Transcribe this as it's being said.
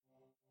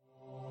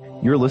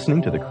You're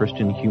listening to the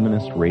Christian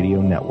Humanist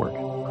Radio Network,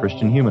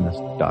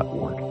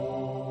 christianhumanist.org.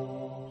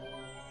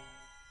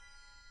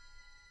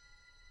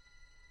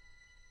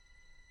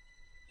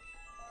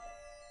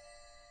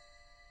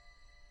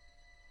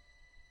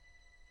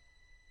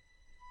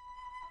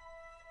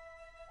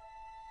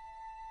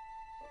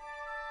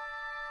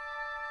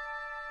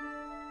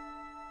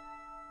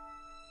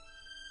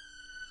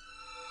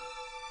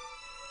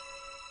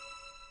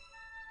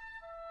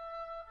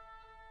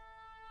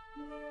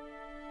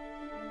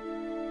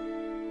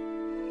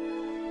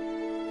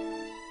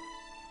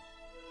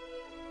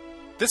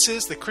 This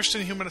is the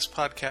Christian Humanist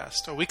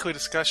Podcast, a weekly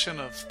discussion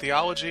of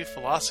theology,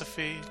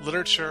 philosophy,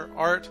 literature,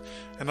 art,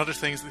 and other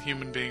things that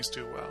human beings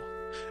do well.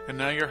 And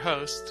now your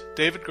hosts,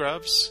 David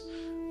Grubbs,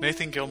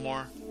 Nathan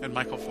Gilmour, and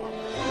Michial Farmer.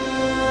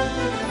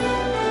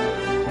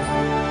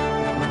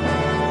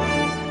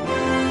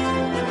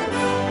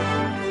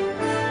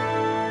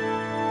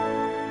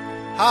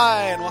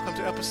 Hi, and welcome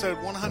to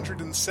episode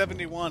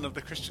 171 of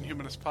the Christian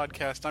Humanist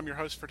Podcast. I'm your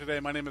host for today.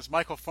 My name is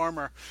Michial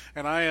Farmer,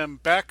 and I am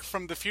back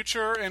from the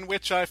future in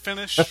which I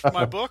finished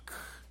my book.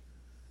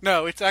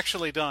 No, it's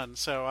actually done,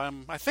 so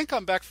I think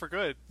I'm back for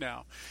good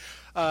now.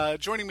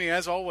 Joining me,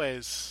 as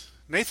always,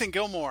 Nathan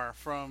Gilmour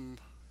from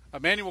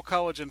Emmanuel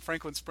College in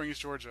Franklin Springs,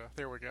 Georgia.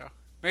 There we go.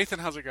 Nathan,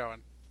 how's it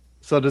going?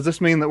 So does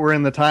this mean that we're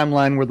in the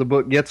timeline where the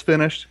book gets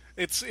finished?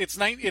 It's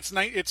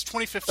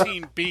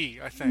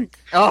 2015B, I think.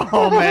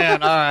 Oh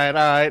man! All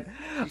right.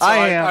 So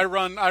I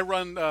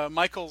run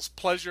Michael's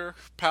Pleasure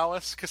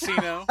Palace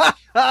Casino. Well,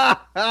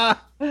 I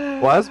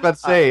was about to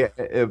say,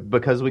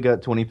 because we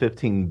got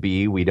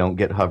 2015B, we don't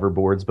get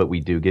hoverboards, but we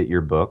do get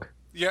your book.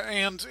 Yeah,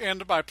 and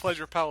my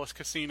Pleasure Palace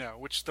Casino,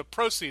 which the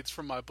proceeds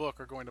from my book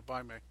are going to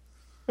buy me.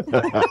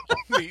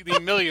 the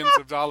millions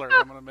of dollars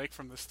I'm going to make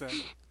from this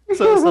thing.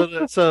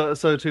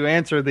 So to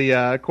answer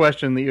the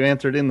question that you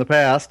answered in the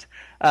past,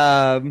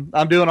 I'm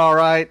doing all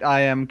right. I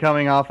am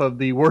coming off of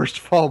the worst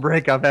fall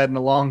break I've had in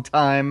a long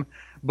time.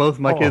 Both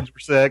my kids were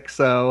sick,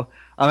 so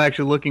I'm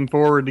actually looking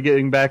forward to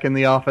getting back in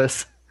the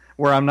office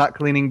where I'm not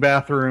cleaning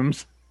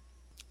bathrooms.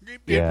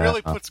 It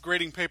really puts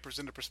grading papers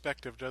into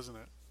perspective, doesn't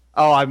it?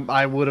 Oh,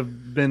 I would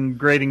have been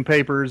grading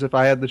papers if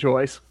I had the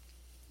choice.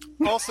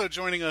 Also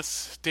joining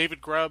us,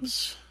 David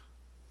Grubbs,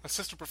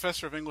 Assistant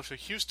Professor of English at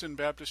Houston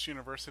Baptist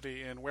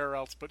University in where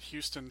else but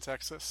Houston,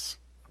 Texas.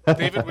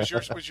 David, was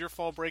your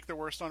fall break the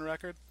worst on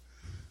record?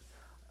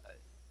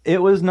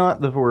 It was not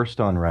the worst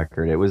on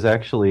record. It was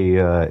actually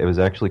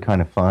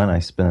kind of fun. I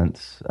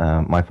spent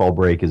my fall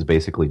break is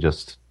basically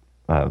just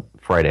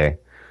Friday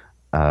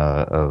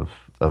of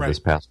right. This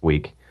past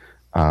week.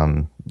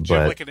 Did you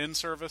have like an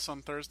in-service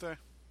on Thursday?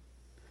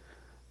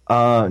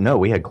 No,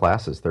 we had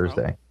classes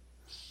Thursday.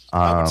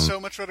 I would so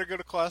much rather go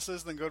to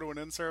classes than go to an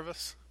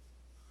in-service.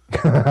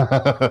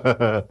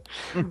 but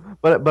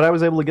I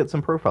was able to get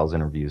some profiles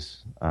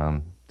interviews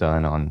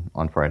done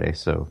on Friday,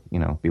 so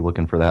be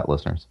looking for that,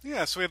 listeners.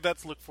 Yeah, so we have that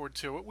to look forward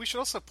to. We should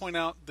also point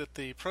out that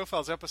the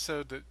profiles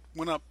episode that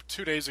went up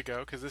 2 days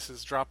ago, because this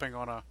is dropping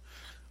on a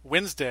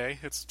Wednesday.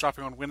 It's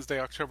dropping on Wednesday,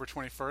 October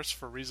 21st,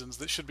 for reasons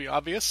that should be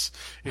obvious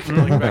if you're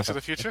looking back to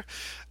the future.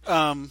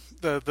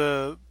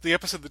 The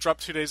episode that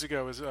dropped 2 days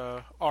ago is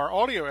our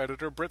audio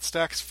editor, Britt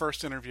Stack's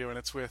first interview, and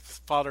it's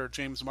with Father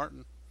James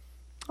Martin.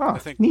 Oh, I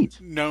think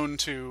neat. Known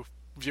to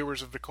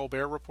viewers of the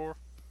Colbert Report.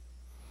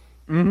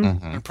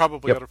 Mm-hmm. And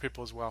probably other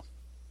people as well.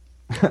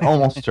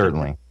 Almost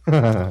certainly.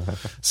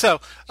 So,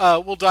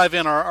 we'll dive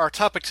in. Our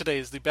topic today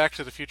is the Back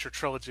to the Future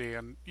trilogy.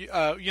 And,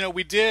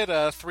 we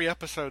did 3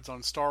 episodes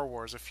on Star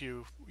Wars a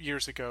few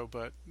years ago,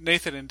 but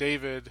Nathan and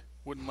David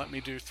wouldn't let me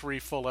do 3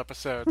 full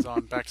episodes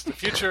on Back to the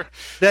Future.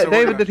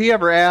 David, did he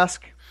ever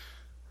ask?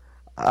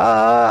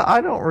 I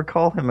don't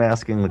recall him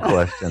asking the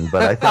question,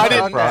 but I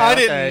think I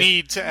didn't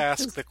need to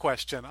ask the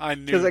question. I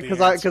knew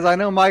because I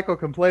know Michael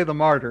can play the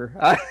martyr.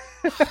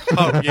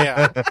 Oh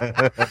yeah,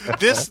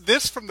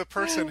 this from the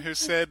person who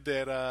said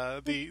that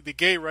the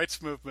gay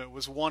rights movement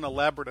was one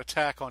elaborate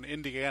attack on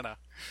Indiana.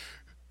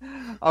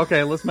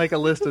 Okay, let's make a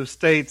list of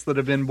states that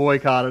have been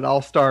boycotted.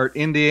 I'll start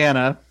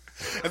Indiana.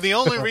 And the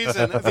only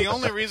reason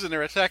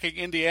they're attacking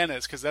Indiana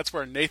is because that's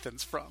where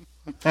Nathan's from.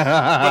 But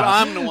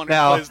I'm the one who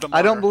plays the martyr.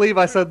 I don't believe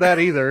I said that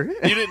either.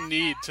 You didn't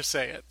need to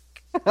say it.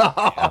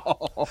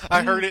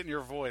 I heard it in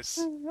your voice.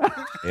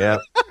 Yeah.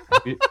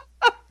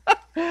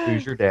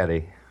 Who's your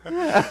daddy?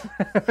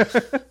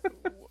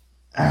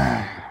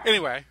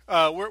 Anyway,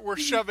 we're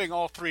shoving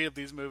all 3 of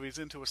these movies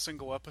into a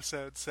single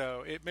episode,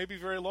 so it may be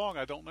very long.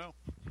 I don't know.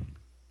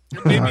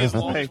 It may be as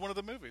long as one of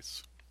the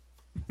movies.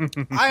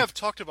 I have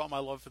talked about my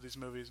love for these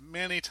movies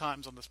many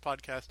times on this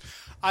podcast.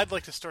 I'd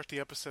like to start the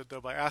episode,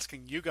 though, by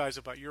asking you guys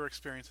about your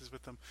experiences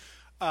with them.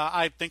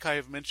 I think I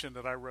have mentioned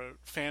that I wrote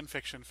fan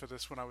fiction for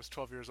this when I was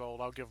 12 years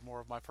old. I'll give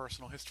more of my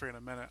personal history in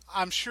a minute.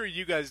 I'm sure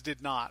you guys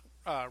did not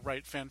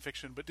write fan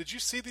fiction, but did you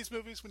see these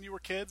movies when you were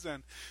kids?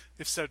 And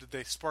if so, did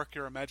they spark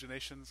your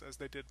imaginations as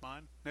they did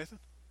mine? Nathan?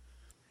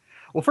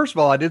 Well, first of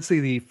all, I did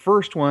see the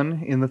first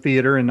one in the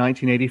theater in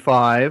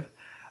 1985.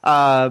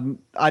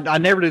 I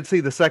never did see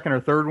the second or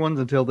third ones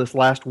until this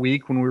last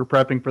week when we were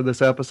prepping for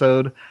this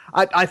episode.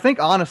 I think,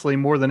 honestly,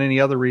 more than any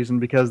other reason,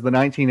 because the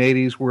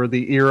 1980s were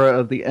the era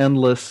of the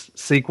endless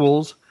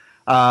sequels.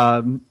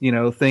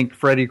 Think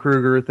Freddy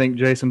Krueger, think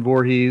Jason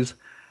Voorhees.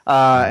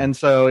 And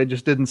so it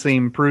just didn't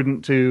seem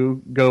prudent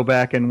to go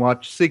back and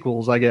watch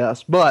sequels, I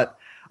guess. But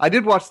I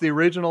did watch the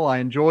original. I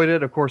enjoyed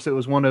it. Of course, it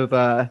was one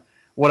of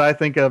what I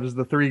think of as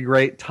the three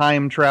great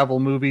time travel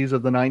movies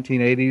of the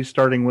 1980s,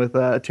 starting with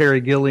Terry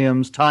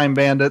Gilliam's Time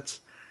Bandits,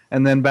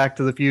 and then Back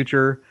to the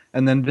Future,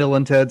 and then Bill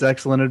and Ted's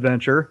Excellent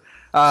Adventure.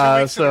 2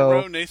 weeks in a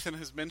row, Nathan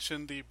has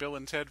mentioned the Bill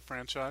and Ted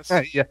franchise.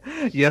 Yeah,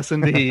 yes,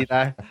 indeed.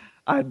 I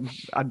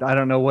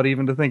don't know what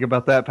even to think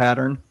about that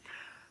pattern.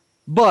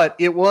 But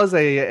it was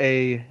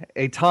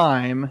a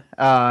time,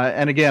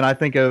 and again, I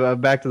think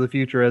of Back to the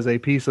Future as a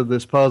piece of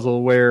this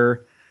puzzle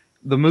where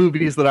the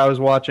movies that I was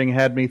watching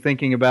had me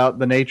thinking about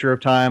the nature of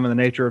time and the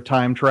nature of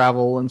time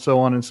travel and so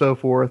on and so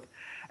forth.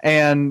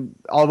 And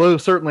although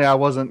certainly I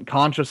wasn't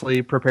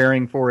consciously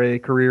preparing for a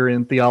career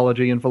in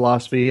theology and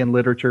philosophy and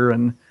literature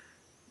and,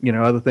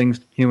 other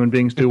things human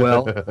beings do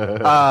well,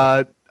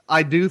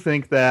 I do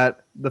think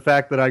that the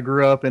fact that I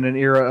grew up in an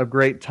era of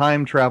great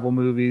time travel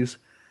movies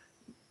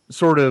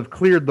sort of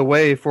cleared the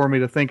way for me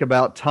to think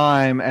about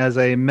time as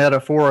a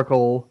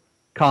metaphorical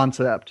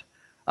concept.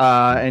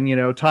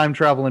 And time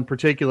travel in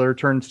particular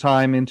turns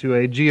time into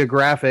a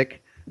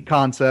geographic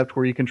concept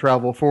where you can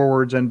travel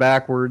forwards and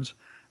backwards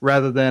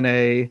rather than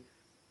an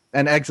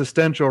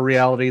existential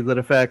reality that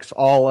affects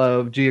all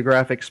of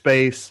geographic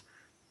space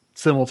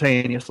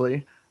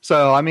simultaneously.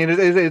 So, I mean,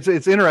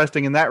 it's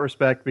interesting in that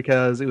respect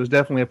because it was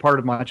definitely a part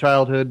of my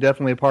childhood,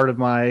 definitely a part of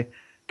my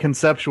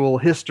conceptual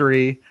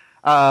history.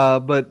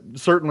 But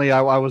certainly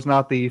I was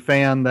not the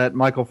fan that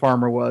Michial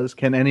Farmer was.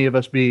 Can any of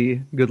us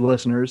be, good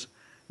listeners?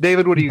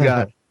 David, what do you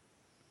got?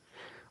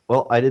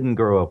 Well, I didn't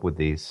grow up with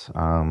these.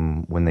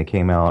 When they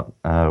came out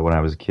when I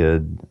was a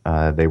kid,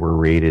 they were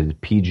rated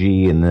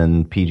PG and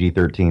then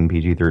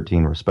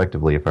PG-13,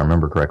 respectively, if I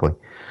remember correctly.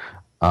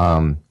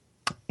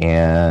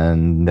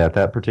 And at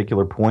that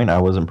particular point, I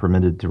wasn't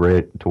permitted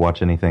to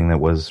watch anything that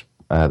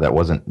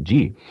wasn't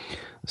G.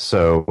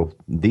 So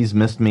these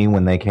missed me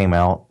when they came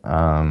out,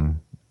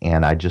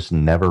 and I just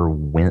never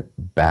went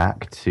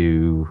back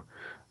to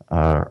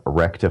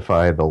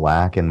rectify the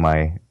lack in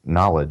my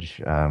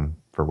knowledge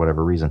for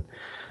whatever reason.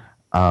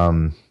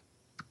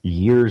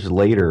 Years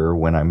later,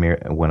 when I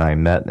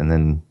met and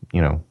then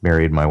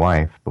married my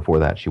wife. Before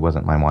that, she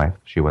wasn't my wife;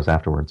 she was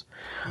afterwards.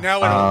 Now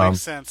it all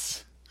makes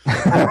sense.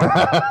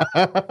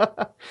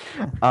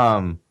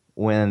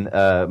 When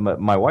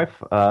my wife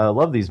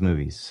loved these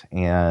movies,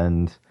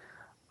 and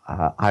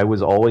I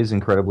was always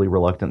incredibly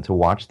reluctant to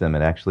watch them.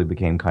 It actually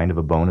became kind of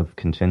a bone of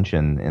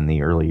contention in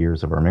the early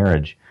years of our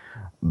marriage,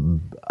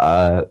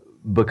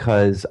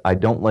 because I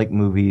don't like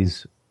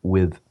movies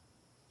with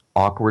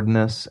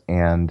awkwardness,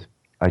 and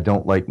I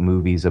don't like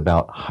movies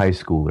about high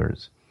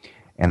schoolers.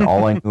 And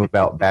all I knew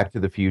about Back to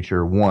the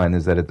Future, one,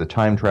 is that it's a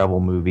time travel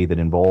movie that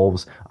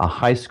involves a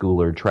high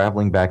schooler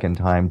traveling back in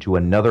time to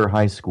another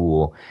high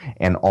school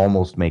and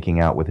almost making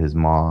out with his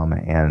mom.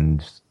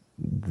 And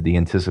the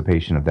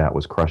anticipation of that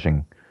was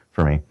crushing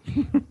for me.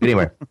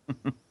 Anyway,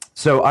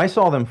 so I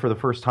saw them for the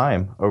first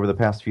time over the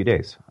past few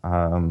days.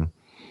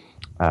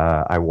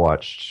 I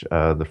watched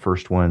the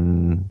first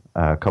one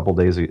a couple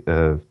days,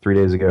 3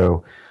 days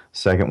ago,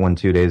 second one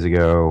 2 days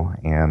ago,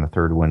 and the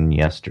third one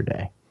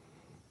yesterday.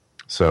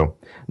 So,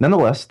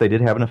 nonetheless, they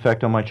did have an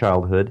effect on my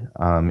childhood,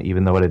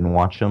 even though I didn't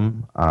watch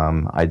them.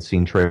 I'd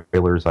seen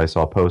trailers, I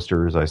saw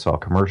posters, I saw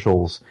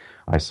commercials,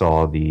 I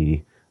saw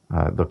the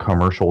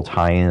commercial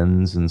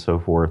tie-ins and so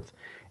forth.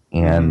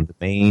 And the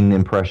main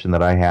impression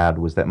that I had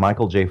was that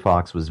Michael J.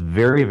 Fox was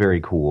very, very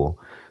cool.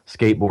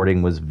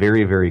 Skateboarding was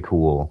very, very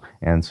cool,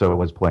 and so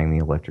was playing the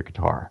electric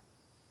guitar.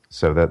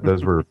 So that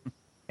those were,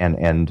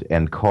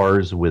 and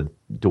cars with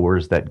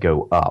doors that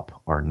go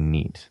up are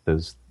neat.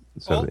 Those.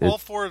 So all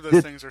four of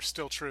those things are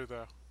still true,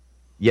 though.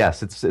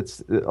 Yes,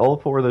 it's all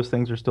four of those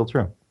things are still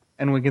true.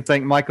 And we can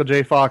thank Michael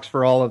J. Fox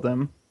for all of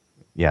them.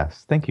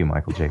 Yes, thank you,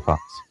 Michael J.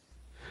 Fox.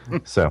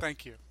 So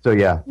thank you. So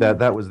yeah,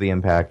 that was the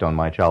impact on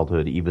my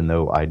childhood, even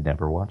though I'd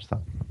never watched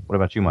them. What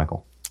about you,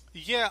 Michael?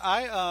 Yeah,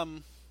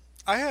 I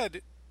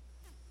had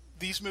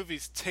these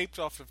movies taped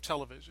off of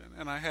television,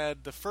 and I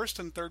had the first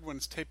and third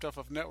ones taped off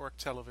of network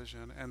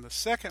television, and the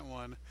second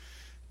one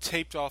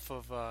taped off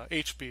of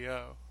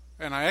HBO.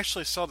 And I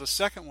actually saw the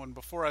second one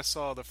before I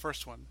saw the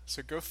first one,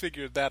 so go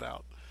figure that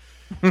out.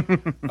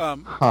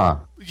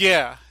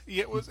 Yeah,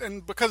 it was,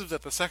 and because of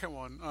that, the second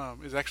one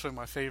is actually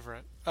my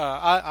favorite.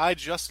 I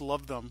just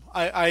loved them.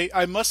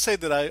 I must say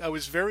that I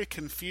was very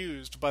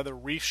confused by the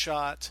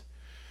reshot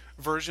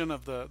version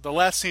of the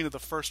last scene of the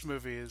first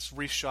movie is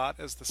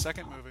reshot as the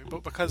second movie,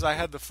 but because I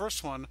had the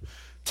first one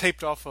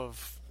taped off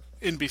of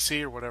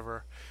NBC or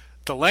whatever,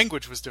 the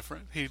language was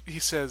different. He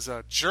says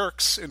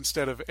jerks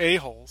instead of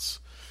a-holes.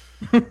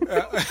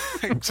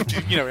 Except,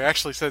 he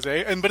actually says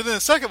but in the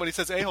second one he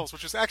says a-holes,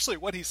 which is actually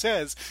what he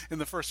says in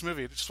the first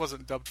movie. It just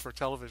wasn't dubbed for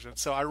television.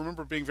 So I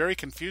remember being very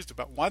confused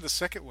about why the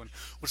second one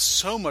was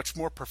so much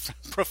more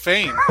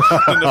profane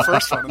than the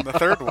first one and the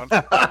third one.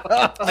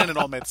 And then it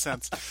all made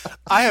sense.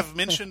 I have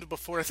mentioned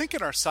before, I think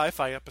in our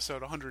sci-fi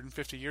episode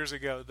 150 years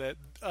ago, that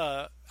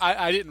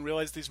I didn't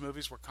realize these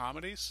movies were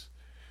comedies.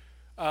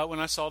 When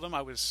I saw them,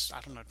 I was,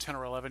 10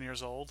 or 11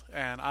 years old,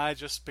 and I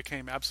just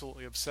became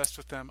absolutely obsessed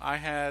with them.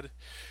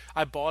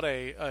 I bought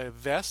a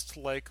vest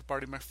like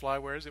Marty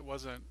McFly wears. It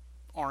wasn't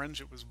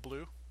orange, it was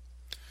blue.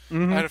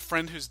 Mm-hmm. I had a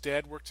friend whose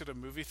dad worked at a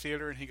movie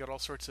theater, and he got all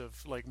sorts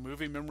of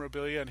movie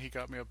memorabilia, and he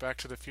got me a Back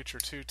to the Future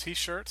 2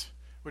 t-shirt,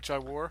 which I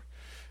wore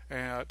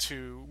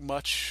to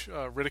much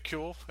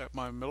ridicule at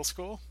my middle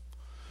school.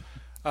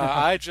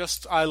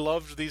 I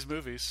loved these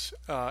movies,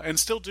 and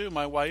still do.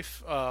 My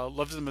wife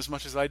loves them as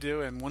much as I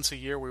do, and once a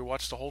year we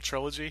watch the whole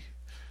trilogy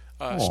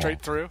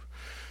straight through.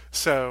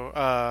 So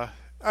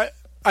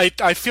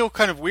I feel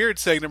kind of weird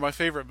saying they're my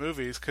favorite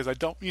movies, because I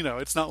don't,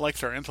 it's not like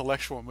they're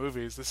intellectual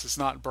movies. This is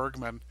not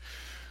Bergman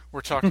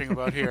we're talking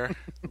about here.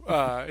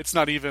 It's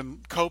not even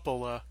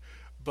Coppola,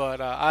 but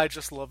I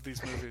just love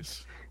these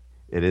movies.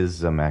 It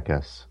is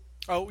Zemeckis.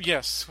 Oh,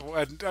 yes.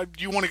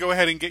 You want to go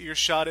ahead and get your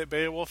shot at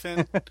Beowulf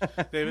in,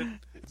 David?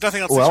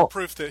 Nothing else is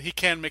proof that he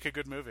can make a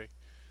good movie.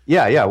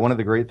 Yeah. One of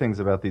the great things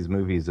about these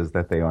movies is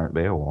that they aren't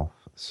Beowulf.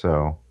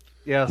 So,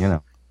 yes.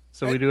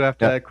 So we do have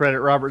to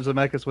credit Robert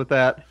Zemeckis with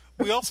that.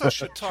 We also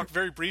should talk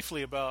very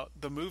briefly about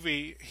the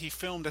movie he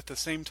filmed at the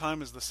same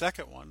time as the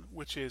second one,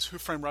 which is Who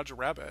Framed Roger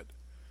Rabbit.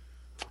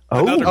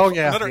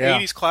 Another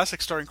 80s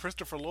classic starring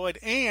Christopher Lloyd.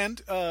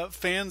 And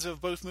fans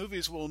of both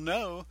movies will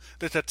know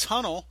that the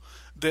tunnel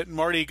that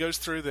Marty goes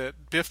through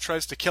that Biff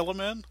tries to kill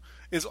him in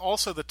is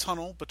also the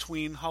tunnel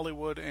between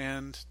Hollywood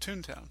and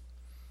Toontown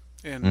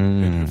in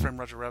Who Framed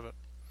Roger Rabbit.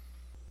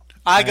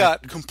 I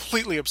got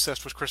completely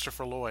obsessed with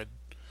Christopher Lloyd.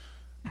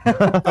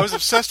 I was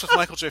obsessed with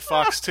Michael J.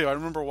 Fox, too. I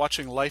remember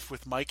watching Life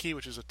with Mikey,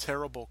 which is a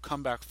terrible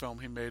comeback film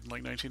he made in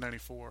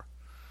 1994.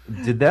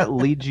 Did that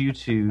lead you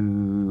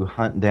to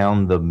hunt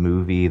down the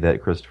movie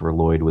that Christopher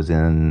Lloyd was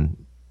in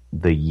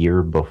the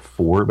year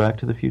before Back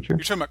to the Future? You're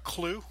talking about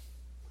Clue?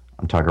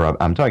 I'm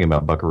talking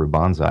about Buckaroo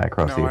Banzai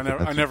across the.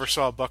 I never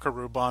saw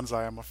Buckaroo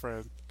Banzai, I'm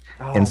afraid.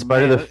 In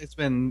spite of it's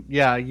been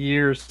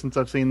years since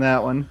I've seen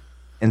that one.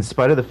 In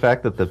spite of the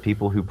fact that the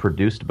people who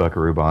produced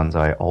Buckaroo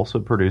Banzai also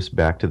produced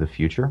Back to the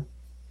Future.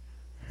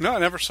 No, I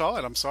never saw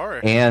it. I'm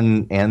sorry.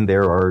 And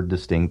there are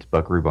distinct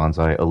Buckaroo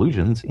Banzai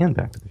allusions in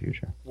Back to the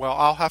Future. Well,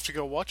 I'll have to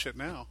go watch it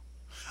now.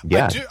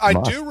 Yeah, I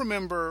do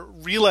remember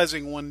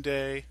realizing one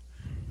day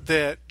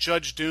that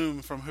Judge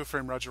Doom from Who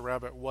Framed Roger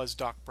Rabbit was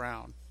Doc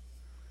Brown.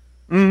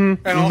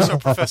 Mm-hmm. And also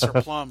Professor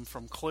Plum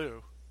from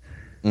Clue.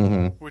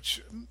 Mm-hmm.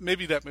 Which,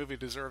 maybe that movie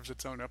deserves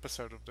its own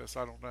episode of this.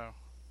 I don't know.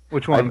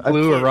 Which one,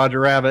 Clue or Roger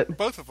Rabbit?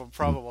 Both of them,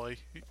 probably.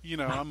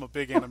 I'm a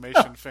big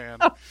animation fan.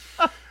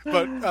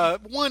 But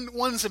one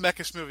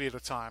Zemeckis movie at a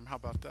time. How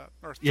about that?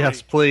 Or three.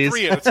 Yes, please.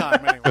 3 at a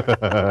time,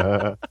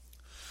 anyway.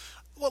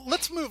 Well,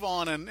 let's move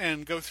on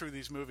and go through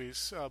these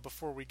movies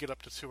before we get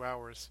up to 2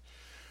 hours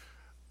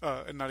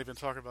and not even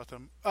talk about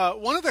them.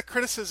 One of the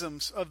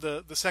criticisms of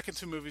the second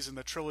two movies in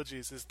the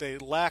trilogies is they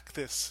lack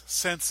this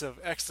sense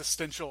of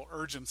existential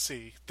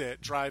urgency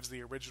that drives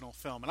the original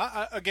film.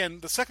 And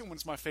again, the second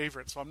one's my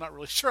favorite, so I'm not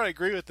really sure I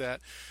agree with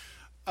that.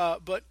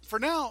 But for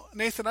now,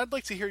 Nathan, I'd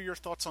like to hear your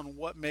thoughts on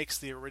what makes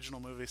the original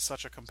movie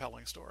such a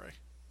compelling story.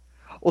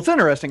 Well, it's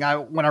interesting.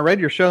 When I read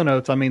your show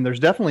notes, there's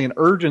definitely an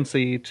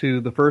urgency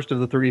to the first of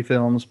the three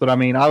films, but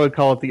I would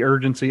call it the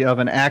urgency of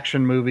an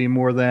action movie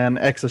more than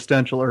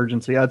existential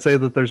urgency. I'd say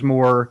that there's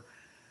more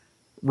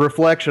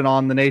reflection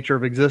on the nature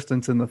of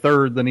existence in the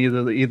third than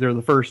either of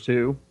the first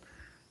two.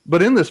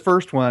 But in this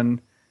first one,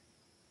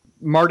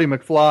 Marty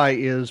McFly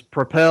is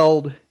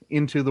propelled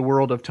into the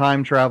world of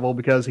time travel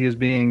because he is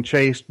being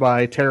chased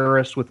by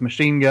terrorists with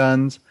machine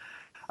guns.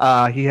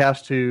 He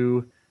has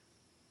to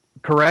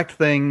correct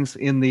things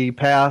in the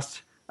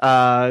past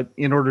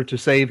in order to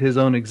save his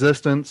own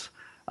existence.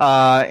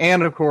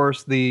 And, of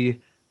course, the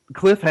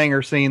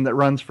cliffhanger scene that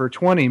runs for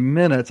 20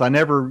 minutes.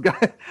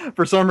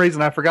 For some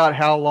reason, I forgot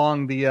how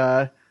long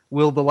the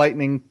Will the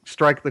Lightning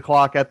Strike the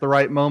Clock at the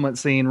Right Moment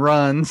scene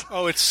runs.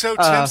 Oh, it's so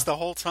tense the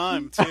whole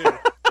time, too.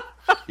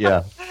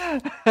 Yeah.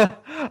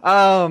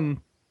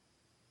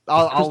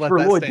 I'll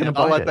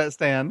let that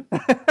stand.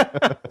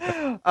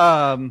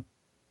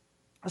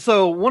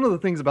 So one of the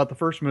things about the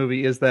first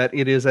movie is that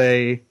it is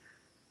a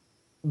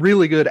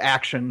really good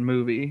action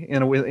movie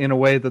in a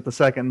way that the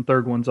second and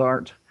third ones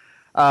aren't.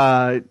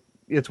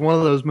 It's one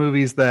of those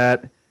movies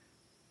that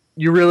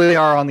you really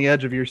are on the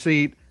edge of your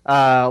seat.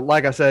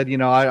 Like I said,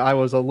 I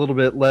was a little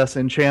bit less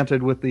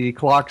enchanted with the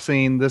clock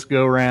scene this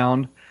go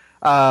round.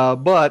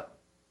 But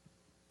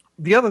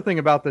the other thing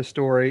about this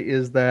story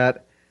is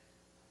that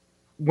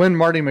when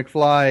Marty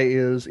McFly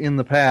is in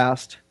the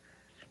past,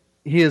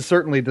 he is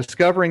certainly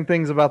discovering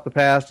things about the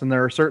past, and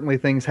there are certainly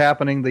things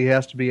happening that he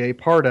has to be a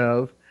part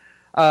of.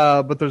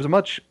 But there's a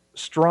much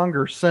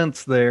stronger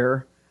sense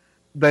there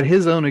that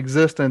his own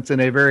existence in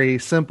a very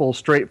simple,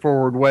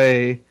 straightforward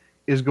way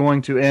is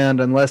going to end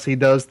unless he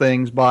does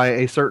things by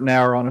a certain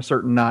hour on a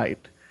certain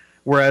night.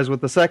 Whereas with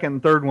the second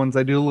and third ones,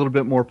 they do a little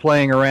bit more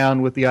playing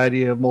around with the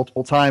idea of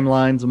multiple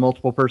timelines and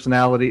multiple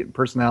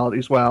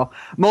personalities. Wow,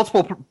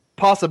 multiple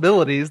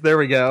possibilities. There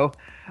we go.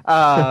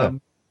 But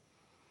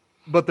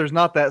there's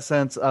not that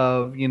sense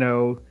of,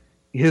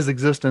 his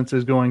existence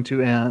is going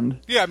to end.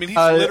 Yeah, I mean, he's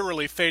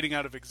literally fading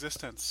out of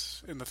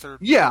existence in the third.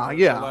 The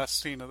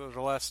last scene of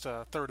the last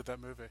third of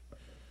that movie.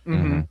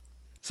 Mm-hmm.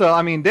 So,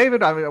 I mean,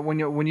 David,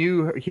 when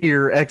you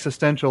hear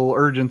existential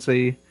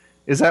urgency,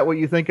 is that what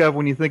you think of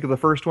when you think of the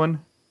first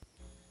one?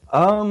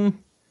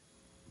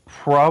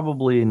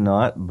 Probably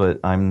not,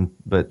 but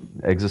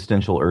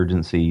existential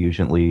urgency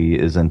usually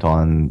isn't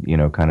on,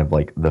 kind of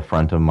like the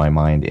front of my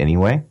mind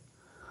anyway.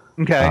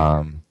 Okay.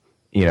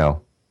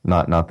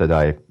 Not that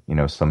I,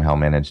 somehow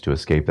managed to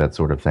escape that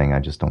sort of thing. I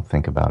just don't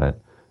think about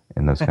it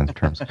in those kinds of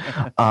terms.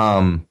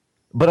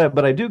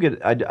 But I do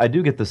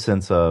get the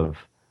sense of,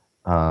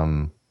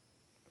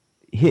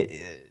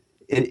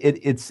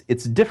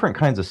 it's different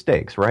kinds of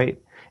stakes, right?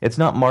 It's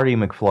not Marty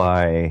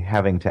McFly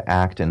having to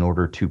act in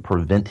order to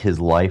prevent his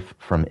life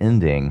from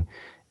ending.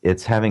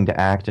 It's having to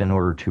act in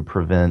order to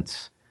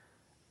prevent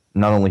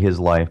not only his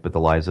life, but the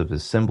lives of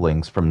his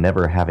siblings from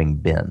never having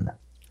been.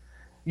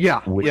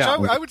 Yeah. Which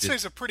I would say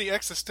is a pretty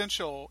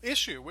existential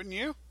issue, wouldn't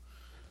you?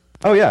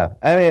 Oh, yeah.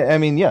 I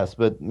mean, yes,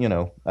 but,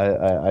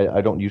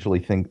 I don't usually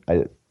think...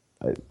 I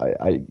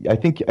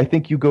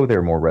think you go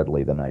there more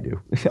readily than I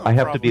do. I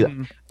have to be.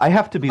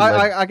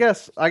 I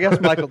guess,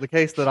 Michael, the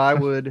case that I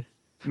would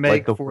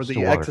make for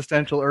the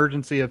existential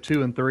urgency of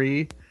 2 and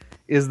 3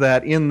 is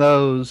that in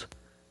those,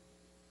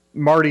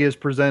 Marty is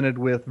presented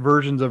with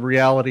versions of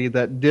reality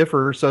that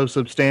differ so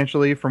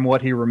substantially from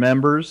what he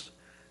remembers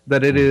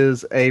that it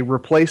is a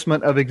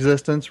replacement of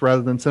existence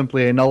rather than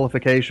simply a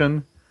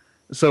nullification.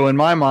 So in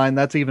my mind,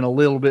 that's even a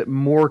little bit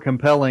more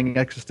compelling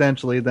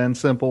existentially than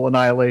simple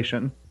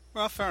annihilation.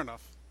 Well, fair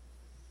enough.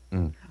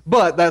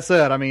 But that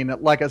said, I mean,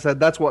 like I said,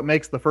 that's what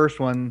makes the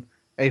first one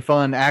a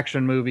fun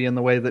action movie in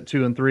the way that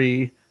 2 and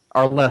 3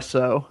 are less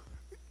so.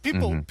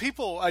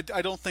 People, I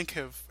don't think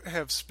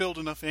have spilled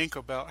enough ink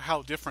about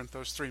how different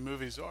those 3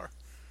 movies are.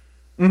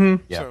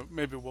 Mm-hmm. Yeah. So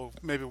maybe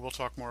we'll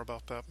talk more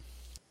about that.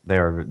 They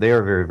are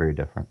very, very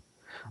different.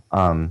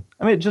 I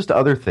mean, just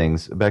other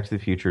things. Back to the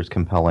Future is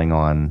compelling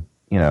on,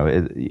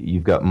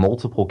 you've got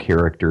multiple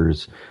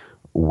characters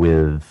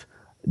with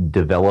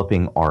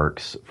developing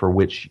arcs for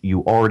which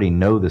you already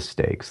know the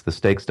stakes. The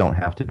stakes don't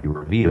have to be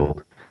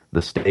revealed.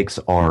 The stakes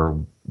are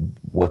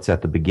what's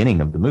at the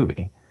beginning of the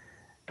movie,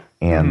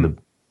 and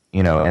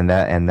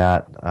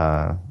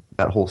that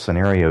whole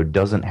scenario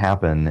doesn't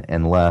happen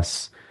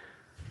unless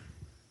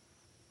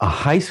a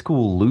high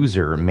school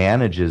loser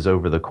manages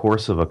over the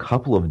course of a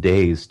couple of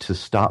days to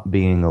stop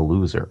being a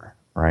loser,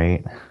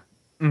 right?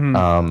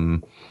 Mm-hmm.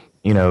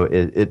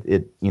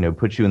 It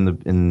puts you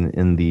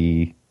in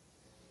the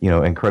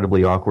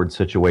incredibly awkward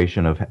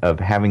situation of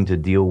having to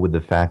deal with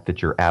the fact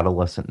that your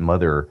adolescent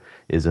mother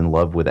is in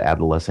love with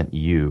adolescent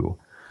you,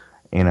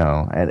 and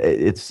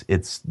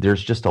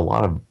there's just a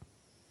lot of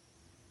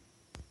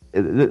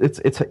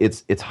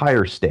it's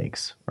higher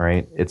stakes,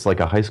 right? It's like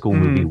a high school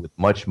movie with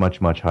much,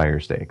 much, much higher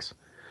stakes.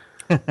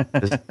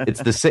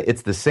 It's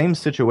the same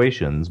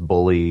situations,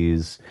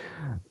 bullies,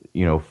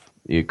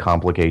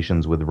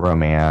 complications with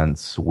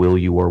romance. Will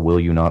you or will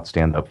you not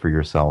stand up for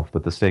yourself?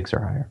 But the stakes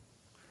are higher.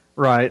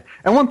 Right.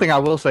 And one thing I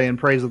will say in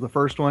praise of the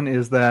first one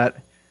is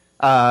that,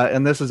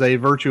 and this is a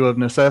virtue of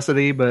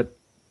necessity, but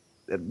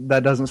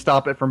that doesn't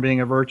stop it from being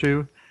a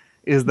virtue,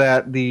 is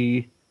that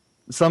the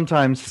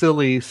sometimes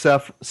silly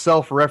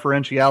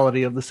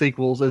self-referentiality of the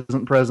sequels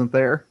isn't present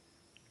there.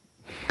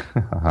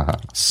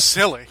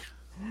 Silly.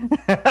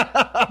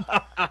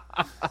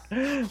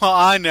 Well,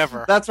 I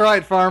never. That's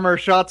right, Farmer.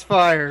 Shots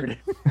fired.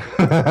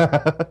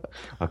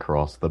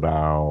 Across the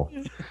bow.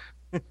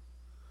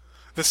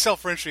 The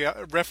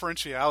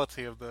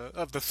self-referentiality of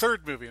the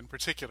third movie in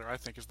particular, I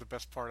think, is the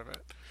best part of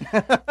it.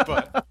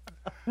 But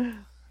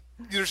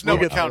there's no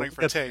accounting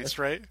for taste,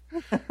 right?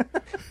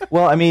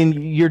 Well, I mean,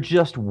 you're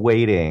just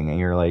waiting, and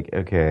you're like,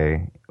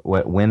 okay,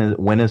 when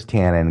is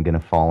Tannen going to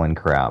fall in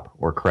crap,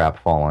 or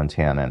crap fall on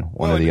Tannen?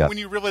 When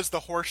you realize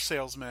the horse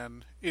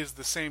salesman is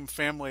the same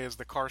family as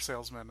the car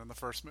salesman in the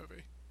first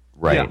movie.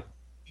 Right. Yeah.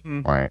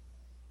 Mm-hmm. Right.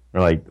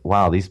 You're like,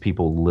 wow, these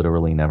people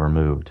literally never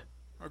moved.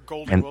 Or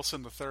Goldie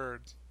Wilson III.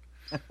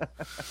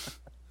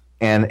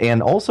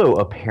 And also,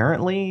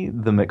 apparently,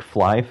 the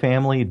McFly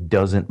family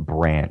doesn't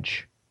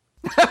branch.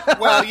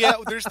 Well, yeah,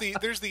 there's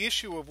the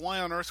issue of why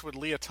on earth would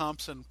Leah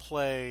Thompson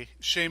play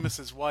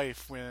Seamus's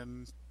wife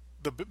when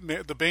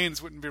the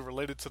Baines wouldn't be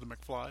related to the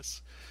McFlys?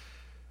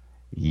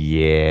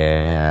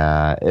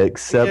 Yeah,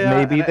 except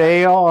maybe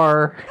they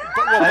are.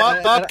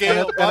 Bob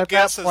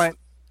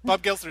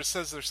Gelser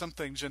says there's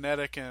something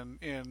genetic in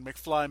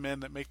McFly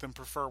men that make them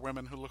prefer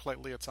women who look like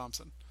Leah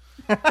Thompson.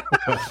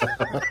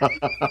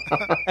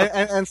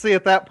 and see,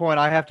 at that point,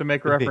 I have to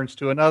make reference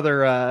to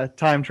another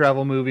time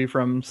travel movie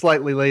from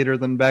slightly later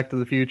than Back to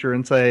the Future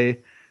and say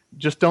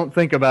just don't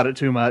think about it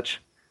too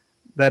much.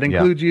 That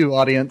includes you,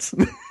 audience.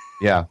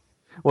 Yeah.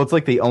 Well, it's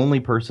like the only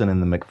person in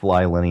the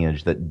McFly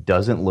lineage that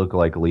doesn't look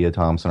like Leah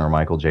Thompson or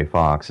Michael J.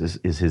 Fox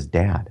is his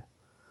dad.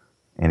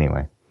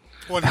 Anyway.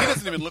 Well, and he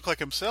doesn't even look like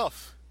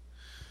himself.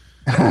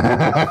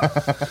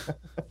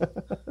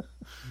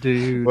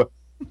 Dude.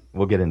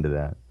 We'll get into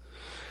that.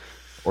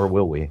 Or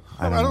will we?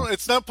 I don't know.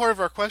 It's not part of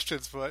our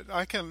questions, but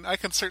I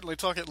can certainly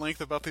talk at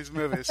length about these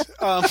movies.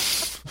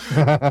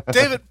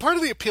 David, part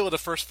of the appeal of the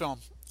first film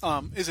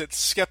is its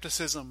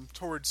skepticism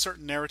towards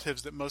certain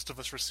narratives that most of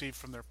us receive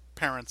from their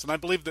parents. And I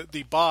believe that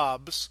the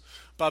Bob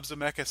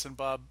Zemeckis and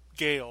Bob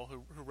Gale,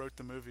 who wrote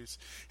the movies,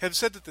 have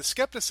said that the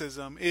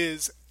skepticism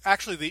is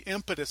actually the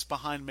impetus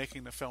behind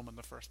making the film in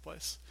the first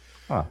place.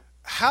 Huh.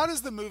 How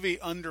does the movie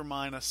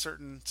undermine a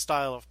certain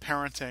style of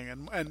parenting,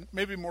 and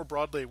maybe more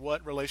broadly,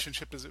 what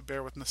relationship does it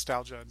bear with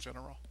nostalgia in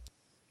general?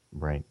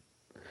 Right.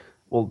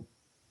 Well,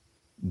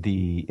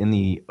 in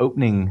the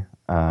opening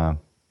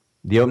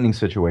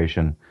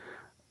situation,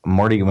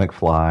 Marty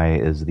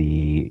McFly is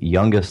the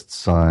youngest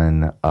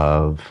son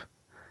of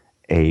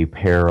a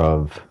pair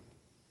of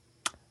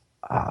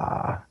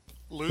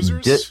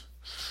losers.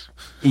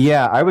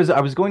 Yeah, I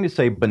was going to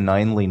say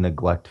benignly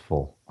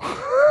neglectful.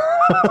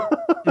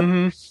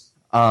 Mm-hmm.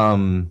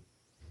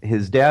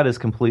 His dad is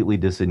completely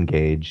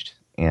disengaged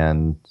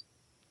and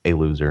a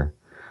loser.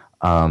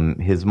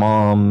 His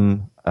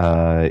mom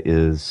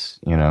is,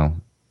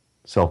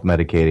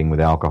 self-medicating with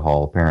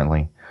alcohol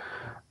apparently.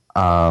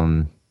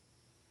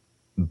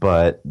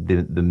 But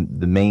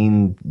the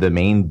main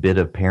bit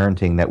of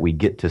parenting that we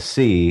get to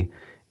see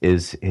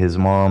is his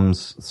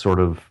mom's sort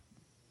of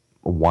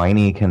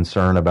whiny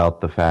concern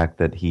about the fact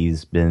that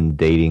he's been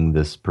dating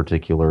this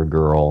particular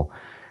girl,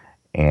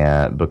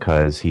 and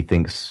because he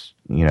thinks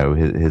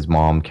his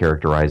mom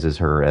characterizes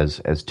her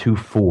as too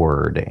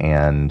forward,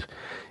 and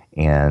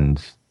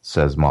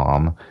says,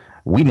 "Mom,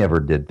 we never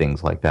did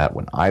things like that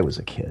when I was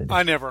a kid.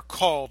 I never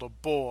called a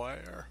boy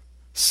or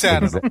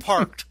sat in a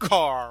parked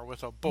car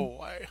with a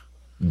boy."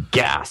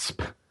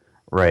 Gasp.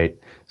 Right.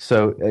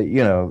 So,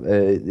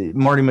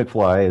 Marty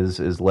McFly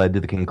is led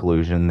to the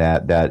conclusion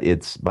that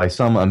it's by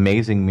some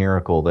amazing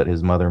miracle that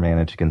his mother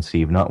managed to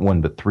conceive not one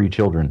but three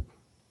children.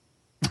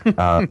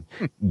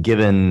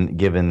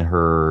 Given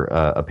her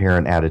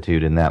apparent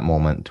attitude in that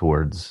moment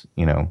towards,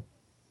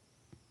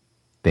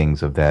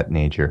 things of that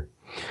nature.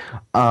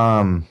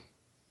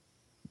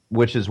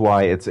 Which is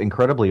why it's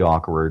incredibly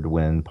awkward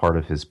when part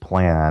of his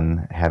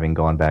plan, having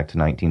gone back to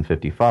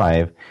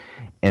 1955,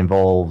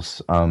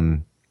 involves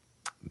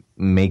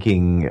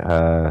making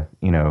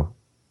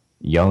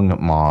young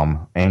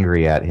mom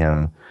angry at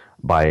him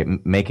by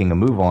making a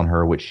move on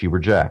her, which she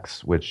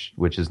rejects, which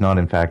is not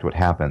in fact what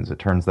happens. It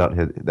turns out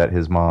that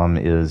his mom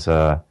is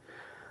of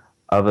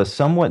a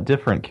somewhat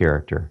different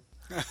character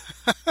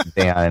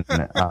than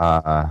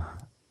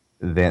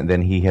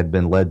he had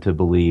been led to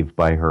believe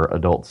by her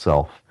adult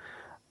self.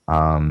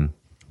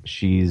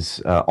 She's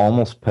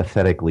almost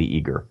pathetically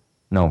eager.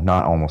 No,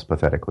 not almost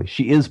pathetically.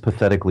 She is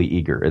pathetically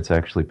eager. It's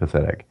actually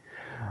pathetic.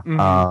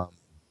 Mm-hmm.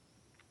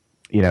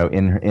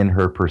 In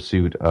her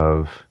pursuit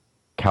of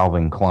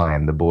Calvin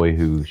Klein, the boy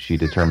who she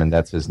determined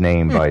that's his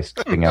name by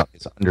stripping out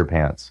his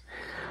underpants.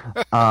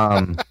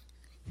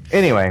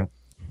 Anyway,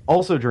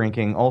 also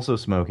drinking, also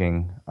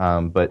smoking,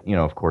 but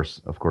of course,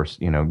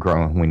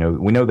 grown. We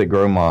know that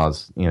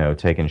grandma's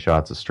taking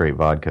shots of straight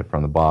vodka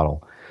from the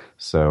bottle.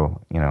 So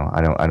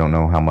I don't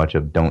know how much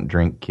of don't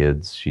drink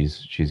kids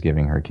she's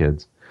giving her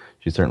kids.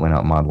 She's certainly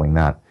not modeling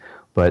that.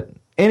 But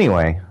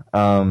anyway,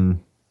 the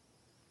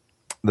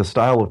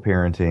style of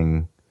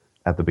parenting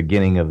at the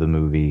beginning of the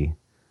movie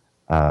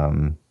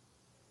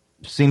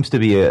seems to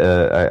be,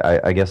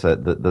 I guess,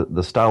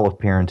 the style of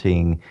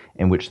parenting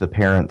in which the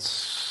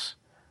parents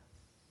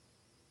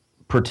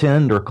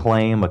pretend or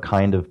claim a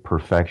kind of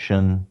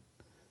perfection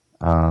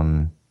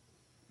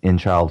in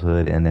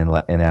childhood and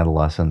in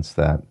adolescence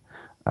that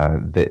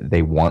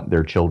they want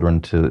their children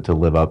to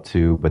live up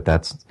to, but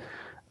that's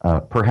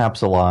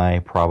perhaps a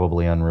lie,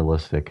 probably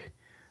unrealistic.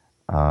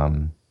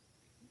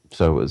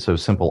 So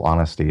simple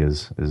honesty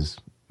is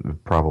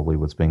probably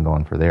what's been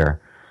going for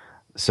there.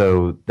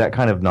 So that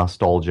kind of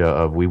nostalgia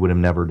of we would have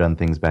never done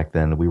things back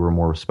then, we were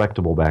more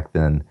respectable back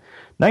then.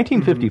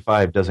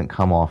 1955 doesn't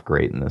come off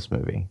great in this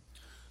movie.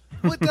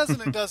 Well, it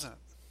doesn't. It doesn't.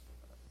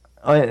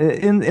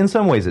 In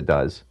some ways, it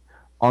does.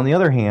 On the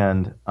other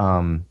hand,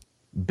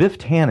 Biff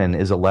Tannen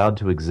is allowed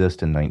to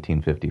exist in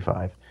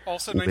 1955.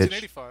 Also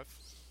 1985.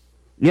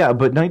 Yeah,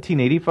 but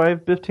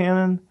 1985 Biff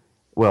Tannen,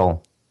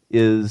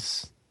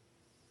 is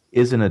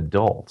an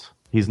adult.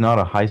 He's not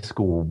a high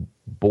school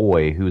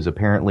boy who's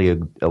apparently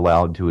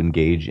allowed to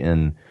engage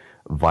in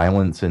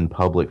violence in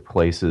public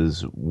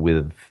places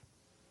with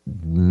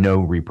no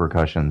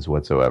repercussions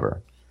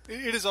whatsoever.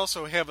 It is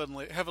also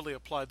heavily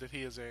applied that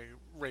he is a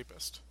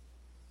rapist.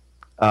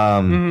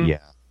 Yeah.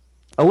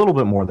 A little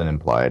bit more than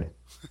implied.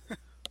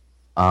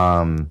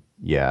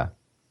 Yeah.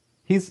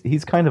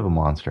 He's kind of a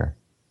monster,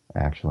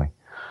 actually.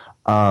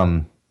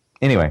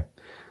 Anyway,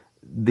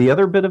 the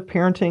other bit of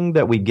parenting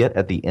that we get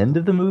at the end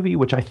of the movie,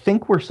 which I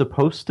think we're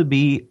supposed to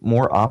be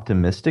more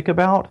optimistic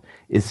about,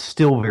 is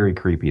still very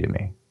creepy to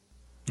me.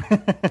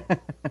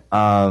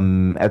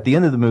 At the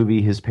end of the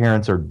movie, his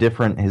parents are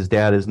different. His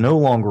dad is no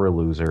longer a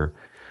loser.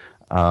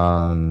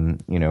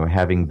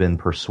 Having been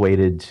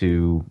persuaded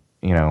to,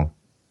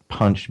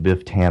 punch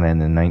Biff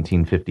Tannen in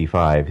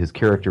 1955, his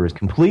character is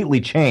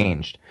completely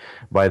changed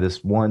by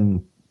this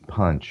one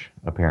punch,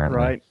 apparently.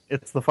 Right.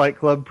 It's the Fight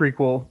Club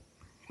prequel.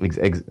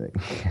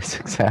 Yes,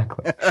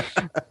 exactly.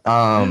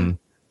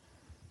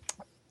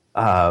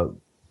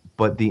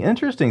 But the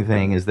interesting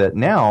thing is that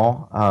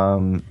now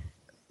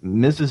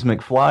Mrs.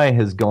 McFly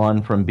has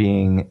gone from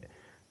being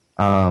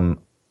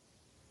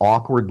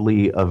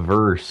awkwardly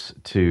averse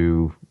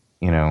to,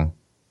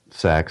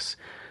 sex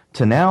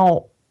to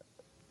now,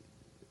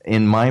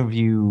 in my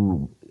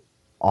view,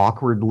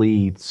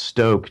 awkwardly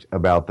stoked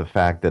about the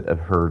fact that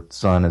her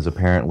son is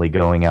apparently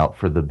going out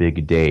for the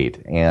big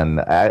date.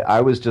 And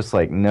I was just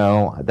like,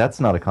 no, that's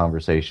not a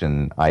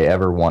conversation I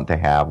ever want to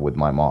have with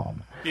my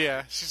mom.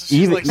 Yeah,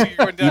 she's like, so you're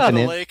going down to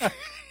the lake?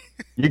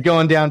 You're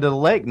going down to the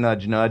lake,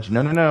 nudge, nudge.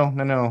 No.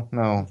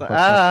 Let's not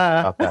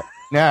talk about that.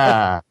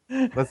 Nah,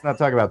 let's not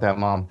talk about that,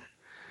 Mom.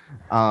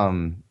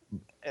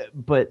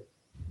 But,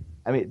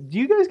 I mean, do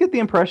you guys get the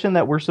impression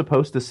that we're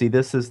supposed to see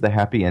this as the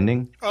happy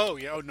ending? Oh,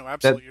 yeah. Oh, no,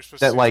 absolutely. You're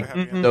supposed to see like, the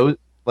happy ending. those,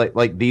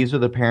 like these are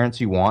the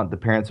parents you want. The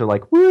parents are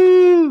like,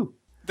 woo!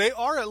 They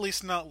are at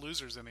least not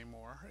losers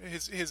anymore.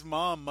 His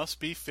mom must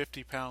be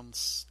 50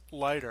 pounds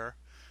lighter.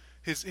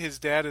 His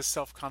dad is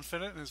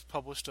self-confident and has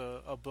published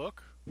a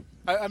book.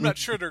 I'm not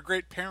sure they're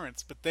great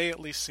parents, but they at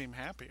least seem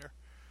happier.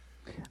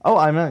 Oh,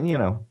 I'm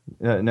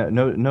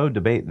no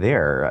debate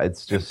there.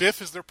 It's just and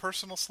Biff is their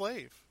personal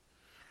slave.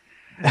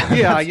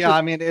 Yeah.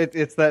 I mean,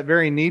 it's that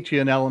very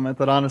Nietzschean element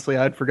that honestly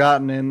I'd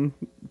forgotten in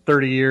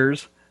 30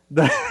 years.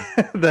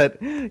 That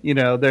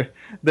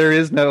there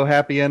is no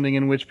happy ending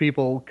in which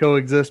people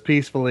coexist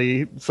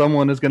peacefully.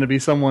 Someone is going to be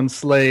someone's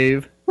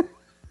slave.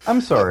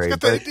 I'm sorry,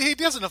 but he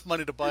has enough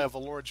money to buy a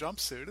velour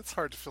jumpsuit. It's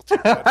hard to feel too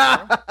bad for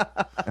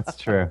him. That's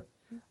true.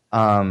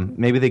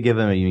 Maybe they give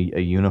him a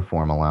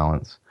uniform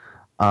allowance.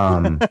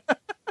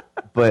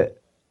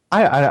 But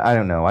I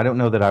don't know. I don't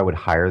know that I would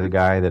hire the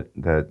guy that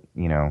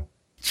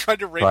tried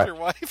to rape your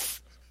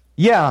wife.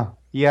 Yeah.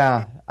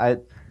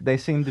 They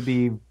seem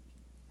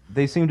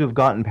to have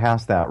gotten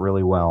past that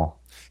really well.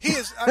 He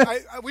is.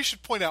 We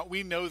should point out,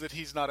 we know that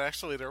he's not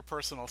actually their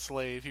personal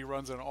slave. He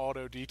runs an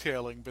auto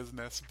detailing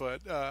business.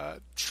 But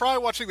try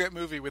watching that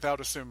movie without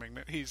assuming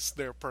that he's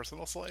their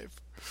personal slave.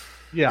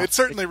 Yeah, it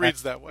certainly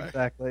reads that way.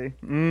 Exactly.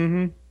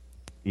 Mm-hmm.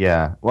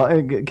 Yeah.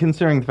 Well,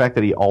 considering the fact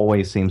that he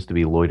always seems to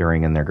be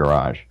loitering in their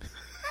garage.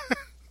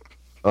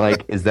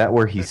 Like, is that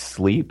where he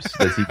sleeps?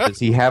 Does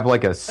he have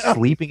like a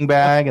sleeping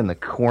bag in the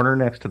corner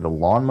next to the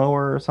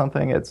lawnmower or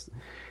something?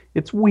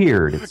 It's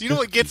weird. It's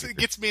what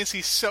gets me is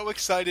he's so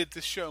excited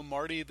to show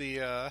Marty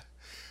the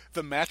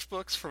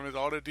matchbooks from his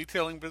auto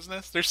detailing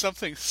business. There's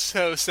something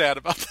so sad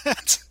about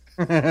that.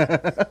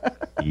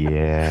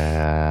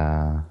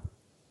 Yeah.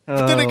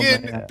 But then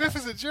again, Biff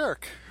is a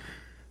jerk.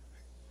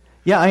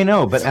 Yeah, I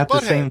know, but at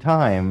the same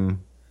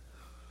time,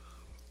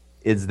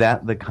 is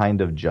that the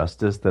kind of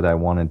justice that I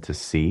wanted to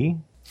see?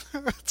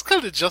 It's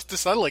kind of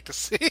justice I like to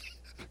see.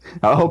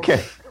 Oh,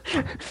 okay.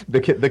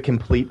 The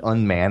complete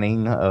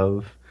unmanning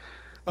of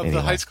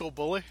the high school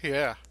bully.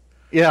 Yeah.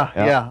 Yeah.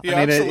 I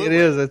mean, it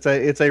is.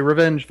 It's a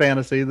revenge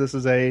fantasy. This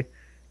is a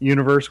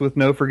universe with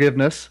no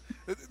forgiveness.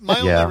 My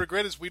only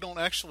regret is we don't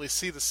actually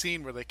see the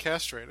scene where they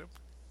castrate him.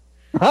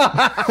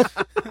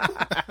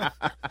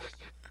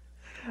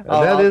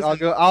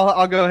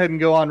 I'll go ahead and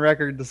go on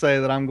record to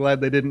say that I'm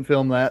glad they didn't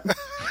film that.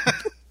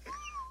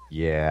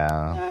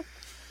 Yeah.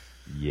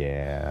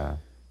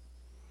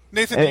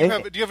 Nathan, do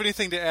you have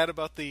anything to add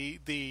about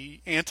the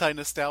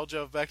anti-nostalgia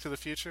of Back to the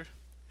Future?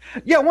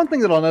 Yeah, one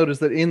thing that I'll note is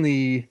that in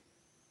the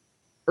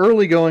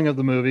early going of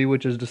the movie,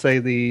 which is to say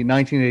the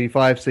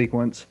 1985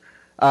 sequence,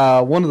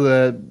 one of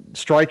the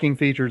striking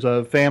features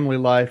of family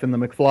life in the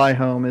McFly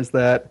home is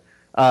that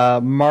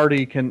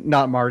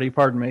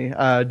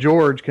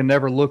George can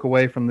never look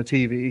away from the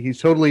TV. He's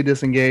totally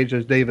disengaged,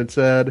 as David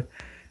said.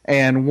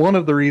 And one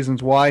of the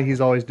reasons why he's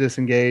always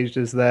disengaged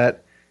is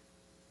that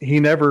he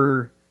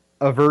never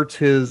averts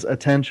his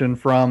attention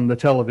from the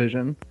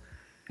television.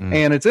 Mm.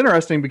 And it's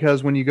interesting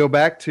because when you go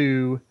back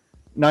to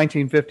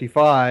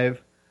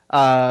 1955,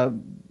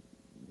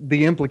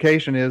 the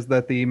implication is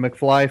that the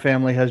McFly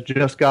family has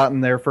just gotten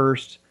their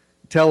first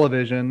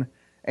television,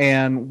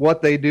 and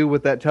what they do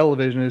with that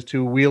television is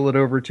to wheel it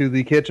over to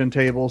the kitchen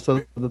table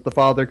so that the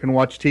father can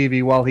watch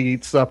TV while he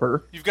eats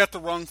supper. You've got the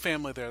wrong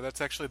family there. That's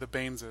actually the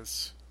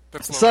Baineses.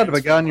 Son of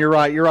a gun, you're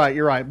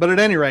right. But at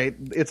any rate,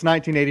 it's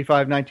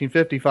 1985,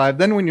 1955.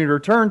 Then when you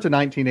return to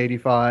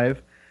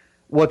 1985,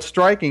 what's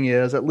striking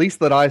is, at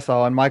least that I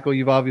saw, and Michael,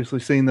 you've obviously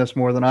seen this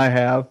more than I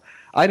have,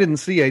 I didn't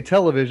see a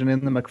television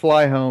in the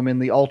McFly home in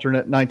the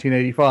alternate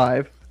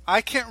 1985. I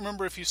can't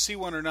remember if you see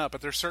one or not,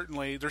 but they're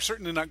certainly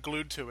not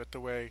glued to it the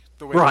way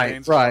the right,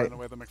 Baineses are and the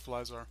way the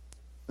McFlys are.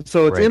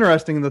 So it's Right.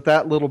 interesting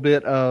that little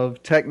bit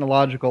of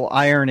technological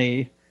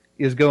irony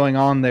is going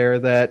on there,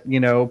 that,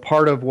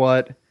 part of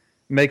what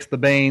makes the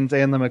Banes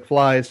and the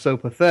McFlys so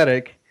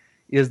pathetic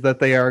is that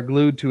they are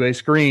glued to a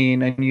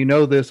screen, and you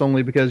know this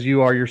only because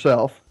you are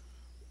yourself.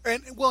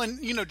 And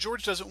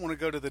George doesn't want to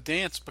go to the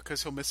dance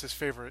because he'll miss his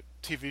favorite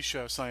TV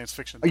show, science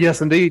fiction.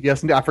 Yes, indeed.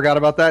 Yes, indeed. I forgot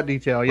about that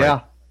detail. Yeah.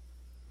 Right.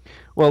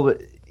 Well,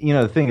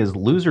 the thing is,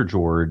 Loser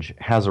George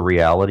has a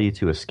reality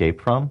to escape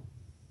from.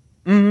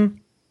 Mm-hmm.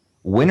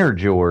 Winner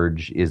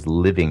George is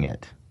living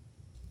it.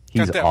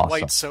 He's Got that awesome.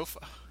 white sofa.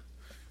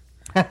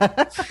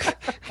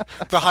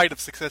 The height of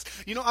success.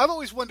 I've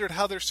always wondered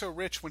how they're so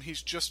rich when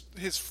he's just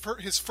his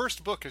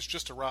first book has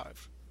just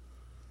arrived.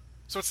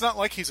 So it's not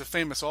like he's a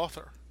famous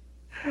author.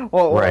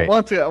 Well, right.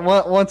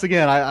 once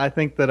again, I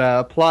think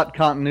that plot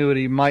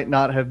continuity might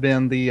not have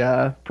been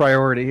the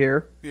priority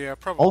here. Yeah,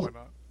 probably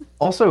not.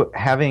 Also,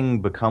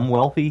 having become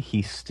wealthy,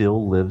 he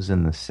still lives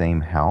in the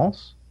same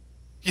house.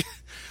 Yeah.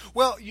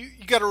 Well, you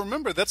got to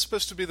remember that's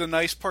supposed to be the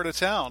nice part of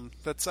town.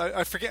 That's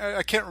I forget.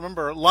 I can't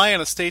remember.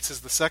 Lion Estates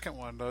is the second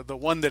one, the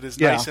one that is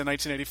nice in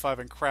 1985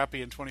 and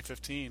crappy in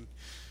 2015.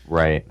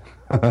 Right.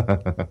 I'm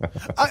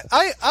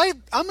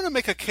going to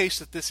make a case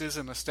that this is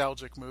a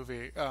nostalgic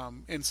movie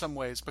in some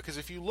ways, because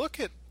if you look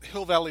at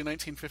Hill Valley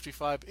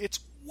 1955,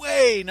 it's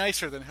way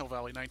nicer than Hill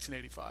Valley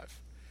 1985.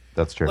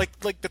 That's true.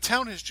 Like the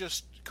town has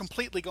just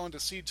completely gone to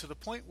seed, to the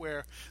point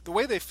where the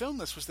way they filmed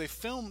this was they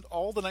filmed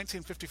all the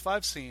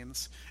 1955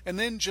 scenes and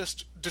then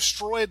just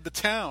destroyed the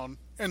town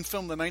and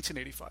filmed the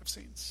 1985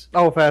 scenes.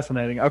 Oh,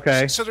 fascinating.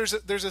 Okay. So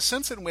there's a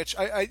sense in which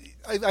I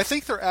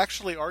think they're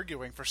actually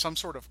arguing for some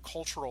sort of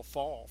cultural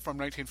fall from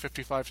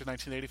 1955 to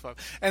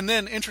 1985, and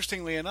then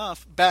interestingly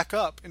enough, back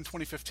up in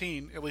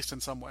 2015, at least in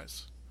some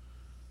ways.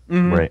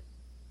 Mm-hmm. Right.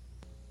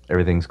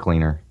 Everything's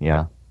cleaner.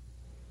 Yeah.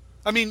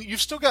 I mean,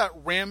 you've still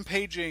got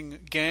rampaging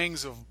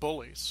gangs of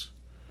bullies,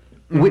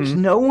 which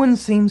no one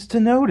seems to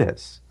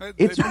notice.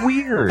 It's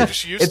weird. They're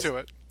just used to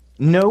it.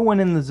 No one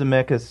in the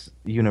Zemeckis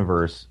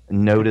universe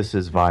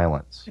notices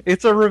violence.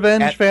 It's a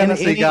revenge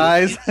fantasy,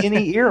 guys.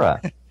 Any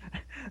era.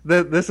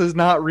 This is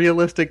not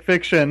realistic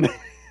fiction.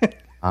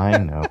 I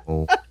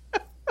know.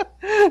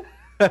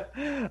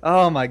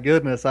 Oh my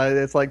goodness!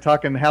 It's like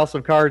talking House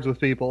of Cards with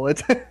people.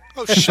 It's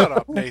Oh, shut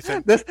up,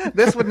 Nathan.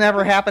 This would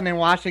never happen in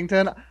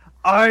Washington.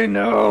 I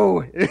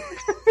know.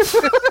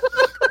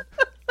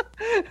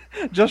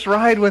 Just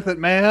ride with it,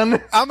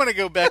 man. I'm going to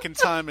go back in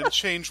time and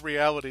change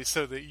reality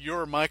so that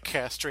you're my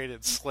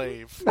castrated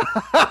slave. Go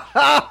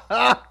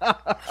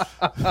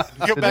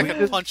back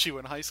and punch you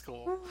in high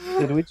school.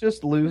 Did we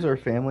just lose our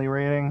family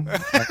rating?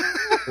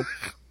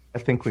 I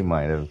think we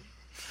might have.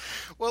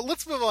 Well,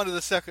 let's move on to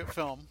the second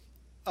film.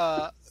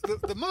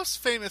 The most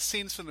famous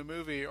scenes from the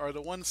movie are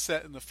the ones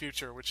set in the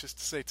future, which is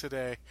to say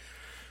today.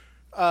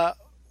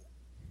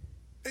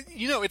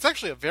 It's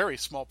actually a very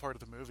small part of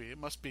the movie. It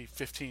must be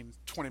 15,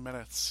 20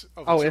 minutes.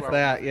 Oh, if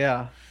that,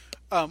 yeah.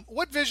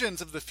 What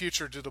visions of the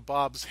future do the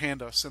Bobs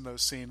hand us in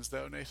those scenes,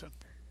 though, Nathan?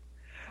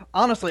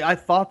 Honestly, I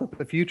thought that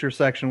the future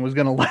section was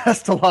going to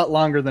last a lot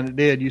longer than it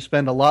did. You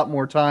spend a lot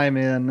more time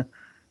in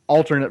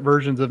alternate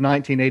versions of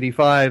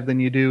 1985 than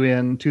you do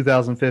in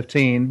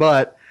 2015.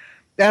 But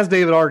as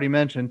David already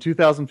mentioned,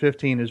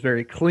 2015 is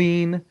very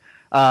clean.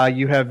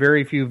 You have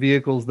very few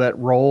vehicles that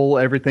roll.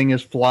 Everything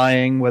is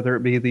flying, whether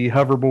it be the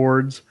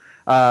hoverboards,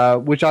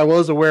 which I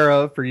was aware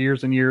of for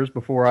years and years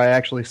before I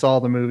actually saw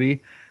the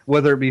movie,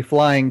 whether it be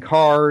flying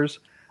cars.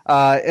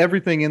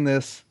 Everything in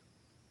this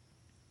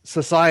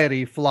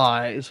society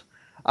flies.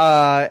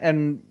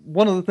 And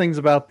one of the things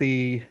about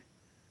the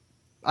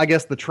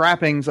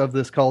trappings of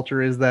this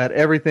culture is that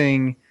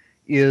everything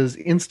is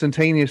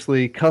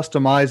instantaneously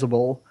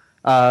customizable,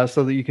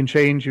 so that you can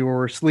change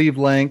your sleeve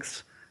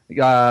lengths,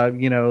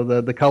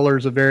 the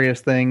colors of various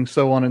things,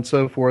 so on and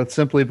so forth,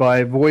 simply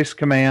by voice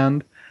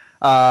command.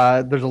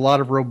 There's a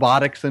lot of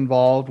robotics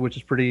involved, which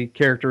is pretty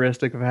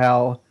characteristic of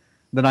how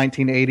the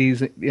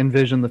 1980s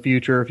envisioned the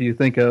future. If you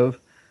think of,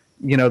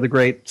 the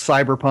great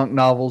cyberpunk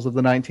novels of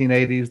the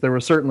 1980s, there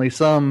was certainly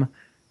some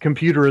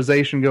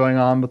computerization going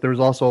on, but there was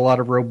also a lot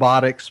of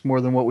robotics,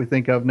 more than what we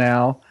think of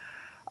now.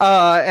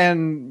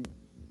 And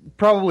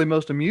probably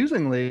most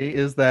amusingly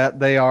is that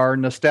they are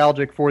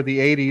nostalgic for the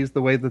 80s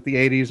the way that the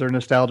 80s are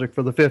nostalgic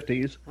for the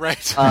 50s. Right.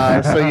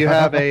 So you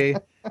have a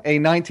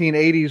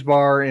 1980s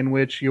bar in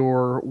which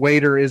your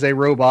waiter is a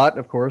robot,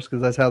 of course,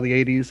 because that's how the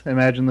 80s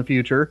imagine the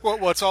future.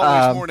 Well, it's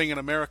always morning in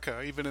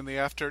America, even in the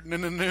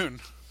afternoon.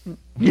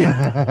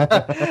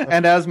 Yeah.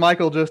 And as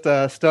Michael just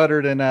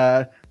stuttered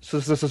and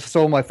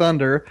stole my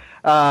thunder,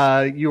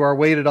 you are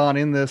waited on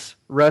in this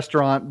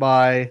restaurant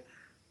by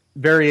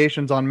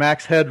variations on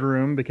Max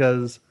Headroom,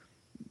 because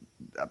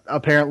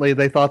apparently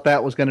they thought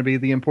that was going to be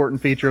the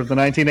important feature of the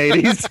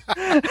 1980s.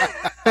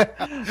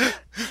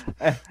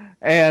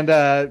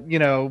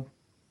 And,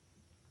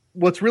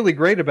 what's really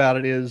great about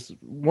it is,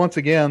 once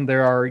again,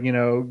 there are,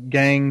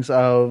 gangs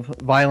of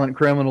violent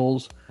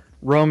criminals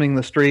roaming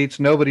the streets.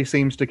 Nobody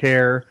seems to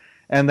care.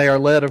 And they are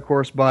led, of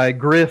course, by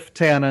Griff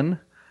Tannen,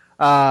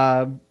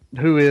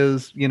 who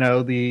is,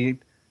 the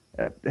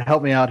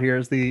help me out here,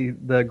 is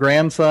the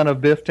grandson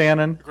of Biff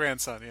Tannen.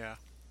 Grandson, yeah.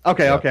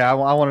 Okay, Yeah. okay. I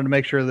wanted to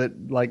make sure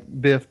that like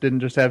Biff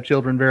didn't just have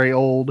children very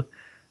old.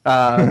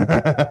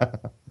 Yeah,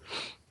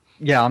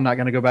 I'm not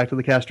going to go back to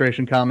the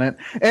castration comment.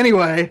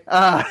 Anyway,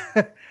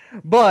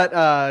 but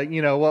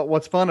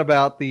what's fun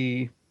about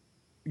the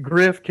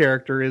Griff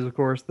character is, of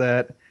course,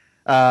 that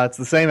it's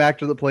the same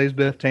actor that plays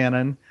Biff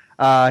Tannen.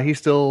 He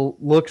still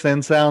looks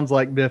and sounds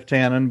like Biff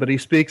Tannen, but he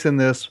speaks in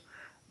this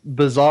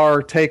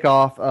bizarre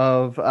takeoff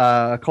of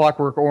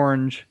Clockwork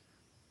Orange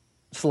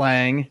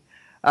slang.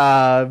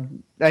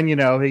 And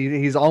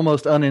he's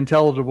almost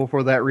unintelligible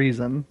for that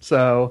reason.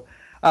 So,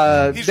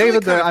 he's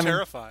David, really kind of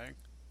terrifying.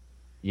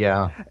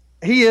 Yeah.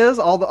 He is.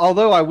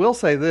 Although I will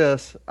say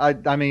this,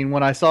 I mean,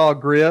 when I saw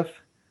Griff,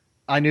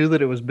 I knew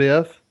that it was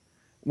Biff.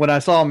 When I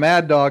saw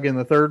Mad Dog in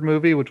the third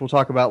movie, which we'll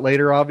talk about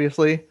later,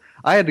 obviously,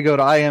 I had to go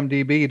to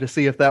IMDb to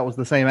see if that was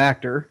the same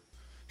actor.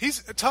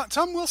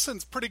 Tom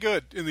Wilson's pretty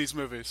good in these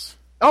movies.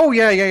 Oh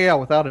yeah,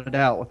 without a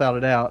doubt.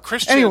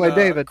 Anyway,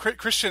 David,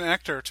 Christian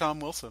actor Tom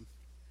Wilson.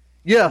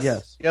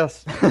 Yes.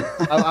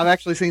 I've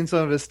actually seen some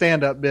of his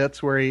stand-up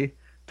bits where he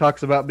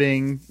talks about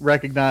being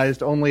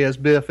recognized only as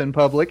Biff in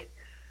public.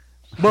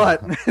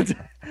 But,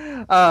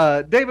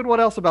 David, what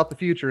else about the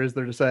future is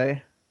there to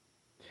say?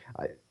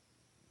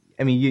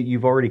 I mean,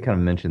 you've already kind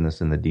of mentioned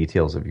this in the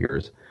details of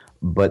yours,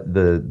 but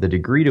the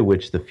degree to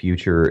which the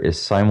future is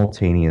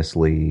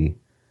simultaneously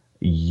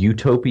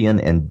utopian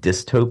and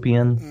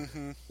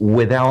dystopian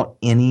without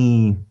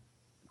any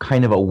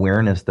kind of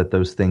awareness that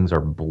those things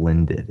are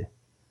blended.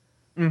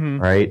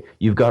 Right?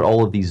 You've got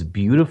all of these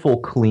beautiful,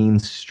 clean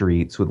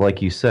streets with,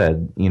 like you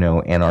said,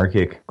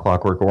 anarchic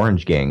Clockwork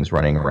Orange gangs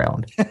running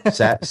around,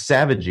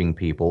 savaging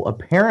people,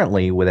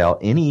 apparently without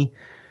any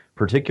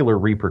particular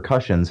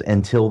repercussions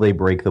until they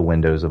break the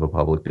windows of a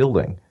public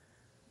building.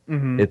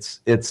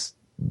 It's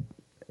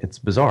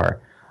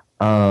bizarre.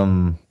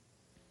 And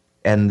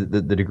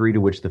the degree to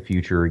which the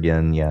future,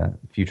 again,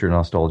 future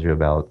nostalgia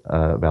about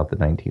the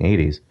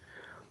 1980s.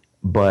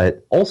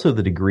 But also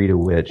the degree to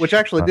which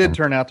actually did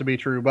turn out to be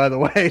true, by the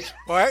way.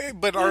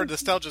 But our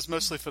nostalgia is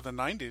mostly for the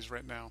 90s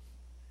right now.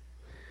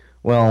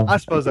 Well, I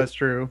suppose that's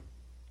true.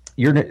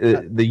 You're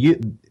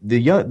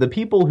the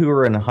people who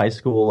are in high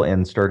school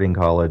and starting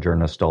college are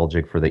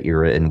nostalgic for the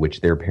era in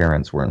which their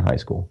parents were in high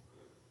school.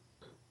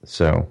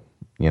 So,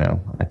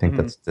 I think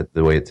that's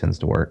the way it tends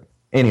to work.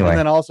 Anyway, and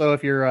then also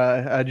if you're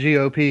a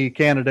GOP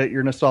candidate,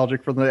 you're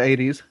nostalgic for the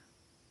 80s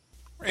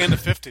and the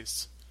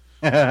 50s.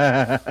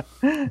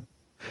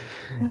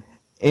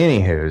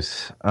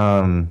 Anywho's,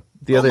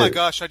 my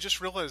gosh! I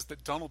just realized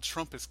that Donald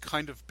Trump is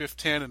kind of Biff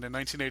Tannen in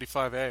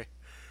 1985A.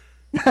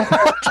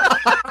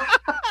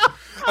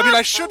 I mean,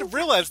 I should have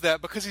realized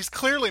that because he's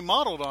clearly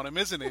modeled on him,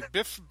 isn't he?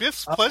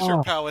 Biff's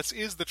Pleasure Palace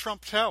is the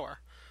Trump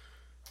Tower.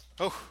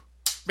 Oh,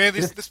 man,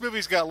 this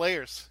movie's got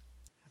layers.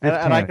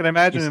 And I can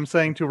imagine him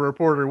saying to a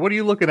reporter, "What are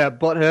you looking at,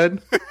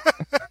 butthead?"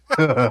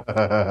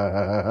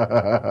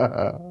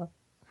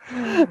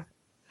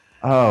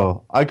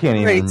 Oh, I can't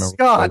even remember.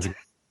 Scott.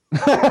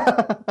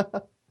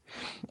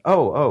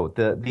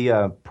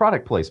 The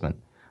product placement.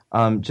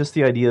 Just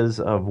the ideas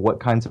of what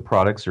kinds of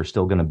products are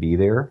still going to be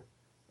there,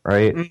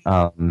 right?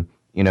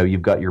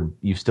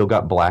 You've still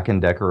got Black &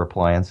 Decker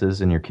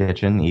appliances in your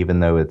kitchen, even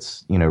though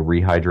it's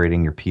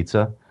rehydrating your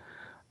pizza.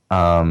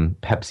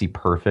 Pepsi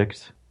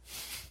Perfect.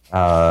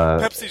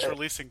 Pepsi's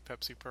releasing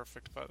Pepsi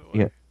Perfect, by the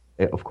way.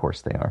 Yeah, of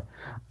course they are.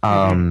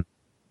 Updated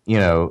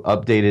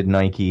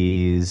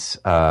Nikes.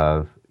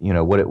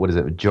 What is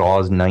it?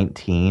 Jaws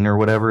 19 or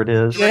whatever it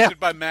is. Directed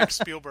by Max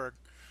Spielberg.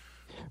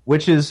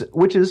 Which is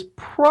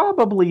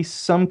probably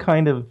some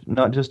kind of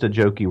not just a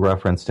jokey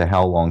reference to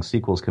how long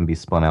sequels can be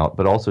spun out,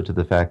 but also to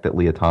the fact that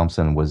Leah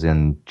Thompson was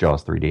in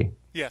Jaws 3D.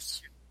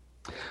 Yes.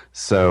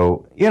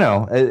 So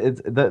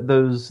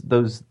those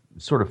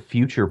sort of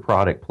future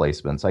product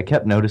placements. I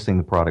kept noticing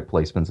the product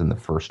placements in the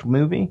first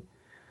movie,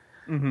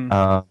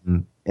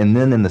 and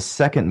then in the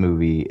second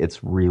movie,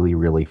 it's really,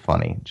 really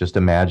funny. Just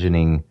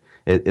imagining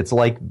it's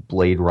like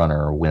Blade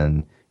Runner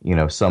when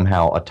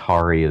somehow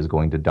Atari is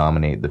going to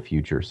dominate the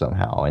future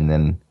somehow, and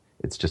then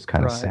it's just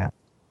kind of sad.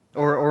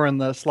 Or in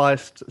the Sly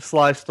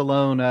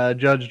Stallone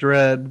Judge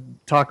Dredd,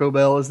 Taco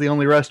Bell is the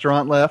only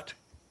restaurant left.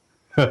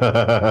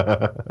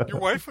 Your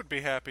wife would be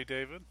happy,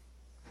 David.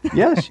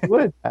 Yeah, she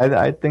would.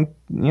 I think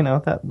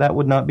that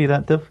would not be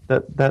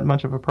that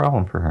much of a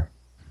problem for her,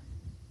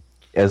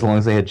 as long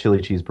as they had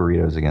chili cheese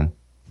burritos again.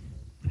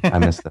 I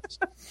miss those.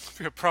 It'd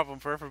be a problem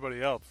for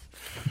everybody else.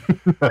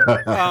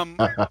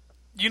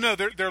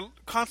 They're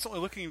constantly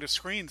looking into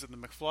screens in the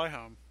McFly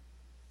home.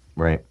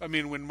 Right. I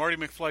mean, when Marty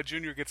McFly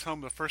Jr. gets home,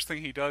 the first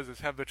thing he does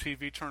is have the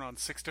TV turn on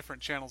 6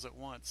 different channels at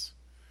once.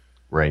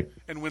 Right.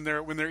 And when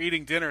they're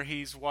eating dinner,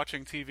 he's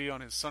watching TV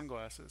on his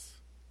sunglasses.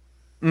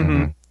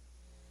 Yeah.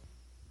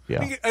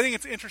 I think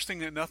it's interesting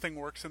that nothing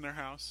works in their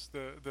house.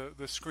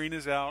 The screen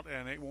is out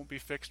and it won't be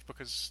fixed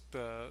because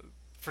the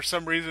for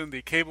some reason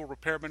the cable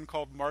repairman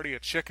called Marty a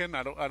chicken.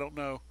 I don't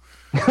know.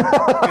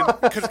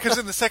 Because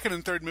in the second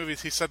and third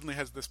movies, he suddenly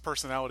has this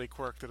personality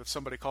quirk that if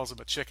somebody calls him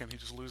a chicken, he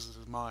just loses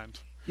his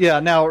mind.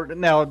 Yeah,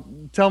 now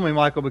tell me,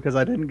 Michael, because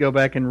I didn't go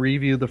back and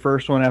review the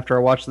first one after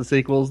I watched the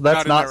sequels.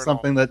 That's not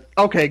something that...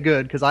 Okay,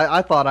 good, because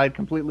I thought I'd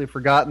completely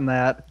forgotten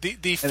that.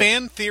 The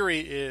fan theory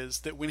is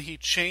that when he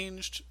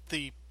changed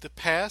the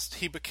past,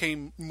 he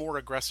became more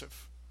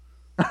aggressive.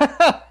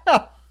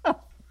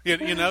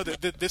 You know, this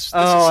is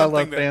something I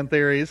love fan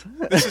theories.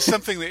 This is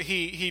something that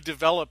he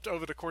developed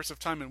over the course of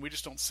time, and we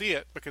just don't see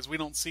it because we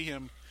don't see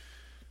him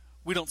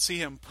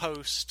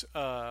post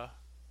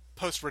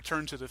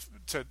return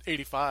to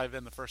 85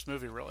 in the first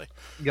movie, really.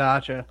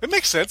 Gotcha. It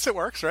makes sense. It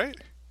works, right?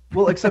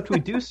 Well, except we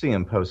do see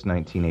him post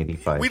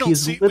 1985. We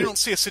don't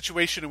see a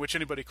situation in which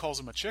anybody calls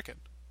him a chicken.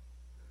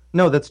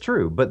 No, that's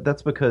true, but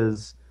that's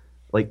because,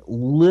 like,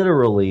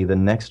 literally the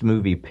next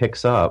movie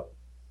picks up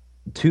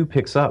 2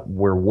 picks up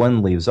where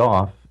 1 leaves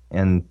off,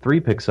 and 3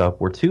 picks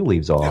up where 2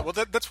 leaves off. Yeah, well,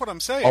 that's what I'm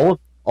saying.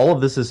 All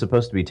of this is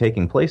supposed to be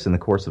taking place in the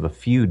course of a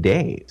few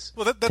days.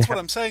 Well, that's what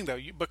I'm saying, though.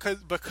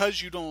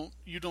 Because you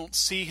don't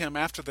see him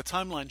after the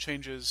timeline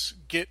changes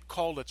get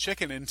called a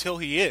chicken until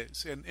he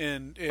is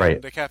in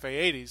right. the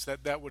Cafe 80s.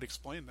 That would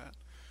explain that.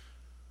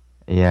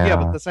 Yeah,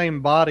 but the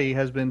same body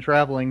has been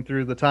traveling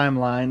through the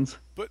timelines.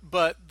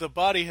 But the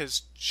body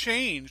has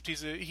changed.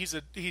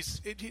 You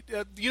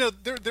know,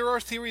 there are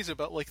theories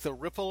about like the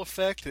ripple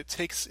effect. It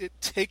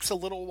takes a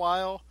little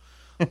while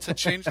to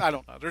change. I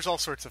don't know. There's all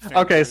sorts of things.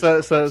 Okay,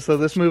 so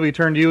this movie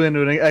turned you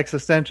into an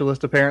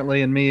existentialist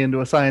apparently, and me into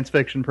a science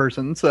fiction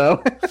person.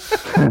 So,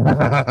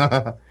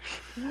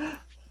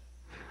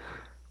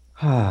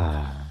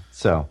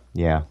 so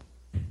yeah.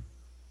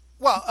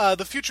 Well,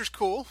 the future's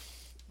cool.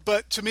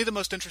 But to me, the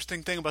most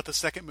interesting thing about the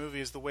second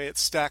movie is the way it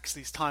stacks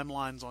these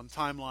timelines on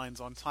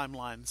timelines on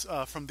timelines.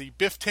 From the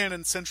Biff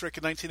Tannen-centric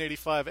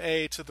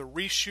 1985A to the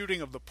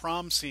reshooting of the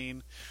prom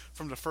scene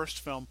from the first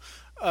film.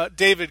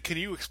 David, can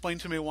you explain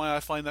to me why I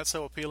find that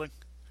so appealing?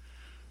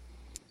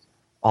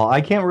 Well,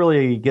 I can't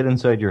really get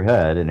inside your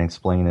head and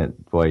explain it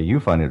why you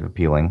find it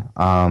appealing.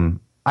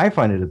 I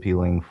find it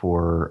appealing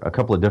for a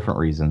couple of different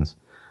reasons.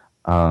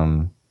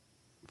 For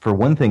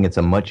one thing, it's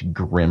a much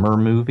grimmer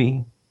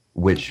movie,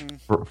 which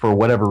for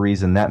whatever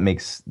reason that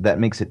makes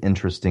it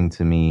interesting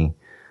to me.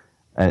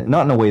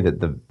 Not in a way that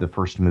the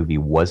first movie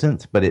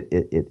wasn't, but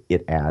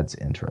it adds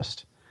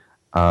interest.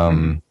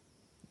 When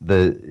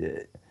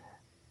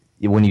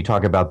you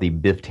talk about the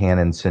Biff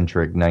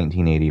Tannen-centric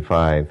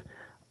 1985,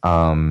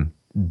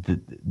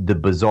 the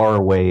bizarre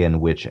way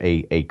in which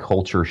a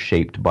culture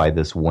shaped by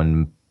this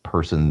one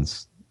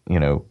person's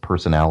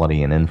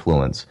personality and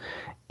influence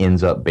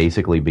ends up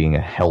basically being a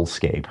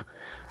hellscape.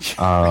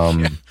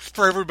 Yeah,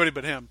 for everybody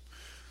but him.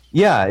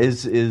 Yeah,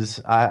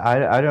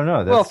 I don't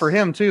know. Well, for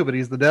him too, but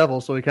he's the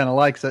devil, so he kind of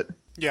likes it.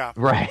 Yeah,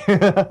 right.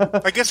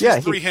 I guess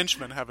his 3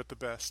 henchmen have it the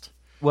best.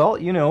 Well,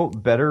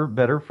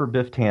 better for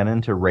Biff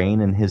Tannen to reign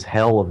in his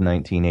hell of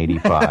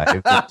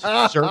 1985 than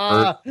to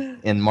surfer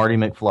in Marty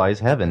McFly's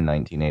heaven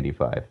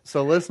 1985.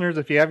 So, listeners,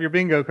 if you have your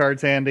bingo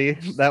cards handy,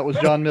 that was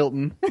John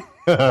Milton.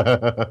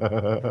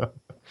 But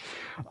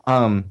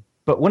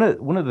one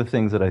of the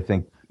things that I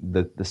think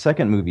that the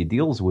second movie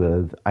deals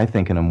with, I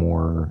think in a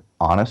more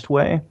honest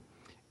way,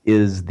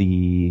 is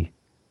the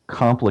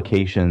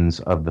complications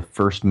of the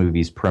first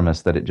movie's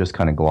premise that it just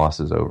kind of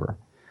glosses over.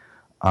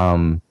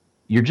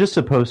 You're just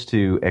supposed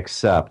to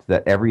accept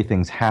that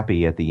everything's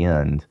happy at the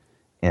end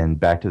in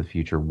Back to the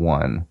Future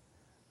 1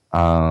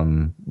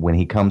 when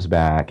he comes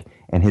back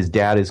and his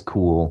dad is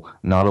cool,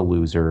 not a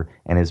loser,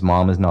 and his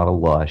mom is not a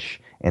lush,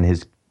 and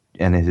his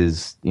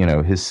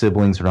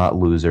siblings are not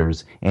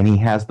losers, and he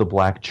has the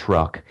black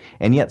truck,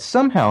 and yet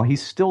somehow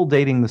he's still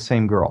dating the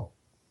same girl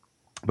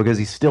because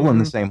he's still in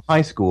the same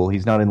high school.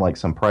 He's not in like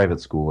some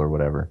private school or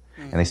whatever,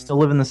 and they still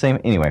live in the same.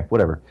 Anyway,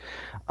 whatever.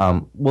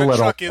 The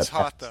truck is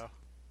hot though.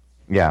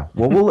 Yeah,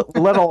 well, we'll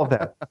let all of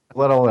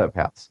that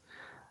pass.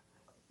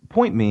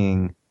 Point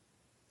being,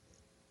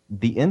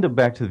 the end of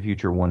Back to the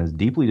Future 1 is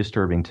deeply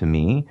disturbing to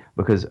me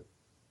because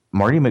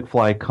Marty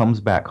McFly comes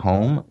back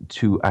home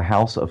to a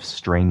house of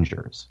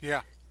strangers.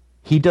 Yeah.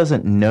 He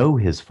doesn't know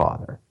his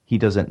father. He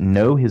doesn't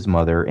know his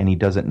mother, and he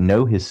doesn't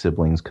know his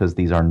siblings because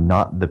these are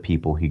not the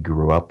people he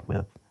grew up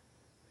with.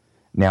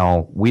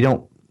 Now,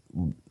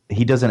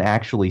 he doesn't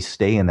actually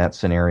stay in that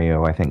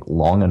scenario, I think,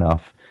 long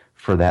enough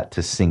for that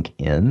to sink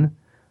in.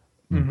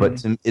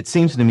 But it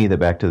seems to me that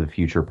Back to the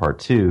Future Part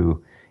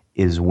 2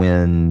 is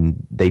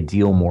when they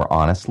deal more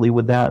honestly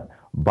with that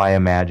by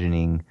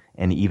imagining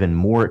an even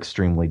more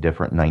extremely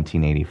different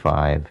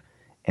 1985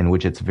 in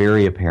which it's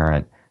very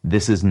apparent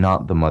this is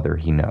not the mother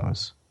he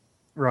knows.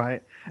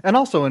 Right. And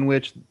also in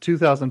which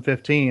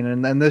 2015,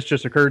 and this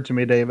just occurred to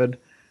me, David,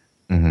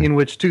 in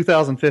which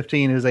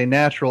 2015 is a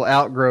natural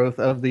outgrowth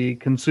of the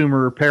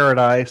consumer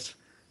paradise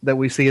that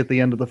we see at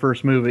the end of the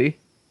first movie.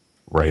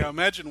 Right. Yeah,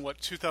 imagine what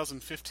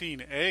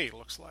 2015A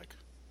looks like.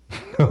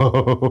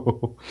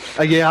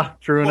 Yeah,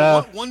 true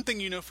enough. One thing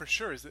you know for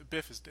sure is that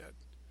Biff is dead.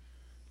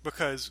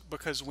 Because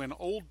when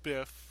old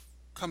Biff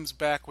comes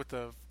back with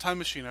the time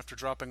machine after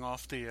dropping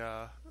off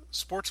the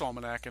sports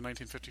almanac in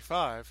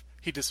 1955,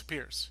 he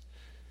disappears.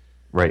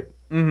 Right.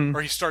 Mm-hmm.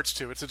 Or he starts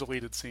to. It's a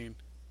deleted scene.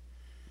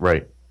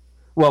 Right.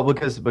 Well,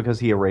 because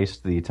he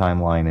erased the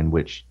timeline in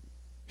which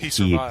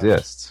he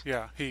exists.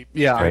 Yeah,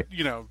 Right.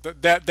 You know,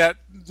 that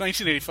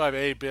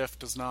 1985 Biff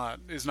is not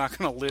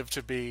going to live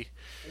to be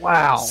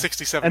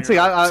 67. And see,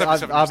 I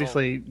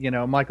obviously, you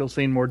know, Michael's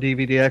seen more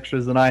DVD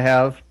extras than I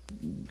have.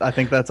 I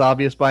think that's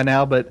obvious by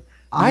now, but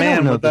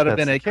man, would that have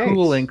been a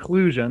cool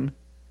inclusion?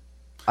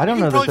 I don't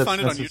know that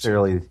that's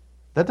necessarily.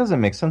 That doesn't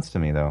make sense to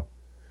me though,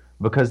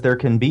 because there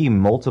can be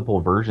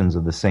multiple versions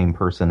of the same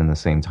person in the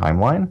same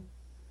timeline.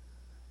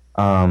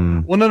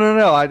 Well,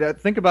 no. I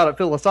think about it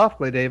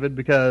philosophically, David,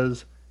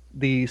 because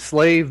the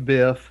slave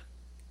Biff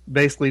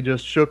basically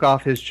just shook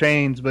off his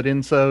chains, but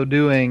in so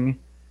doing,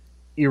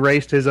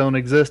 erased his own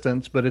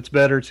existence. But it's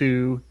better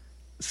to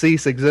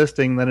cease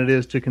existing than it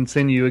is to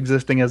continue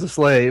existing as a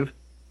slave.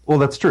 Well,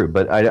 that's true,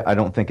 but I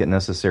don't think it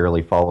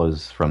necessarily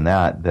follows from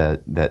that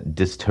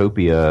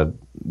dystopia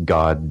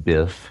god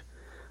Biff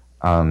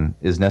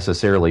is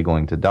necessarily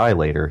going to die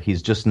later.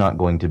 He's just not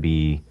going to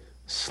be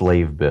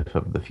slave Biff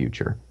of the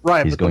future.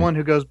 Right, but the one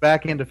who goes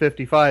back into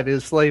 55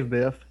 is slave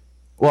Biff.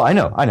 Well, I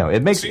know.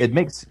 It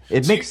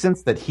makes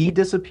sense that he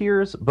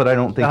disappears, but I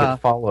don't think it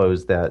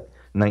follows that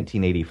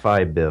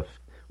 1985 Biff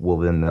will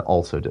then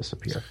also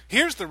disappear.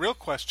 Here's the real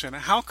question.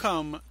 How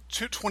come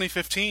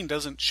 2015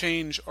 doesn't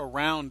change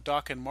around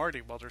Doc and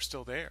Marty while they're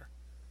still there?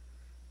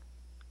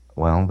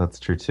 Well, that's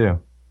true too.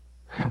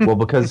 Well,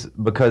 because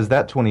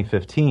that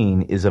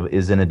 2015 is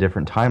in a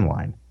different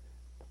timeline.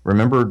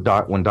 Remember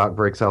when Doc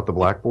breaks out the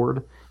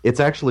blackboard? It's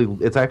actually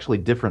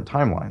different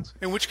timelines.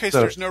 In which case,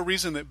 there's no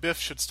reason that Biff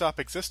should stop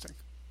existing.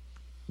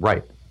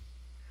 Right.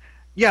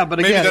 Yeah, but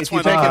again, if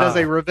you take it as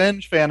a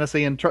revenge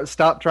fantasy and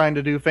stop trying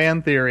to do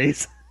fan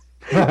theories,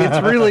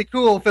 it's really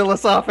cool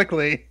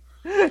philosophically.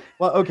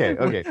 Well,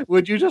 okay.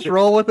 Would you just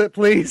roll with it,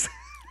 please?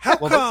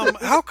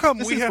 How come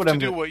we have to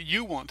do what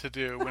you want to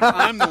do when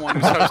I'm the one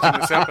who's hosting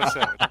this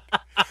episode?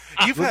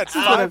 You've had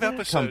 5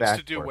 episodes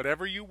to do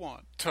whatever you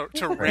want,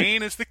 to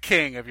reign as the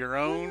king of your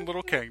own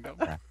little kingdom.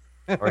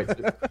 All right,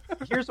 so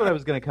here's what I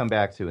was going to come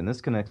back to, and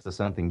this connects to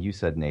something you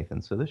said,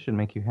 Nathan, so this should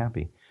make you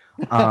happy.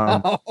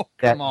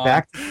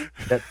 Back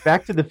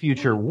to the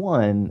Future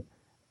 1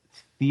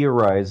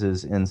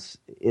 theorizes, and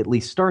at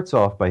least starts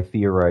off by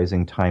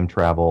theorizing time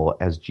travel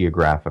as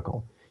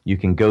geographical. You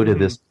can go to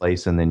this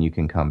place and then you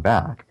can come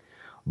back.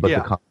 But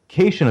the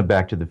complication of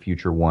Back to the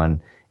Future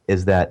 1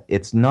 is that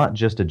it's not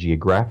just a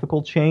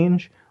geographical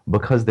change,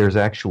 because there's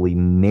actually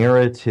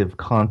narrative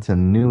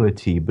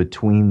continuity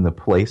between the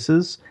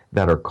places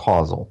that are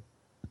causal.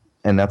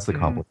 And that's the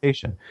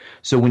complication.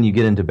 So when you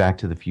get into Back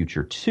to the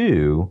Future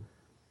 2,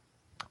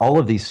 all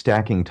of these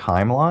stacking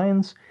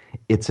timelines,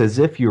 it's as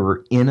if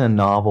you're in a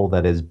novel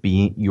that is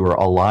you're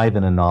alive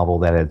in a novel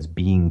that is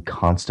being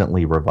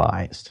constantly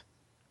revised.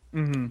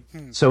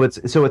 Mm-hmm. So it's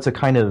a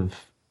kind of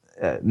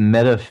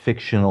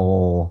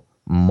metafictional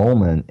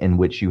moment in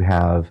which you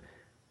have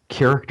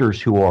characters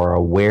who are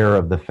aware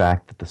of the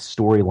fact that the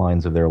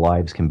storylines of their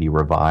lives can be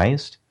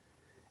revised,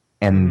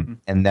 and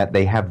that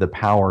they have the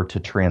power to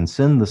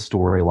transcend the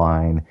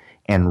storyline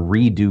and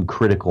redo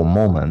critical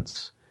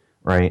moments,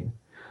 right?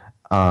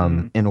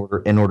 In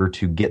order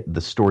to get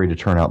the story to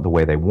turn out the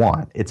way they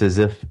want. It's as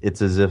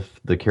if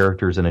the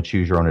characters in a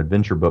Choose Your Own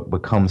Adventure book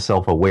become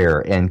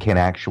self-aware and can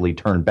actually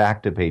turn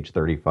back to page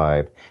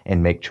 35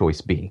 and make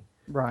choice B.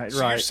 Right.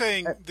 So you're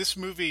saying this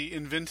movie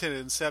invented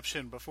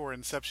Inception before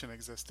Inception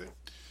existed?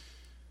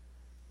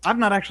 I've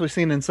not actually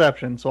seen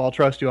Inception, so I'll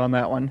trust you on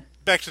that one.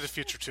 Back to the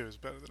Future 2 is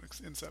better than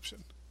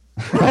Inception.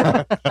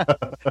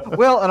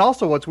 Well, and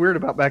also what's weird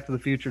about Back to the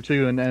Future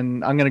 2, and I'm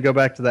going to go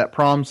back to that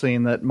prom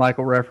scene that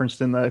Michael referenced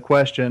in the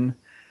question,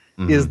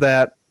 is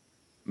that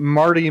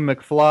Marty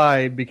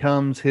McFly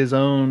becomes his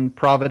own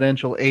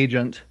providential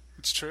agent.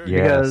 It's true.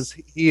 Because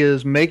he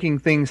is making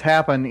things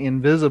happen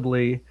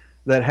invisibly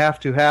that have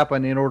to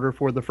happen in order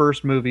for the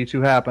first movie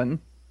to happen.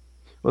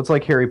 Well, it's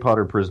like Harry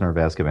Potter, Prisoner of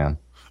Azkaban.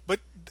 But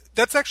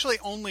that's actually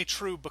only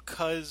true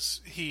because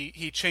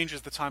he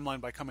changes the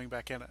timeline by coming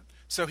back in it.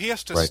 So he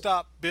has to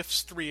stop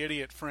Biff's 3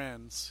 idiot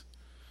friends.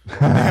 They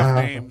have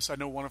names. I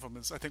know one of them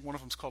is. I think one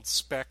of them's called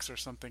Specs or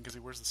something because he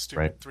wears the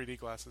stupid 3D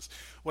glasses.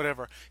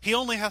 Whatever. He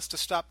only has to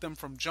stop them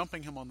from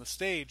jumping him on the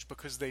stage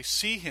because they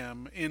see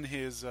him in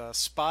his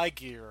spy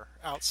gear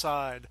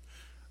outside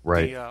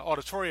the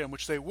auditorium,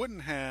 which they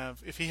wouldn't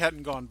have if he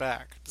hadn't gone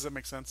back. Does that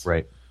make sense?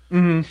 Right.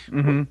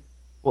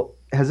 Well,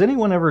 has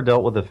anyone ever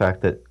dealt with the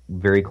fact that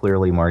very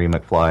clearly Marty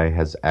McFly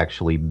has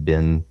actually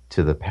been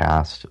to the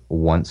past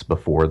once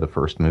before the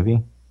first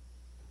movie?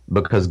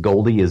 Because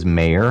Goldie is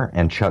mayor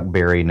and Chuck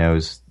Berry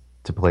knows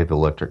to play the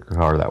electric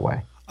guitar that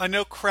way. I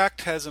know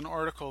Cracked has an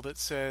article that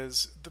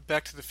says the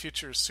Back to the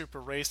Future is super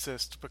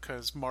racist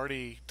because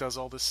Marty does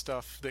all this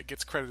stuff that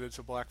gets credited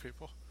to black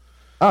people.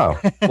 Oh,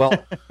 well,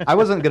 I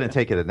wasn't going to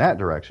take it in that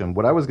direction.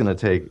 What I was going to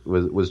take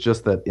was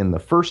just that in the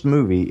first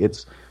movie,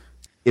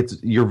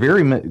 you're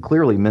very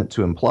clearly meant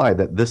to imply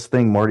that this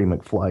thing Marty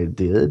McFly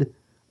did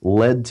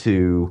led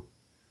to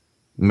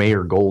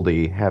Mayor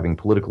Goldie having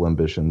political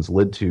ambitions,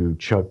 led to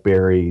Chuck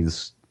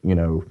Berry's,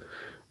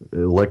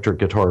 electric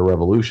guitar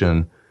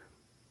revolution.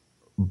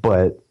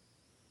 But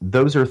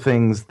those are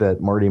things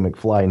that Marty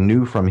McFly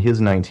knew from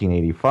his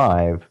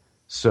 1985.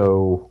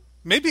 So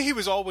maybe he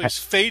was always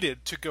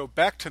fated to go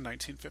back to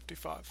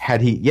 1955.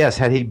 Had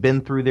he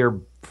been through there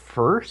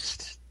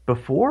first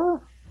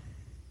before?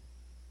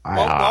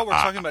 While we're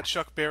talking about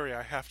Chuck Berry,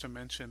 I have to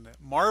mention that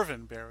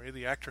Marvin Berry,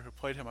 the actor who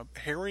played him,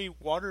 Harry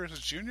Waters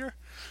Jr.,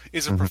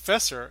 is a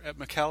professor at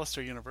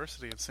Macalester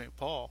University in St.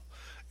 Paul.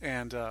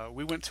 And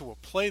we went to a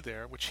play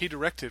there, which he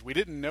directed. We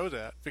didn't know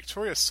that.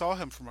 Victoria saw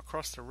him from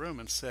across the room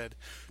and said,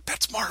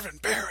 "That's Marvin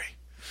Berry."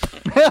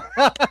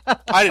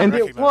 I didn't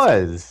recognize it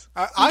was.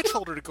 him. I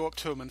told her to go up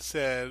to him and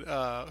said,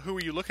 "Who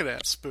are you looking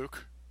at,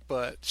 Spook?"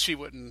 But she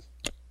wouldn't.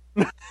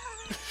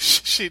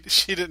 she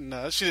didn't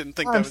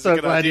think that was a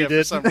good idea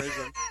for some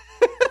reason.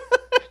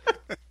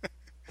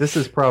 This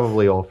is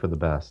probably all for the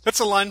best. That's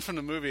a line from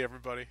the movie,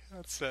 everybody.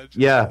 That's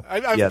yeah.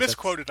 I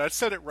misquoted. I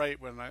said it right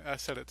when I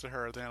said it to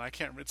her. Then I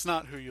can't. It's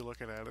not who you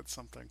looking at. It's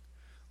something.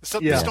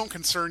 This don't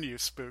concern you,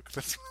 Spook.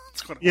 That's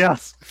what it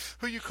was.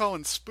 Who you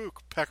calling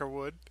Spook,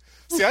 Peckerwood?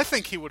 See, I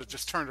think he would have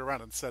just turned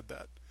around and said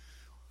that.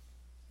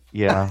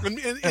 Yeah.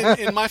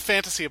 In my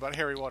fantasy about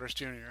Harry Waters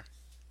Jr.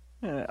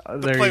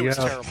 The play was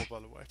terrible, by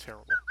the way.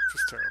 Terrible.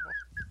 Just terrible.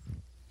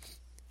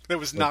 That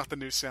was not the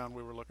new sound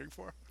we were looking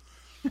for.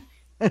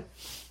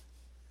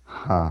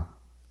 Huh.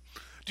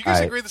 Do you guys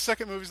agree the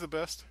second movie's the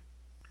best?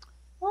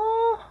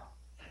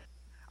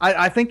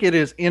 I think it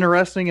is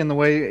interesting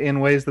in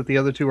ways that the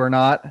other two are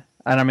not.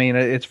 And I mean,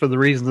 it's for the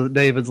reasons that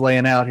David's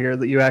laying out here,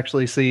 that you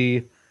actually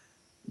see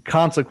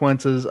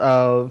consequences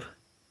of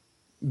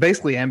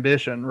basically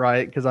ambition,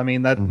 right? Because I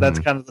mean, that's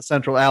kind of the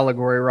central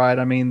allegory, right?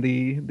 I mean,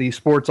 the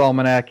sports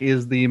almanac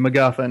is the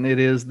MacGuffin. It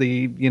is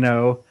the,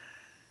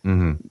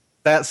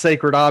 that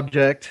sacred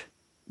object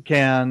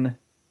can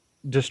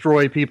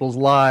destroy people's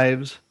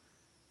lives,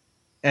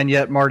 and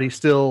yet Marty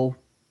still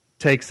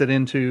takes it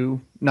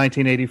into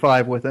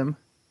 1985 with him.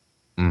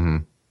 Mm-hmm.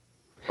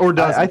 Or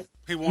doesn't.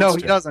 He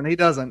doesn't. He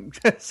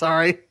doesn't.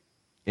 Sorry.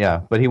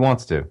 Yeah, but he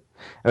wants to.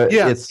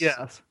 Yes.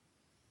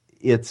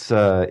 It's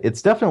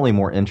definitely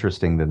more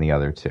interesting than the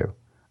other two.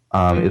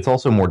 It's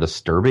also more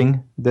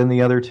disturbing than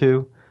the other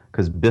two,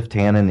 because Biff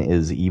Tannen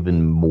is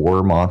even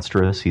more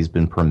monstrous. He's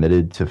been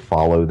permitted to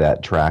follow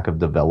that track of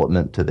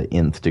development to the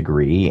nth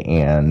degree,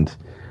 and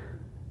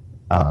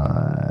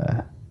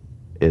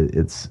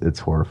it's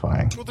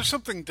horrifying. Well, there's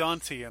something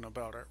Dantean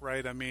about it,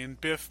 right? I mean,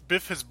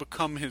 Biff has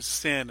become his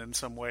sin in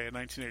some way in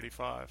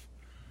 1985.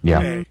 Yeah.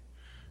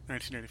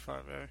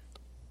 1985,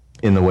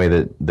 in the way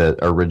that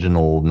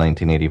original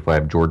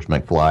 1985 George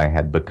McFly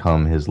had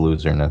become his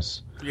loserness.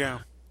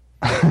 Yeah.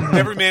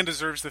 Every man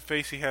deserves the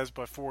face he has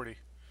by 40.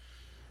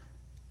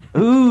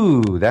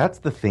 Ooh, that's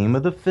the theme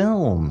of the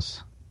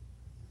films.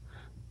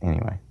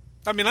 Anyway.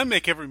 I mean, I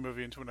make every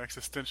movie into an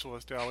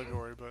existentialist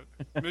allegory, but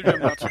maybe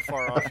I'm not too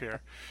far off here.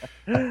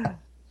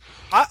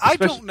 I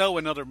don't know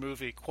another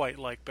movie quite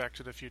like Back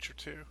to the Future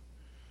 2.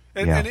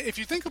 And if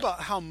you think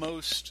about how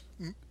most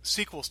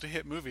sequels to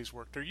hit movies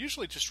work, they're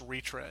usually just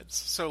retreads.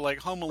 So, like,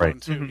 Home Alone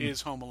 2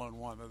 is Home Alone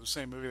 1. They're the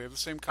same movie. They have the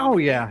same content. Oh,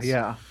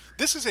 yeah.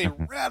 This is a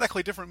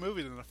radically different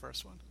movie than the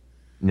first one.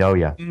 Oh,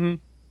 yeah. Mm-hmm.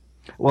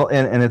 Well,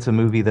 and it's a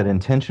movie that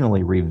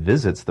intentionally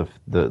revisits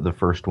the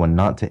first one,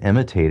 not to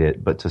imitate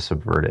it, but to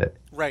subvert it.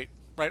 Right.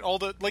 All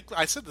the, like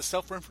I said, the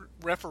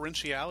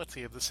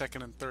self-referentiality of the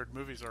second and third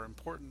movies are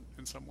important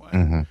in some way.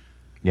 Mm-hmm.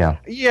 Yeah.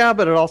 Yeah,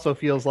 but it also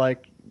feels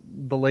like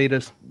the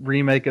latest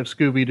remake of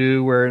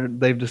Scooby-Doo, where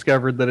they've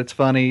discovered that it's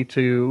funny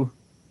to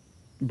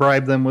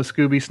bribe them with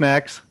Scooby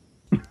snacks.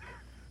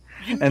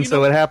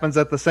 So it happens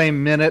at the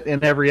same minute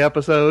in every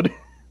episode.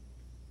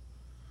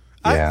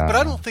 But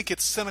I don't think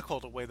it's cynical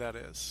the way that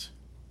is.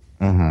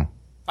 Mm-hmm.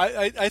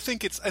 I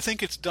think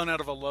it's done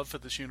out of a love for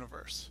this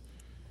universe.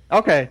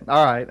 Okay,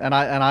 all right, and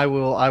I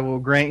will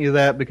grant you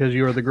that, because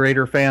you are the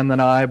greater fan than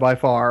I by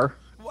far.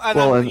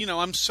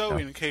 I'm so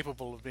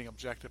incapable of being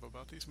objective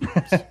about these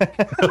movies.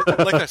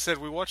 Like I said,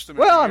 we watch them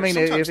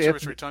sometimes 2 or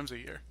 3 times a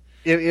year.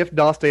 If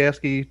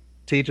Dostoevsky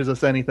teaches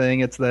us anything,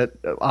 it's that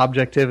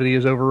objectivity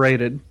is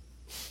overrated.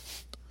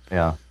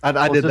 Yeah,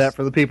 I did that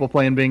for the people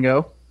playing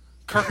bingo.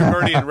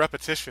 Kierkegaardian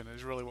repetition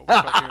is really what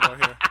we're talking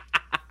about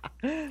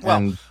here.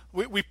 Well,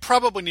 we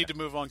probably need to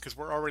move on because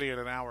we're already at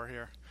an hour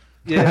here.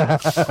 Yeah.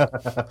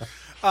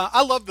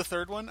 I love the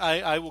third one.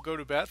 I will go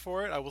to bat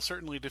for it. I will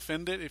certainly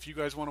defend it. If you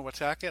guys want to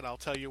attack it, I'll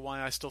tell you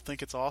why I still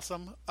think it's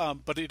awesome.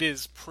 But it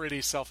is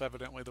pretty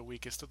self-evidently the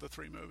weakest of the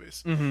 3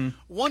 movies. Mm-hmm.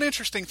 One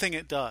interesting thing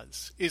it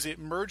does is it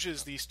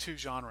merges these 2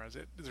 genres.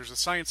 There's a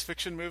science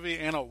fiction movie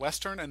and a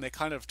Western, and they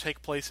kind of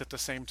take place at the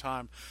same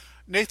time.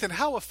 Nathan,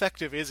 how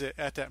effective is it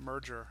at that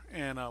merger?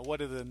 And what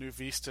do the New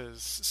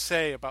Vistas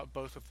say about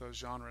both of those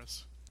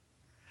genres?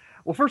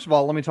 Well, first of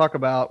all, let me talk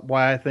about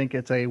why I think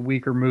it's a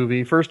weaker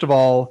movie. First of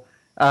all,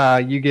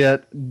 you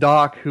get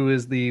Doc, who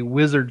is the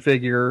wizard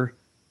figure,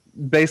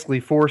 basically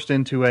forced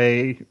into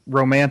a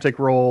romantic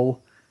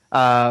role,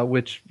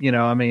 which,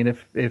 I mean,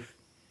 if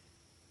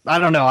I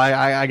don't know.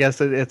 I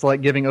guess it's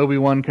like giving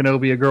Obi-Wan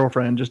Kenobi a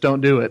girlfriend. Just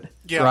don't do it.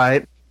 Yeah.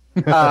 Right?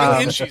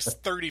 And she's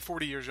 30,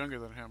 40 years younger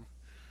than him.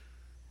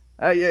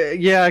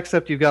 Yeah,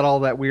 except you've got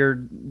all that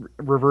weird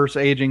reverse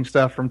aging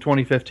stuff from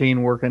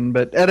 2015 working.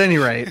 But at any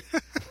rate,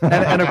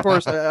 and of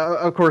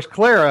course,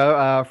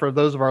 Clara, for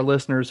those of our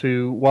listeners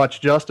who watch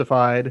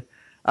Justified,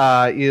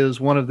 is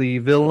one of the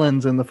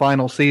villains in the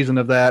final season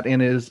of that,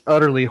 and is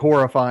utterly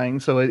horrifying.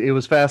 So it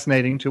was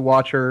fascinating to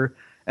watch her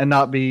and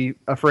not be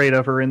afraid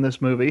of her in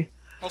this movie.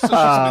 Also, she's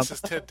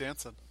Mrs. Ted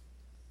Danson.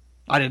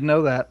 I didn't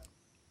know that.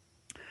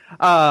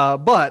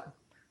 But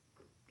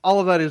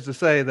all of that is to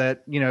say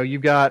that,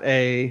 you've got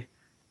a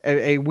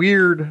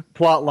weird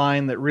plot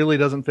line that really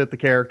doesn't fit the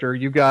character.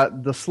 You've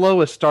got the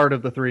slowest start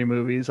of the three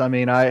movies. I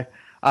mean, I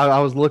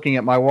was looking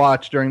at my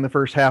watch during the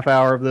first half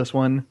hour of this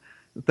one,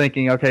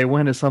 thinking, okay,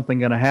 when is something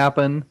going to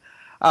happen?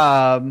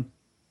 But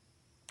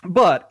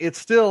it's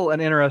still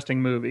an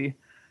interesting movie.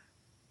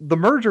 The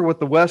merger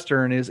with the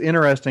Western is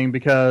interesting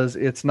because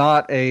it's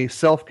not a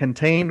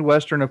self-contained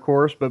Western, of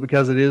course, but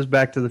because it is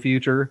Back to the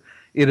Future,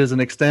 it is an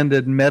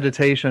extended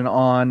meditation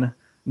on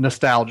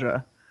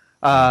nostalgia.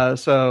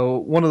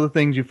 So one of the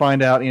things you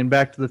find out in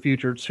Back to the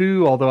Future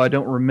 2, although I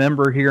don't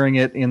remember hearing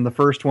it in the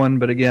first one,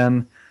 but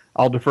again,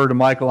 I'll defer to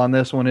Michael on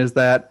this one, is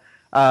that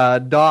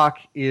Doc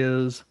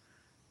is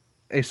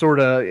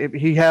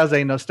he has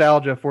a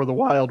nostalgia for the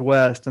Wild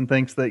West and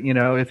thinks that,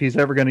 if he's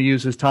ever going to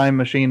use his time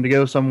machine to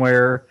go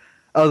somewhere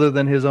other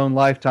than his own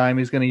lifetime,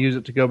 he's going to use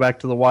it to go back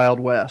to the Wild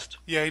West.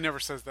 Yeah, he never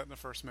says that in the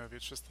first movie.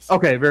 It's just the same.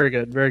 Okay, very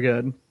good, very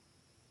good.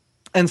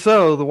 And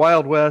so the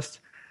Wild West,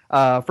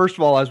 first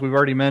of all, as we've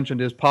already mentioned,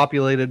 is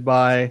populated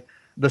by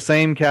the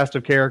same cast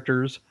of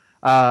characters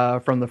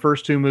from the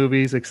first two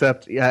movies,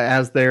 except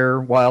as their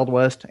Wild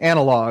West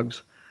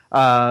analogs.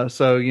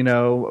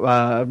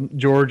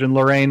 George and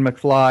Lorraine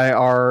McFly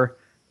are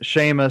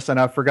Seamus, and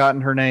I've forgotten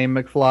her name,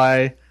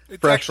 McFly, it's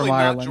fresh from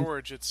Ireland. Not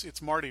George.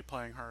 It's Marty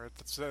playing her.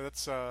 That's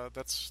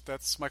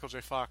Michael J.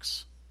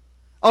 Fox.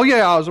 Oh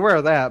yeah, I was aware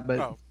of that,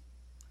 but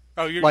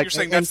you're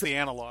saying that's the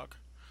analog.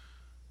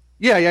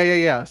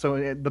 Yeah.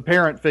 So the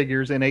parent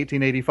figures in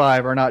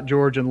 1885 are not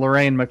George and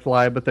Lorraine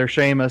McFly, but they're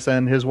Seamus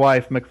and his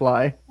wife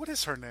McFly. What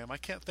is her name? I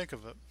can't think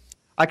of it.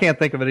 I can't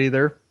think of it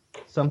either.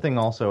 Something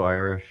also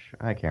Irish.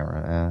 I can't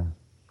remember.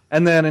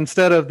 And then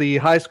instead of the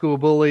high school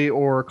bully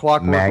or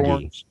Clockwork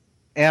Orange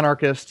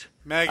anarchist,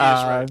 Maggie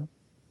is right.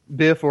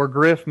 Biff or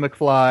Griff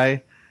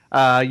McFly,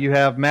 you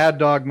have Mad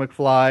Dog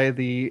McFly,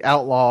 the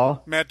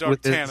outlaw. Mad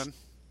Dog Tannen.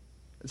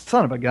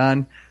 Son of a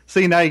gun.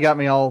 See, now you got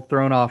me all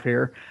thrown off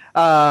here.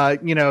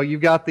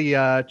 You've got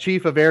the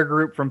chief of air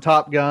group from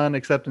Top Gun,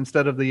 except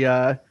instead of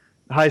the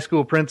high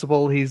school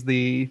principal, he's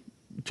the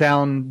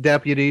town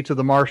deputy to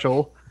the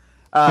marshal.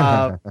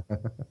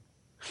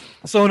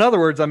 So in other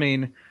words, I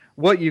mean,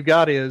 what you've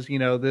got is,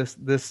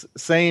 this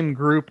same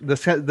group,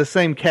 the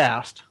same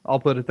cast, I'll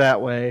put it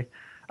that way,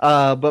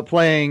 but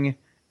playing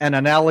an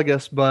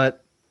analogous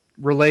but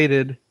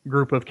related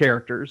group of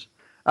characters.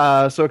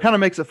 So it kind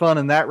of makes it fun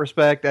in that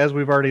respect. As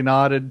we've already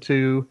nodded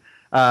to,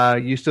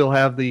 you still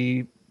have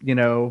the,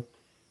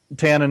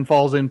 Tannen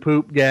falls in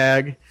poop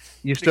gag.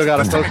 You've still got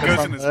to focus goes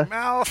on in his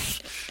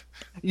mouth.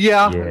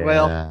 Yeah,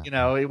 well,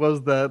 it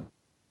was the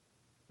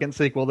second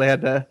sequel. They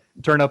had to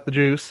turn up the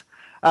juice.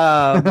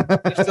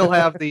 You still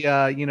have the,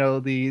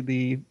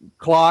 the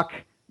clock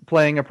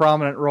playing a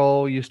prominent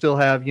role. You still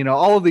have,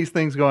 all of these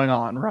things going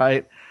on,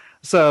 right?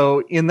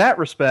 So in that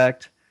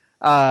respect,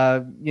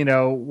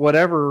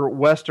 whatever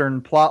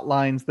Western plot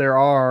lines there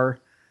are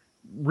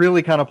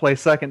really kind of play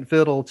second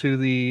fiddle to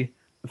the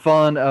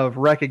fun of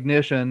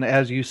recognition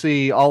as you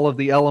see all of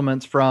the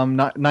elements from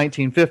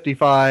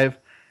 1955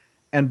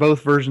 and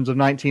both versions of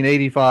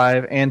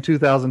 1985 and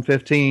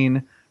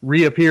 2015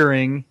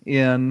 reappearing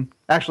in,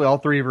 actually all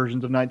three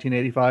versions of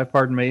 1985,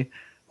 pardon me,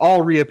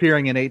 all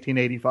reappearing in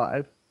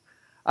 1885.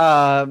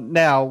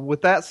 Now,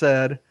 with that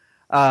said,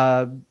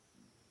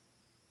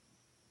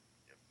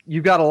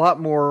 you've got a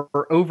lot more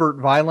overt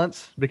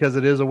violence because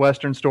it is a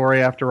Western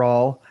story after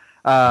all.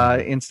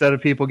 Instead of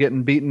people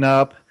getting beaten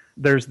up,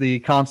 there's the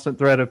constant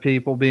threat of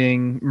people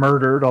being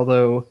murdered,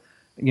 although,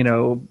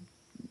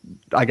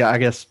 I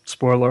guess,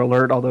 spoiler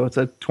alert, although it's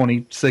a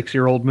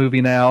 26-year-old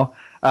movie now,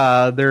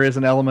 there is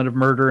an element of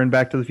murder in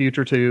Back to the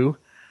Future too.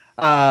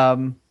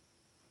 But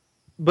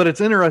it's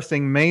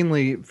interesting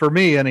mainly, for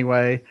me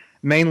anyway,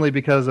 mainly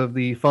because of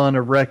the fun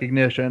of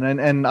recognition.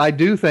 And I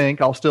do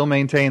think, I'll still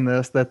maintain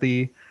this, that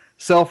the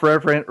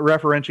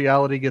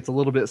self-referentiality gets a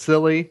little bit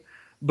silly,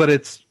 but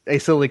it's a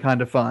silly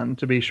kind of fun,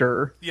 to be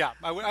sure. Yeah,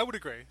 I would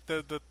agree.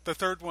 The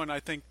third one, I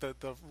think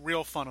the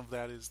real fun of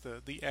that is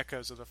the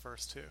echoes of the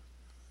first two.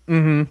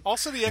 Mm-hmm.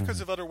 Also the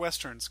echoes of other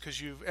Westerns,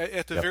 because you've,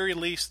 at the very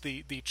least,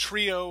 the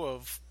trio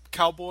of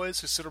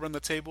cowboys who sit around the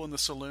table in the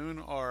saloon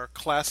are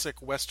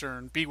classic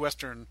Western,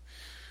 B-Western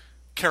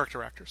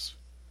character actors.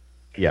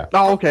 Yeah.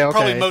 Oh, okay.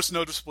 Probably most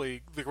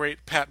noticeably the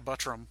great Pat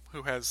Buttram,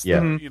 who has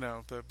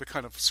the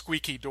kind of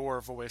squeaky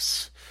door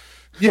voice.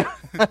 Yeah.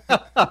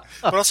 But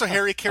also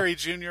Harry Carey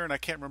Jr. and I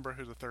can't remember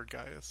who the third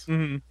guy is.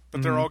 Mm-hmm.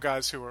 But they're all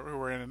guys who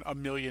were in a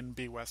million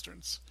B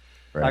westerns.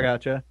 Right. I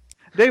gotcha.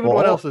 David, Well,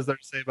 what else is there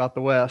to say about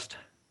the West?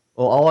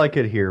 Well, all I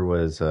could hear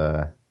was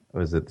it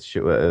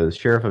the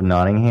Sheriff of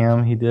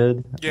Nottingham? He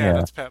did. Yeah,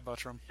 that's Pat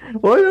Buttram.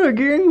 What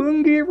again?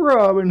 Wouldn't get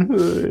Robin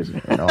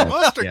Hood.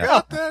 Must have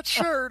got that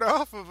shirt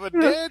off of a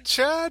dead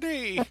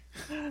Chinese.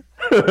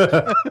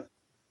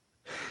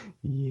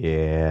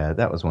 Yeah,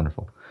 that was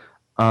wonderful.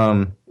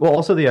 Well,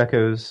 also the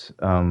echoes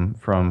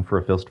from For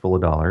a Fistful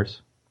of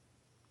Dollars.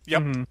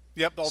 Yep,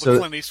 yep, all the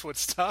Clint Eastwood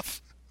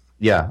stuff.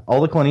 Yeah, all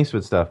the Clint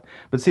Eastwood stuff.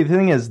 But see, the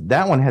thing is,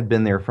 that one had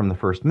been there from the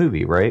first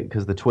movie, right?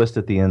 Because the twist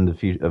at the end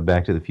of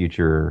Back to the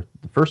Future,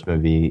 the first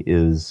movie,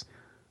 is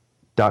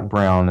Doc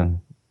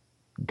Brown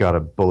got a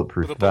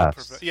bulletproof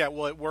vest. Yeah,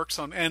 well, it works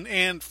on...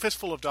 And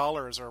Fistful of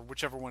Dollars, or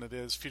whichever one it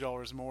is, a few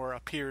dollars more,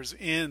 appears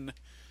in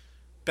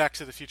Back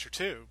to the Future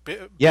 2.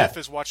 Biff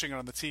is watching it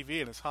on the TV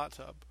in his hot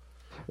tub.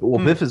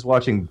 Well, Biff is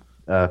watching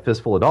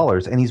Fistful of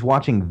Dollars, and he's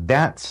watching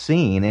that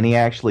scene, and he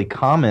actually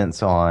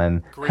comments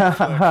on, "Ha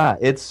ha ha!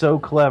 It's so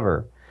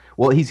clever."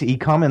 Well, he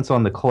comments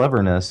on the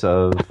cleverness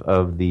of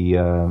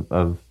Clint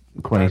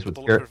Eastwood's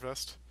character.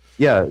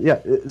 Yeah, yeah.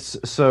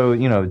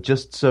 So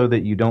just so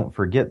that you don't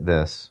forget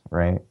this,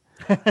 right?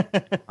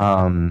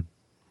 Do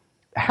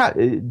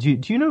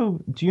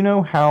you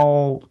know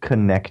how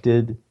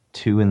connected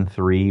 2 and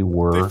 3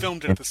 were? They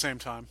filmed it at the same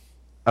time.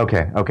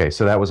 Okay,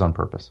 so that was on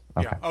purpose.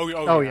 Okay. Yeah. Oh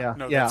yeah.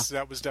 No, yeah.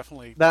 That was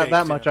definitely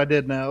that much I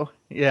did know.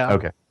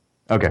 Yeah.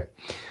 Okay.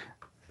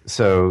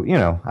 So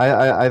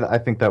I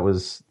think that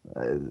was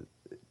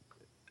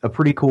a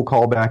pretty cool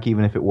callback,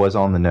 even if it was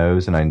on the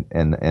nose,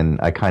 and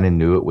I kind of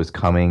knew it was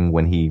coming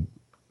when he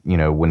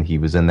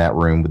was in that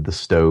room with the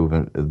stove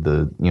and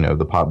the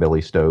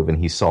potbelly stove, and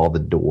he saw the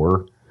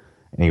door,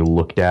 and he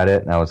looked at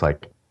it, and I was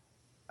like,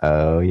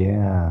 oh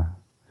yeah.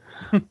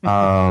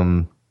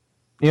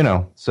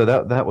 So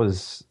that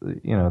was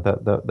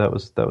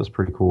that was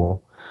pretty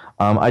cool.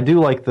 I do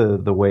like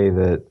the way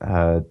that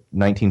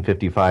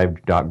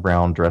 1955 Doc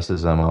Brown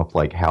dresses him up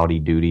like Howdy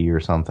Doody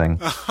or something,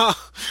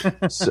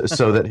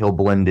 so that he'll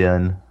blend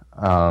in,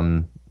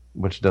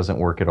 which doesn't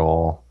work at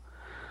all.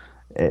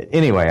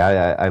 Anyway,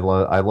 I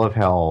love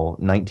how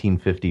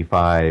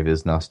 1955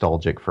 is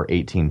nostalgic for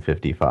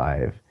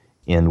 1855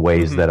 in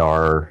ways that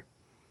are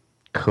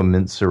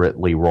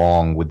commensurately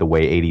wrong with the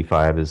way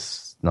 85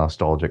 is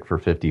nostalgic for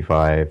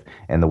 55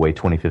 and the way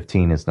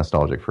 2015 is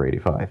nostalgic for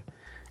 85.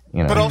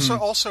 But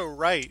also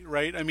right.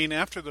 I mean,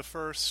 after the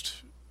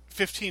first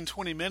 15,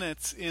 20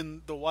 minutes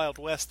in the Wild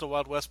West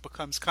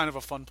becomes kind of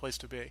a fun place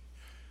to be.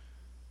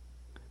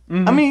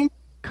 I mean,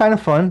 kind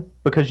of fun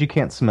because you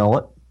can't smell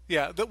it.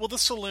 Yeah, the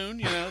saloon,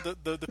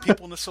 the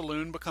people in the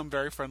saloon become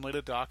very friendly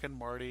to Doc and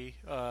Marty.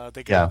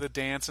 They get to the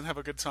dance and have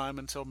a good time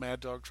until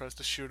Mad Dog tries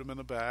to shoot him in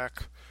the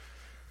back.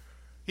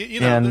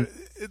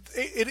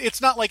 It's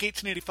not like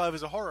 1885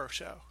 is a horror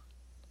show.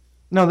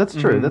 No, that's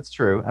true. That's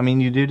true. I mean,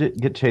 you do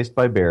get chased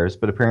by bears,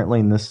 but apparently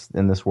in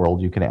this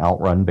world you can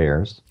outrun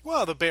bears.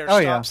 Well, the bear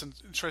stops and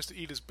tries to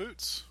eat his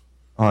boots.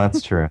 Oh,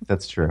 that's true.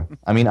 That's true.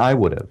 I mean, I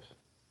would have.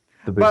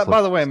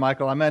 By the way,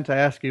 Michael, I meant to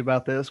ask you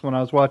about this when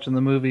I was watching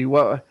the movie.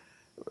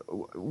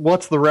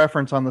 What's the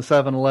reference on the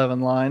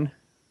 7-Eleven line?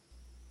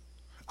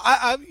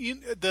 You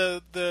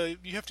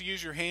have to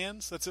use your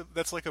hands.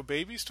 That's like a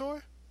baby's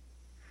toy.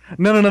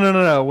 No.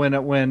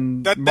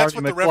 When that's Marty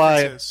what the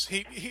McFly... reference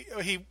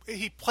is.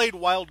 He played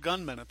Wild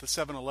Gunman at the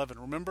 7-Eleven.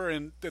 Remember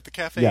at the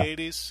Cafe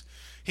 80s?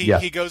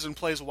 He goes and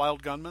plays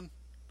Wild Gunman.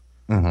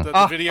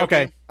 The video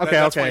game.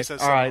 That's what he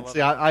says. All right.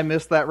 See, I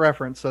missed that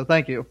reference, so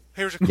thank you.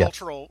 Here's a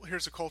cultural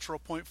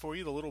point for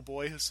you. The little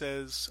boy who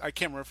says, I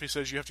can't remember if he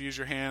says you have to use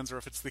your hands or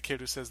if it's the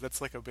kid who says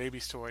that's like a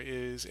baby's toy,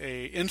 is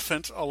a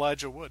infant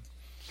Elijah Wood.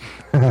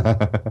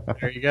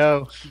 There you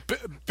go.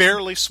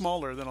 Barely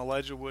smaller than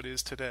Elijah Wood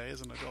is today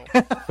as an adult.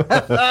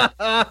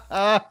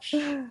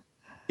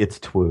 It's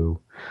Twoo.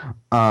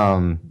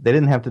 They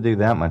didn't have to do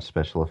that much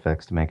special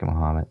effects to make him a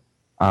hobbit.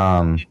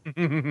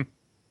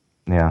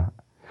 Yeah.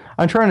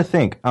 I'm trying to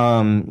think,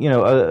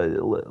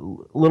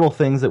 little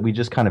things that we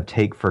just kind of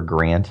take for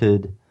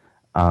granted,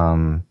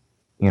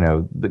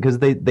 because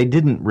they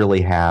didn't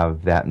really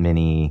have that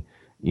many,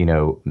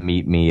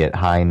 meet me at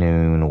high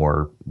noon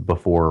or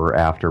before or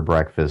after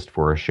breakfast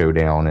for a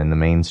showdown in the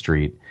main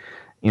street.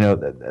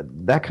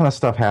 That kind of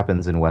stuff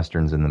happens in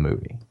Westerns in the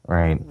movie,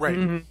 right? Right.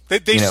 Mm-hmm.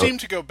 They seem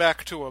to go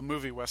back to a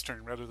movie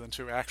Western rather than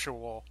to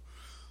actual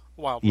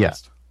Wild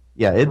West.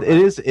 Yeah, it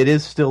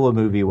is still a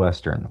movie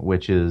Western,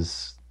 which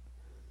is,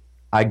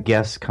 I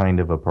guess, kind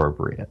of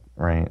appropriate,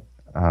 right?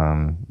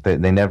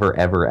 They never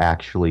ever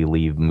actually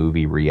leave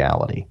movie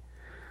reality.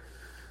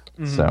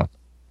 So,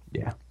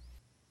 yeah.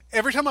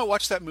 Every time I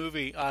watch that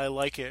movie, I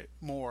like it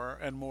more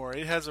and more.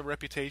 It has a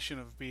reputation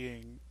of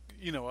being,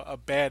 a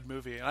bad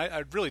movie. And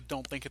I really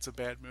don't think it's a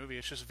bad movie.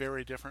 It's just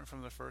very different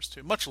from the first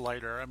two. Much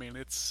lighter. I mean,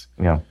 it's...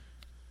 Yeah.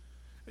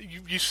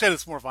 You said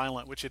it's more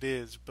violent, which it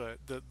is, but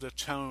the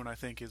tone, I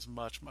think, is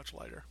much, much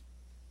lighter.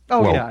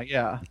 Oh, well,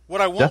 yeah.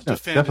 What I won't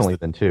defend definitely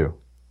than two.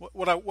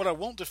 What I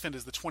won't defend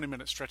is the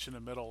 20-minute stretch in the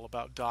middle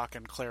about Doc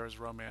and Clara's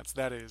romance.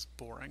 That is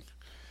boring.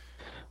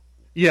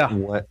 Yeah.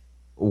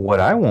 What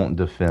I won't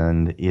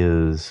defend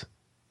is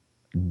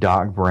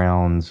Doc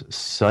Brown's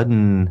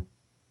sudden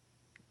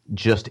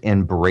just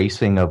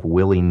embracing of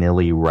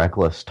willy-nilly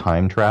reckless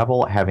time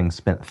travel, having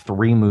spent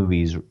 3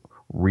 movies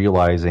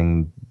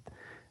realizing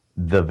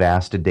the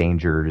vast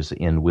dangers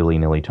in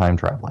willy-nilly time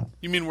traveling.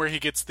 You mean where he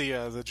gets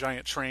the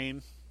giant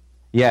train?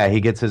 Yeah,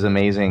 he gets his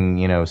amazing,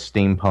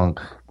 steampunk,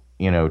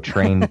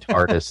 train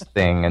TARDIS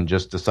thing and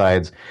just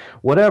decides,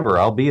 whatever,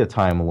 I'll be a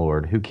Time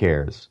Lord. Who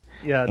cares?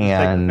 Yeah, just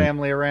take the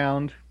family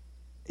around.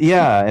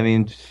 Yeah, I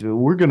mean,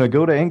 we're going to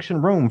go to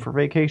ancient Rome for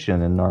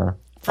vacation in our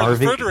For RV.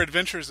 the further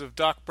adventures of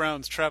Doc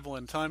Brown's Travel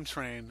in Time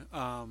Train,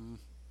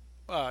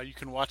 you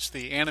can watch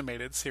the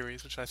animated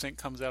series, which I think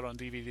comes out on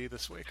DVD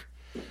this week,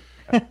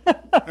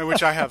 and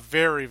which I have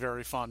very,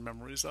 very fond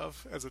memories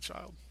of as a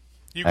child.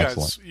 You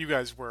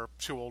guys were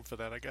too old for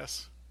that, I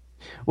guess.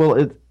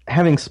 Well,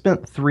 having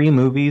spent 3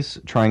 movies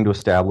trying to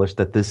establish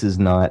that this is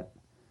not,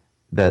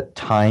 that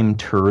time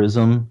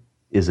tourism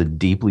is a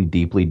deeply,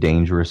 deeply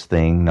dangerous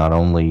thing, not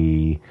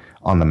only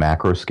on the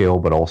macro scale,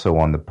 but also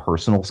on the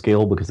personal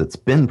scale, because it's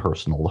been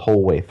personal the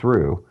whole way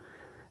through.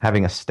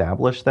 Having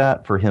established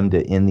that, for him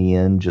to, in the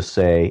end, just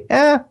say,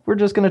 we're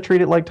just going to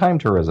treat it like time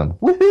tourism.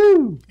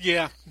 Woohoo!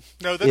 Yeah.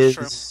 No, that's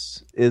true.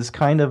 Is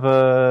kind of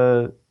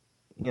a,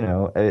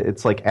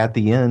 it's like at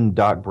the end,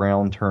 Doc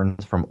Brown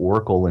turns from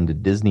Oracle into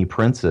Disney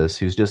princess,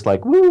 who's just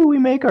like, woo, we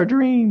make our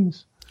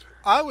dreams.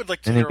 I would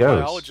like to hear a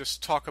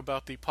biologist talk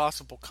about the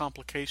possible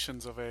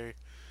complications of a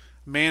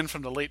man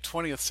from the late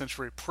 20th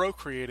century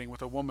procreating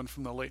with a woman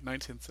from the late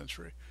 19th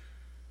century.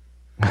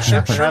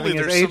 Having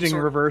his aging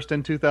reversed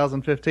in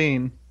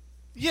 2015.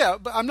 Yeah,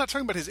 but I'm not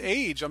talking about his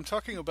age. I'm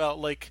talking about,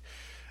 like,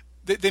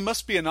 they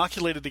must be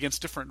inoculated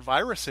against different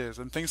viruses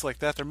and things like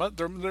that.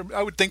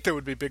 I would think there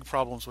would be big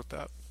problems with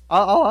that.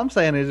 All I'm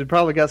saying is he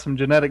probably got some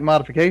genetic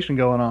modification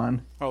going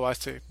on. Oh, I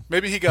see.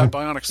 Maybe he got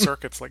bionic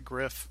circuits like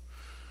Griff.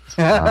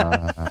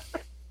 That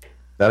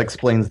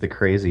explains the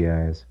crazy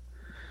eyes.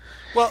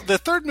 Well, the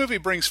third movie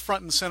brings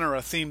front and center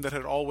a theme that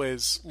had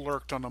always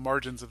lurked on the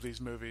margins of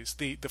these movies,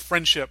 the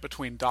friendship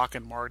between Doc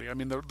and Marty. I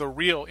mean, the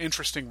real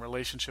interesting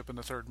relationship in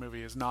the third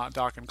movie is not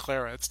Doc and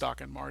Clara, it's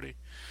Doc and Marty.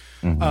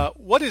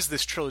 Mm-hmm. What is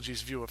this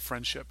trilogy's view of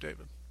friendship,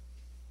 David?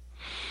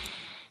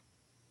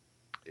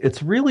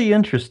 It's really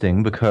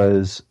interesting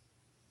because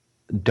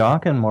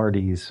Doc and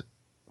Marty's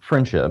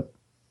friendship,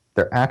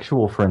 their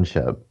actual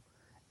friendship,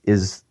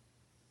 is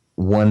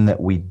one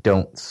that we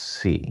don't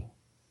see.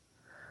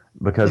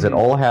 Because it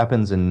all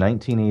happens in the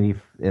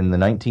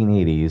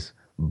 1980s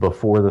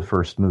before the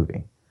first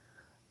movie.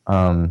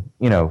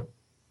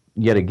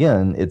 Yet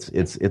again,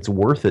 it's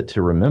worth it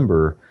to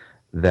remember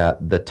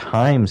that the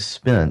time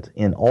spent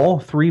in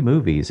all 3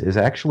 movies is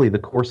actually the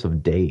course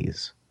of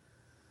days.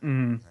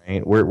 Mm-hmm.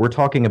 Right? We're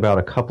talking about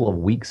a couple of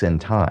weeks in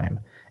time,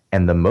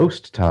 and the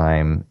most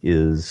time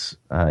is,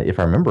 if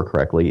I remember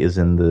correctly, is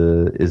in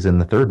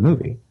the third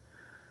movie.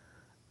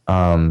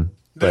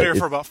 They're there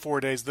for about 4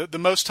 days. The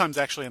most time's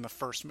actually in the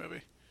first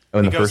movie.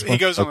 Oh, He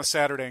goes on a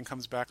Saturday and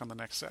comes back on the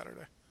next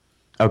Saturday.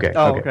 Okay.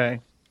 Oh, okay.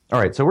 All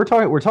right. So we're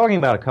talking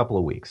about a couple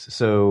of weeks.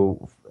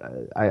 So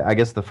I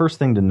guess the first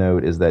thing to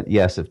note is that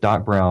yes, if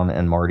Doc Brown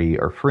and Marty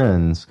are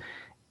friends,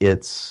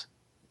 it's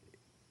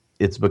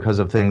because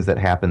of things that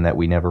happened that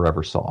we never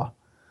ever saw,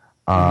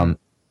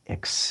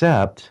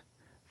 except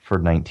for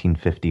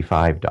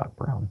 1955 Doc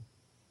Brown,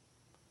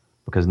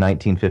 because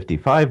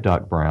 1955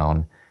 Doc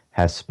Brown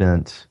has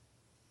spent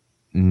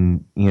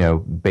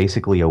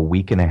basically a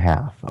week and a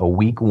half, a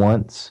week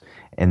once,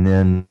 and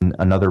then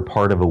another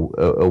part of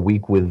a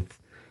week with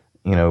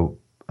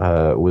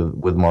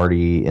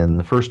Marty in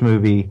the first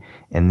movie,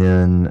 and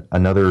then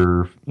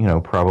another,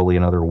 probably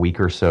another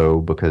week or so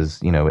because,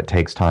 it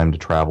takes time to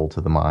travel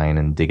to the mine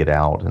and dig it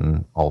out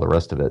and all the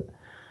rest of it.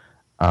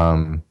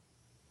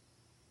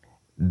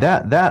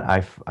 That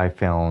I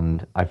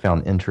found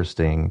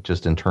interesting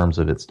just in terms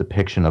of its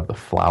depiction of the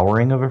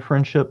flowering of a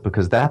friendship,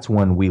 because that's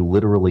when we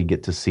literally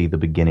get to see the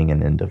beginning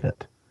and end of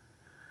it,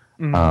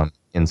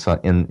 in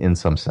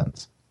some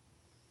sense.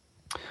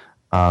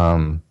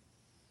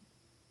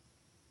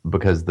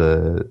 Because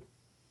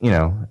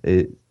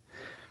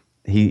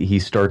he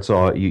starts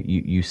off,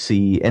 you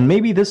see, and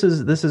maybe this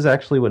is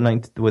actually what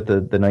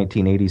the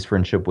 1980s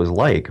friendship was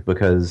like,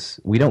 because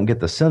we don't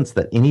get the sense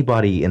that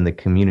anybody in the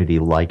community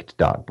liked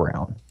Doc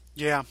Brown.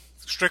 Yeah,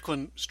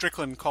 Strickland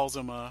calls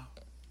him a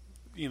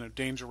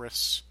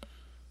dangerous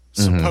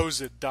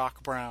supposed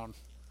Doc Brown.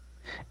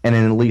 And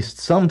in at least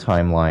some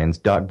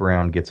timelines, Doc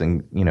Brown gets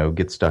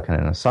stuck in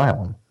an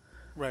asylum.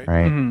 Right.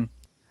 Mm-hmm.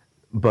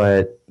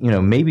 But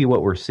maybe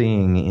what we're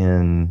seeing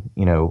in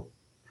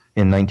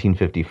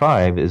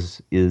 1955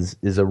 is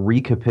a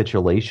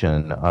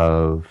recapitulation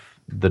of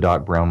the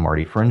Doc Brown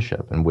Marty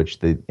friendship, in which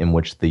the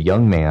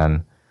young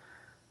man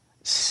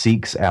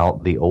seeks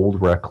out the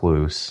old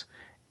recluse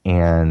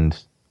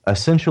and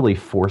essentially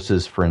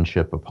forces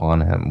friendship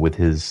upon him with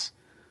his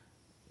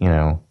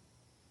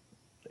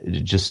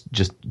just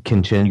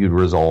continued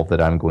resolve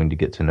that I'm going to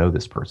get to know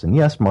this person.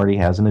 Yes, Marty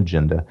has an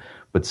agenda,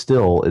 but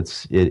still,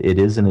 it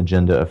is an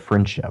agenda of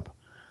friendship.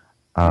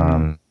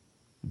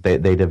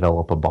 They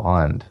develop a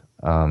bond.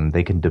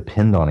 They can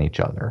depend on each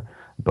other.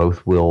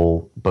 Both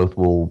will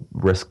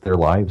risk their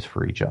lives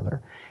for each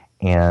other.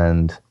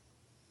 And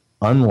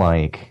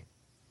unlike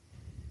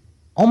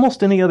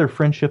almost any other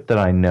friendship that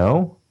I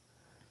know,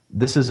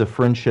 this is a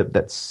friendship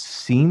that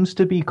seems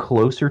to be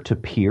closer to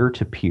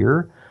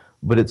peer,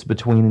 but it's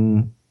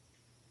between,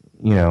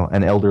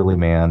 an elderly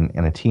man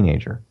and a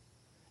teenager.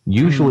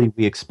 Usually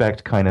we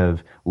expect kind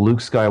of Luke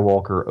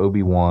Skywalker,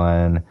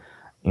 Obi-Wan,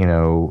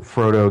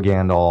 Frodo,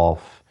 Gandalf,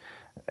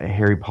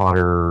 Harry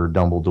Potter,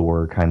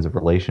 Dumbledore kinds of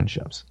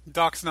relationships.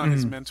 Doc's not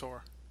his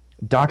mentor.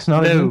 Doc's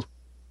not his mentor.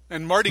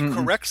 And Marty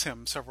corrects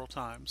him several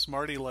times.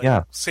 Marty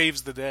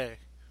saves the day.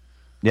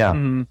 Yeah.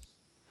 Mm-hmm.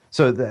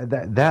 So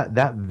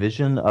that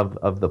vision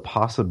of the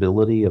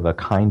possibility of a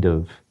kind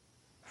of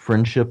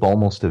friendship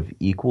almost of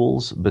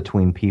equals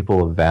between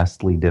people of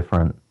vastly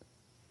different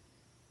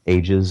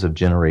ages of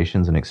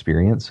generations and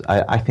experience,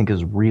 I think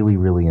is really,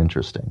 really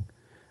interesting.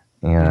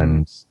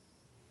 And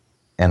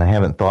I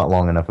haven't thought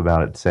long enough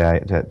about it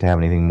to have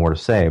anything more to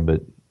say,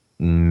 but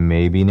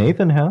maybe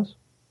Nathan has.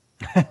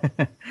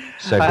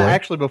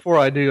 Actually, before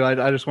I do,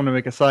 I just want to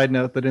make a side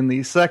note that in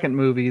the second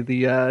movie,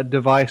 the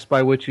device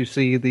by which you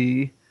see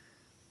the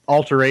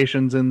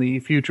alterations in the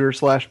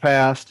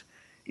future/past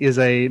is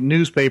a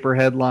newspaper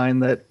headline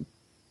that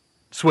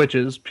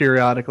switches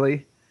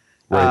periodically.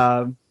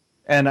 Right.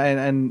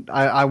 And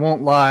I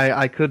won't lie,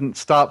 I couldn't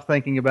stop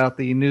thinking about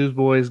the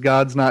Newsboys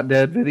 "God's Not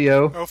Dead"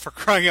 video. Oh, for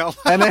crying out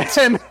loud!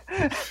 And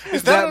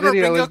is that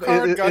video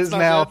is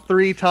now dead?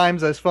 3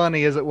 times as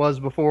funny as it was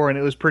before, and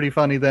it was pretty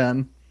funny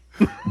then.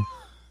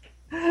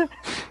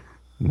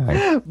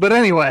 Nice. But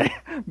anyway,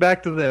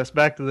 back to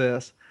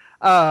this.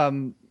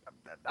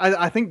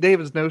 I think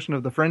David's notion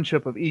of the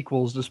friendship of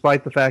equals,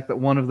 despite the fact that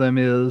one of them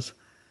is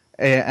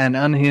an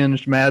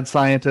unhinged mad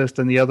scientist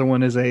and the other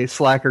one is a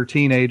slacker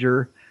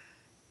teenager,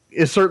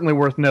 is certainly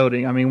worth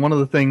noting. I mean, one of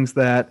the things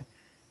that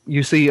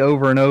you see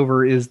over and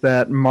over is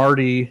that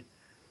Marty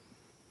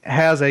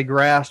has a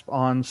grasp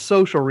on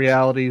social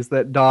realities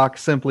that Doc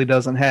simply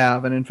doesn't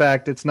have. And in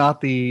fact, it's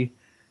not the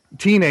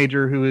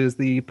teenager who is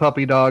the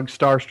puppy dog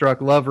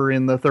starstruck lover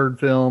in the third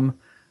film,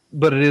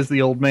 but it is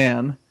the old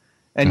man.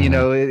 And,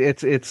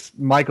 it's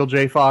Michael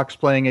J. Fox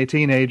playing a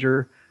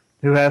teenager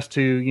who has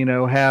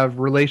to, have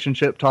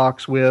relationship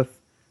talks with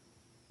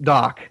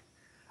Doc.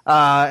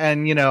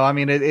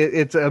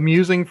 It's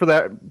amusing for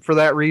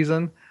that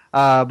reason.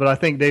 But I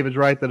think David's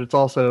right that it's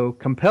also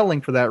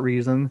compelling for that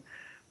reason.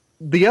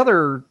 The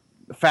other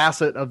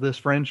facet of this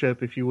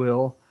friendship, if you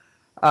will,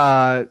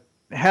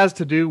 has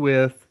to do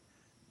with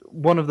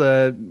one of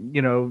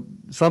the,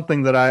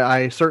 something that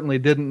I certainly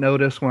didn't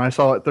notice when I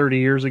saw it 30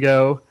 years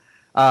ago.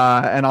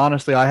 And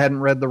honestly, I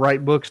hadn't read the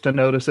right books to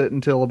notice it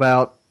until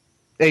about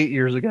 8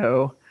 years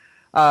ago.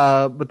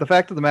 But the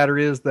fact of the matter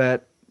is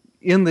that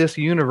in this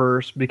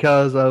universe,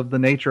 because of the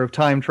nature of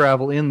time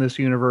travel in this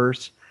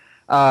universe,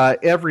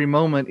 every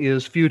moment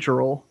is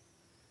futural.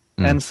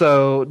 And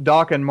so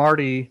Doc and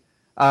Marty,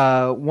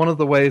 one of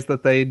the ways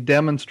that they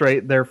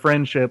demonstrate their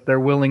friendship, their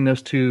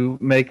willingness to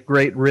make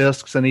great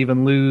risks and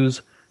even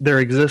lose their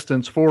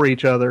existence for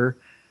each other,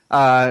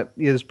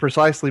 is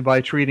precisely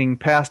by treating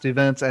past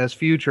events as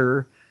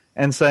future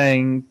and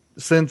saying,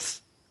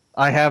 since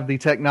I have the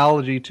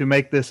technology to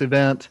make this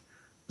event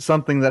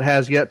something that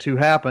has yet to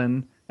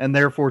happen, and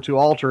therefore to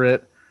alter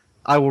it,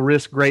 I will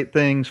risk great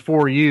things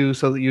for you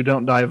so that you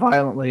don't die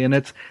violently. And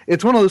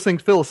it's one of those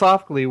things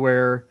philosophically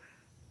where,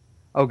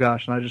 oh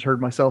gosh, and I just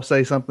heard myself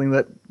say something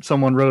that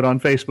someone wrote on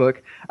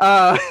Facebook.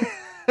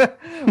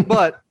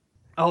 But,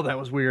 oh, that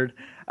was weird.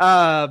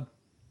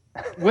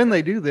 When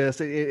they do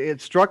this,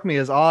 it struck me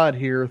as odd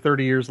here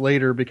 30 years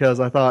later, because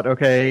I thought,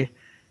 okay,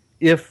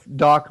 if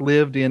Doc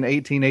lived in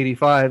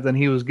 1885, then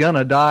he was going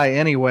to die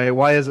anyway.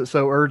 Why is it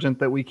so urgent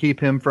that we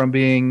keep him from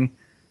being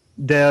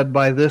dead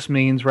by this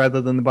means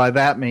rather than by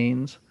that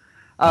means?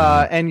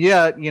 And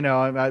yet,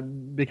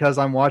 because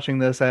I'm watching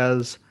this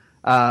as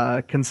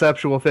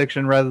conceptual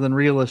fiction rather than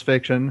realist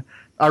fiction,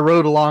 I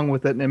rode along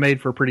with it, and it made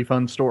for a pretty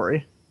fun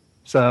story.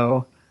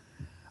 So,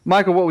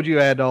 Michael, what would you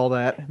add to all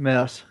that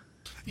mess?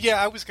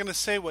 Yeah, I was going to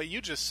say what you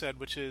just said,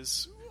 which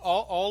is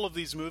all of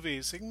these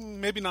movies,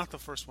 maybe not the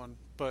first one,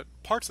 but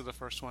parts of the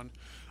first one,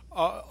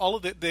 all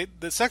of the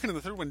second and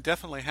the third one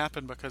definitely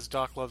happened because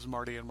Doc loves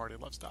Marty and Marty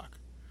loves Doc.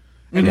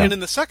 And in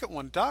the second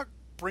one, Doc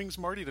brings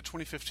Marty to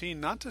 2015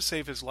 not to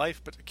save his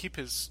life, but to keep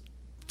his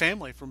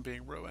family from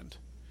being ruined.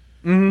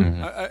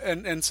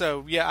 And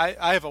so, yeah,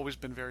 I have always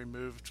been very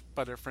moved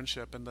by their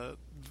friendship, and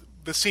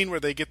the scene where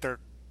they get their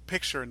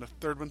picture in the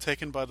third one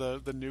taken by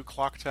the new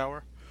clock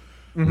tower.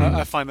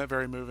 I find that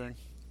very moving,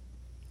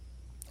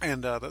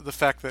 and the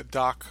fact that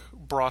Doc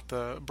brought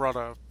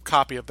a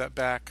copy of that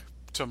back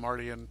to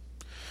Marty in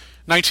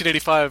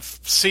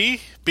 1985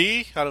 C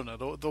B, I don't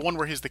know, the one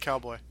where he's the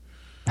cowboy,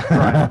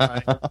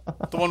 right.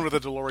 The one where the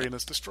DeLorean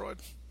is destroyed.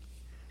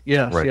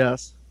 Yes, right.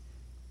 Yes.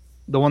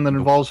 The one that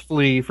involves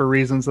Flea for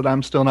reasons that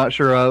I'm still not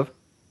sure of.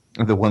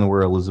 The one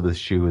where Elizabeth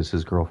Shue is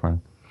his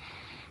girlfriend.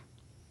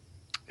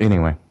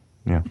 Anyway,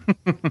 yeah.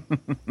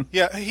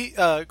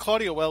 Yeah,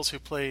 Claudia Wells, who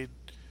played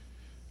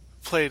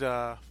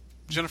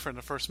Jennifer in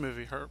the first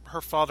movie,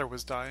 her father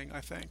was dying,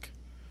 I think.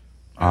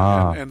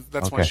 And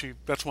that's okay.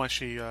 why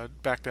she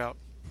backed out.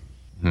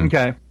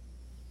 Okay.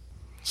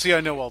 See,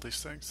 I know all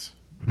these things.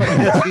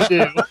 Yes, you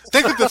do.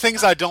 Think of the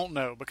things I don't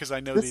know because I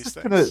know these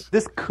things.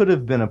 This could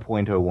have been a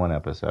 .01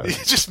 episode.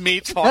 Just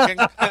me talking.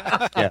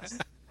 Yes.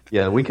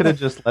 Yeah, we could have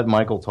just let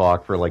Michael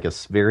talk for like a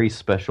very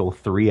special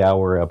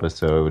 3-hour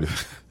episode.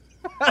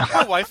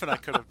 My wife and I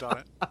could have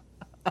done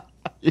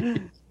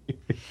it.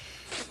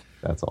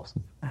 That's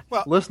awesome.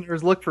 Well,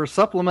 listeners, look for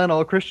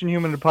supplemental Christian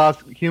Humanist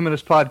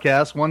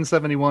Podcast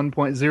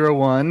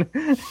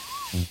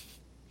 171.01.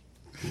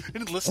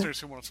 Any listeners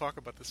who want to talk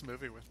about this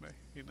movie with me,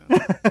 you know,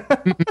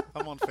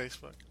 I'm on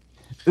Facebook.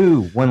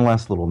 Ooh, one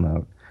last little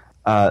note.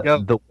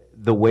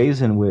 The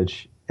ways in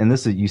which, and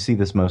this is, you see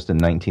this most in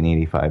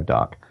 1985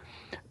 Doc,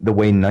 the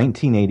way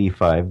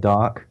 1985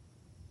 Doc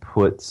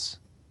puts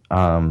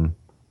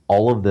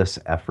all of this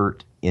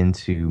effort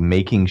into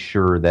making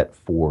sure that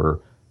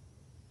for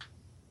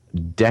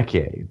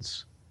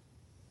decades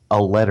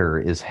a letter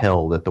is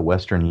held at the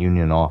Western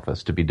Union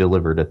office to be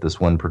delivered at this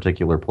one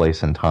particular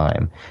place and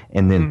time,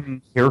 and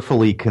then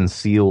carefully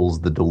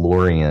conceals the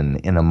DeLorean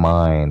in a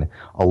mine,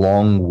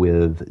 along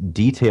with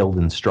detailed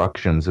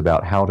instructions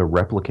about how to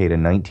replicate a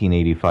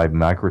 1985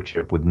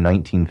 microchip with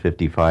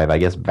 1955, I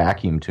guess,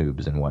 vacuum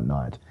tubes and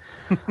whatnot.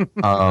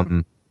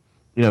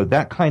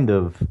 That kind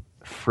of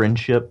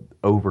friendship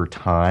over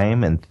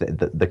time and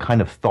the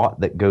kind of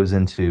thought that goes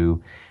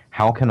into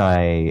how can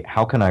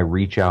I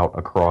reach out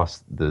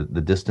across the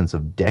distance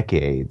of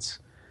decades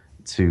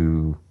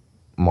to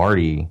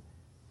Marty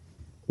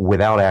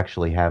without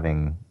actually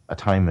having a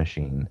time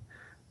machine?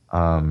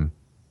 That's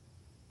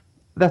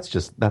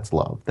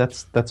love.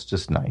 That's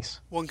just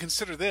nice. Well, and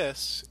consider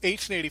this: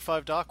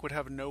 1885 Doc would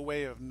have no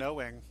way of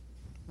knowing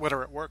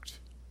whether it worked.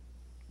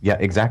 Yeah,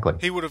 exactly.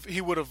 He would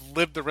have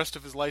lived the rest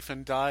of his life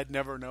and died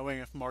never knowing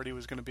if Marty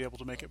was going to be able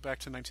to make it back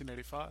to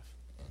 1985.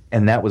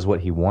 And that was what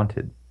he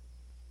wanted.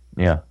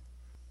 Yeah.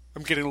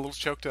 I'm getting a little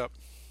choked up.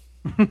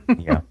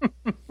 Yeah.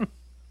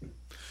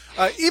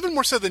 Even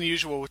more so than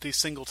usual with these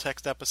single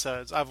text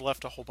episodes, I've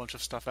left a whole bunch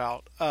of stuff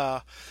out.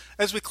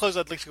 As we close,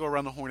 I'd like to go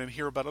around the horn and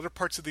hear about other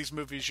parts of these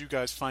movies you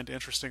guys find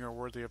interesting or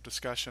worthy of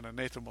discussion. And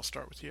Nathan, we'll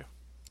start with you.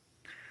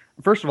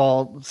 First of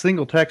all,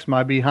 single text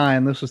might be high,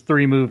 and this was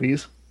 3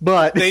 movies,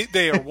 but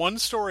they are one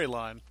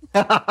storyline.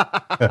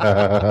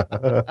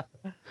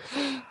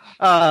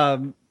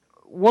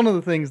 One of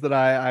the things that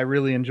I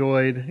really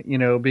enjoyed,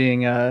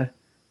 being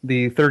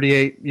the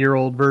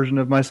 38-year-old version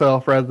of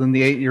myself rather than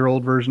the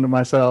 8-year-old version of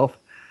myself,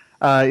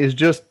 is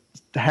just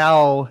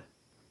how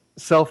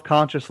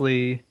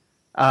self-consciously,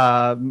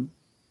 I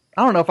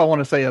don't know if I want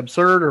to say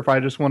absurd or if I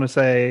just want to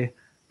say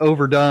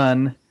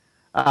overdone,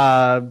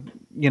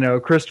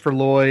 Christopher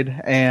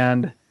Lloyd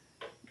and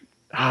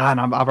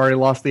I've already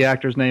lost the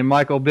actor's name,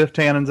 Michael Biff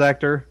Tannen's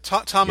actor.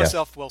 Thomas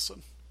F.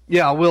 Wilson.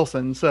 Yeah,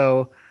 Wilson.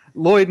 So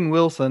Lloyd and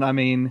Wilson, I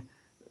mean,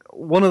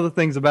 one of the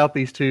things about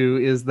these two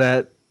is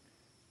that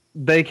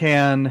they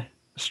can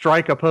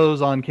strike a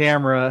pose on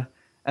camera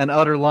and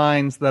utter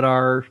lines that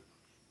are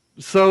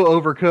so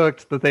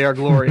overcooked that they are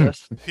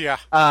glorious. Yeah.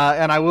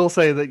 And I will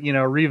say that,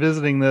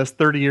 revisiting this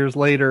 30 years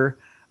later,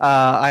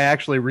 I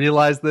actually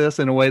realized this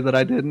in a way that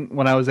I didn't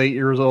when I was 8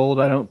 years old,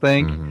 I don't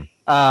think. Mm-hmm.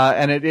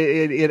 And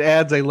it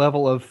adds a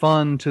level of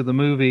fun to the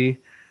movie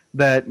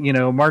that,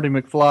 Marty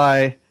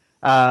McFly,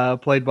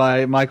 played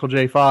by Michael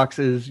J. Fox,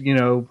 is,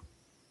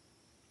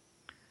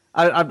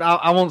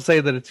 I won't say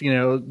that it's,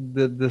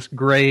 this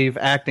grave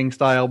acting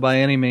style by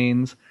any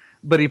means,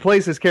 but he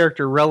plays his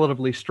character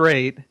relatively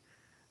straight,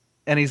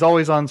 and he's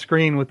always on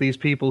screen with these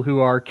people who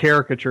are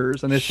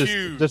caricatures, and it's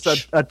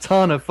just a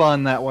ton of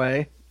fun that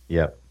way.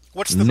 Yep.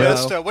 What's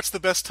the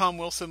best Tom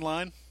Wilson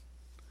line?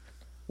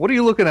 What are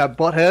you looking at,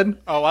 butthead?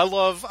 Oh, I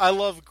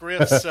love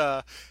Griff's.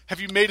 Have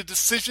you made a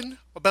decision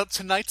about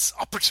tonight's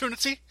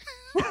opportunity?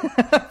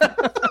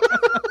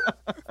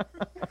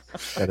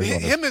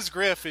 Him as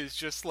Griff is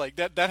just like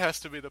that. That has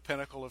to be the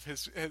pinnacle of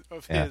his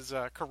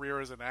career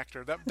as an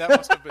actor. That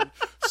must have been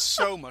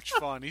so much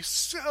fun. He's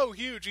so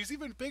huge. He's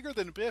even bigger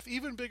than Biff,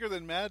 even bigger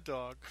than Mad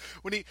Dog.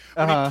 When he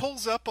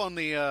pulls up on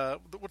the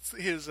what's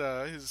his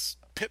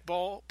pit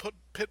bull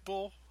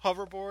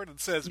hoverboard and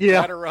says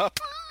 "batter up."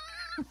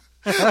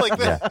 Like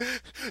that,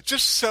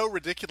 just so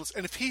ridiculous.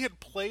 And if he'd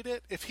played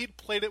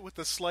it with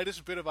the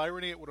slightest bit of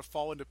irony, it would have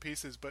fallen to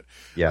pieces. But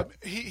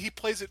he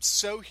plays it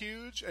so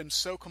huge and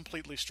so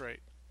completely straight.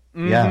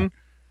 Mm-hmm. Yeah,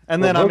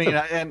 and then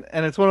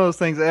and it's one of those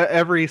things.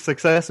 Every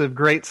successive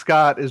Great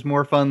Scott is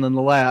more fun than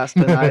the last,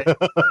 and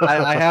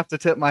I have to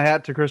tip my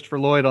hat to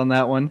Christopher Lloyd on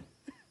that one.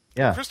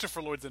 Yeah,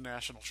 Christopher Lloyd's a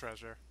national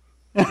treasure.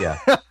 Yeah.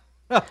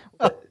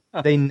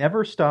 They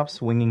never stop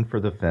swinging for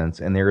the fence,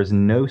 and there is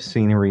no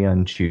scenery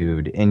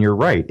unchewed. And you're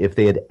right. If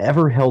they had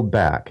ever held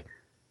back,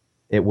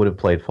 it would have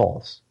played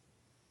false.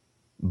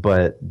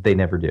 But they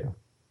never do.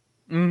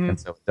 and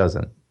so it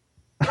doesn't.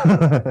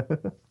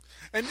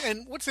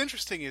 And what's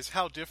interesting is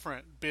how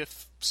different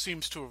Biff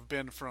seems to have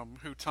been from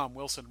who Tom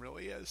Wilson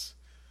really is.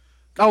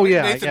 Oh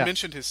yeah, Nathan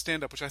mentioned his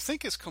stand-up, which I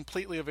think is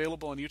completely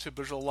available on YouTube.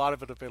 There's a lot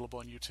of it available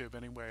on YouTube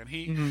anyway. And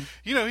he,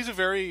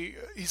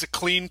 he's a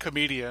clean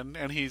comedian,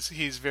 and he's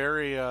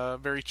very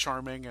very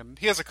charming, and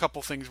he has a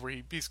couple things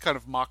where he's kind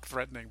of mock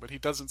threatening, but he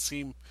doesn't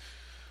seem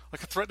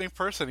like a threatening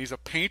person. He's a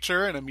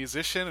painter and a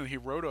musician, and he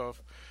wrote a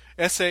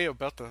essay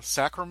about the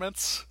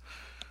sacraments.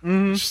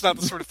 It's just not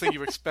the sort of thing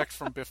you expect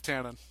from Biff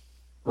Tannen.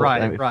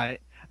 Right.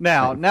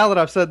 Now that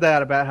I've said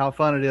that about how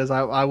fun it is,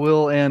 I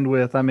will end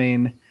with,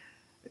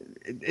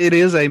 it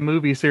is a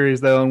movie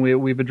series, though, and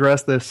we've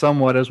addressed this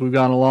somewhat as we've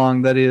gone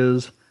along, that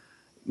is,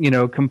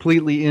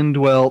 completely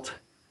indwelt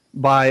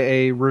by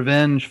a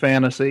revenge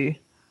fantasy.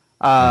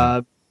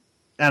 And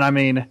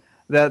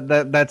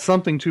that's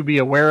something to be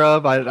aware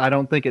of. I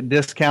don't think it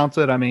discounts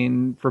it.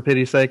 For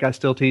pity's sake, I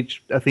still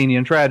teach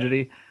Athenian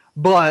tragedy.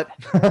 But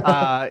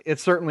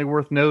it's certainly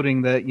worth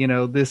noting that,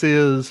 this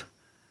is,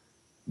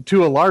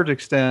 to a large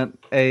extent,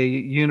 a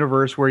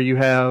universe where you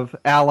have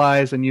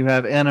allies and you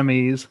have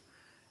enemies,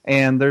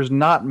 and there's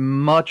not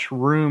much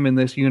room in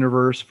this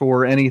universe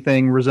for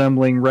anything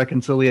resembling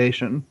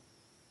reconciliation.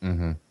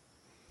 Mm-hmm.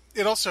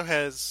 It also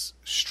has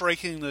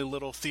strikingly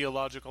little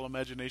theological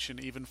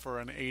imagination, even for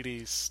an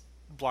 80s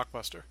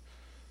blockbuster.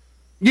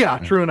 Yeah,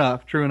 true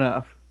enough.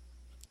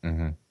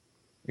 Mm-hmm.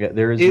 Yeah,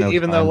 there is no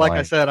even though, like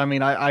I said,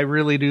 I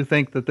really do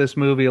think that this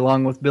movie,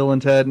 along with Bill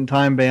and Ted and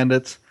Time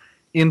Bandits,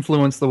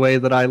 influenced the way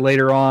that I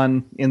later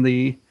on in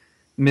the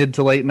mid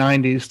to late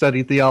 90s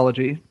studied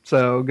theology.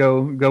 So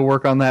go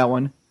work on that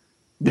one.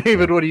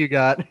 David, what do you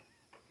got?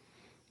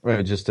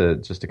 Right, just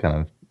to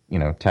kind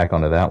of tack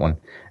onto that one.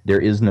 There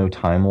is no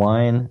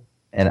timeline,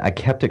 and I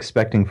kept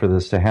expecting for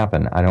this to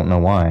happen. I don't know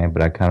why,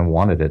 but I kind of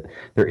wanted it.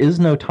 There is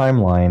no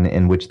timeline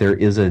in which there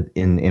is a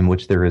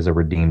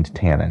redeemed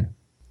Tannen.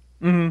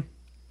 Mm-hmm.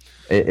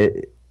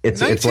 It's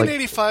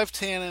 1985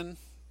 Tannen,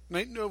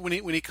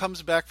 when he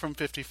comes back from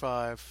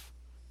 55.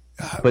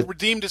 But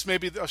redeemed is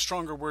maybe a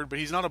stronger word, but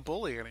he's not a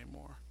bully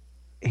anymore.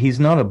 He's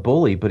not a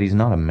bully, but he's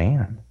not a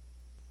man,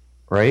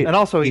 right? And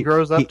also, he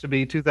grows up to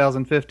be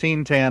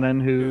 2015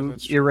 Tannen, who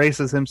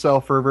erases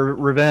himself for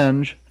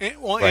revenge.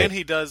 And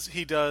he does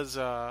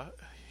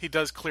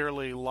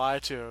clearly lie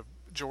to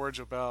George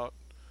about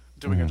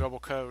doing a double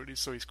code,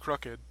 so he's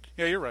crooked.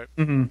 Yeah, you're right.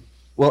 Mm-hmm.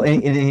 Well,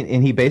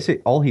 and he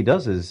basically all he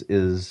does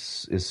is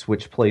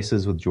switch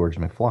places with George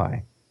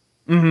McFly,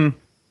 and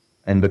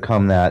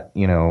become that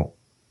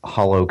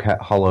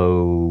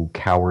hollow,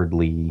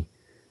 cowardly,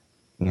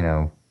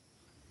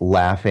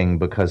 laughing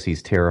because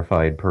he's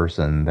terrified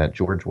person that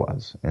George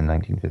was in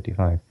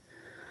 1955.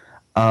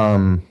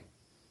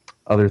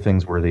 Other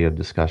things worthy of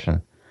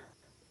discussion.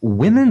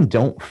 Women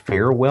don't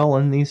fare well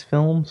in these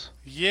films.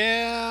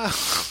 Yeah.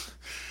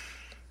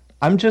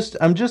 I'm just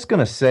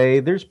gonna say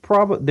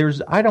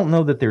I don't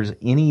know that there's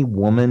any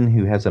woman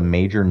who has a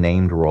major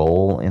named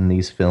role in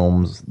these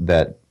films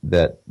that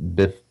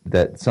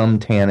some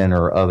Tannen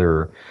or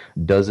other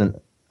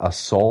doesn't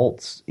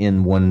assault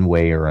in one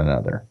way or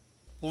another.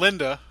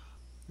 Linda,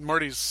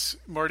 Marty's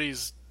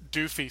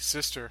doofy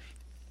sister.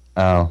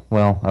 Oh,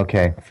 well,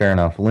 okay, fair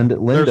enough. Linda.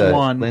 There's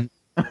one.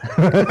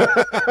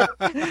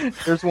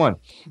 There's one.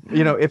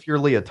 If you're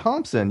Leah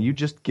Thompson, you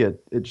just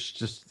get it's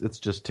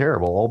just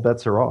terrible. All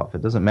bets are off.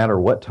 It doesn't matter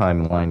what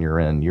timeline you're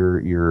in.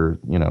 You're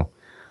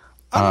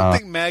I don't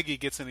think Maggie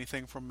gets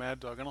anything from Mad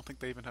Dog. I don't think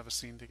they even have a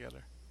scene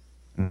together.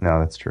 No,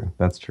 that's true.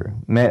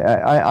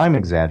 I'm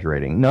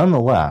exaggerating.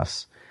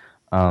 Nonetheless,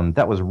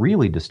 that was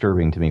really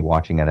disturbing to me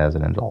watching it as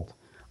an adult.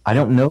 I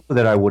don't know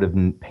that I would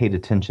have paid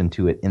attention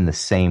to it in the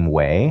same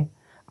way.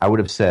 I would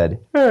have said,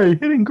 "Hey,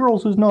 hitting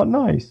girls is not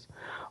nice."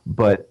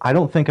 But I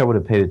don't think I would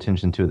have paid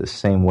attention to it the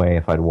same way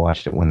if I'd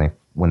watched it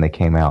when they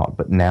came out.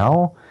 But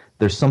now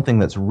there's something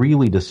that's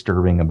really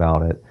disturbing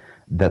about it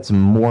that's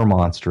more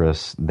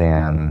monstrous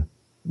than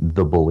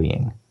the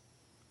bullying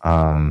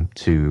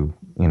to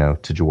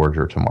George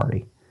or to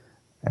Marty.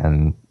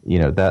 And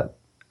that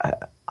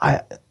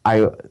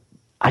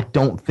I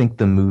don't think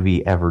the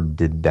movie ever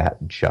did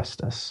that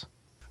justice.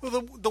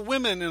 Well, the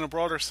women in a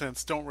broader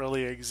sense don't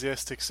really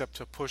exist except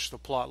to push the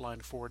plot line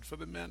forward for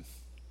the men.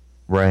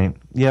 Right.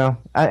 Yeah.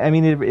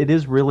 It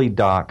is really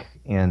Doc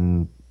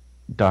and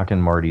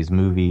Marty's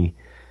movie,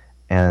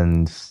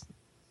 and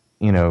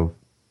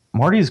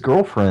Marty's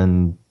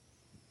girlfriend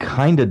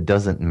kind of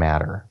doesn't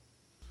matter.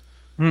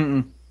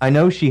 Mm-mm. I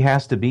know she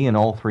has to be in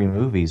all three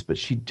movies, but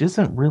she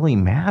doesn't really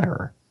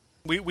matter.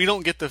 We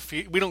don't get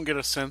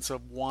a sense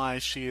of why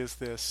she is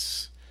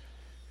this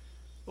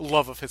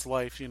love of his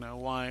life.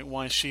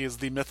 Why she is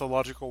the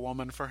mythological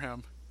woman for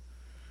him.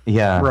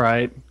 Yeah.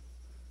 Right.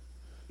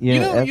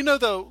 Yeah.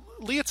 Though,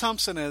 Leah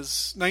Thompson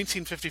as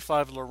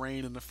 1955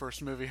 Lorraine in the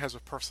first movie has a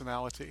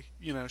personality.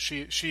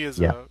 She is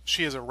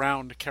a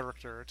round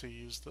character, to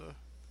use the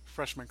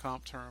freshman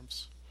comp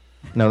terms.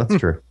 No, that's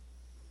true.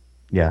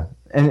 Yeah,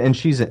 and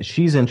she's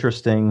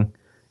interesting.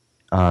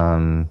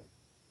 Yeah,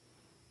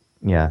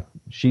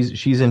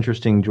 she's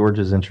interesting. George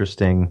is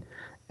interesting,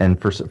 and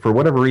for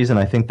whatever reason,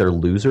 I think their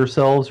loser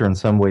selves are in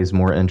some ways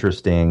more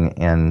interesting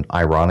and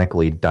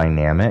ironically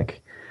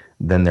dynamic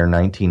than their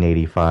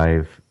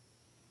 1985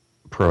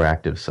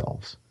 proactive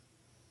selves.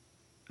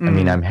 I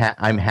mean, I'm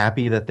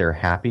happy that they're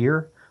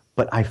happier,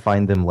 but I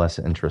find them less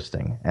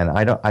interesting, and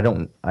I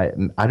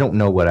don't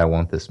know what I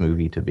want this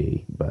movie to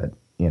be, but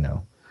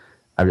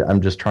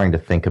I'm just trying to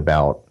think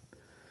about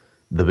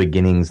the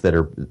beginnings that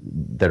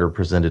are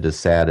presented as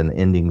sad and the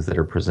endings that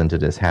are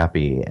presented as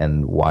happy,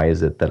 and why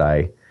is it that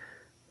I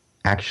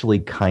actually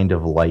kind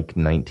of like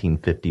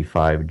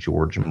 1955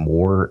 George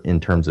more in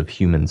terms of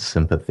human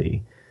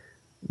sympathy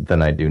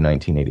than I do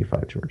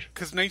 1985 George.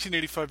 Because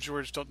 1985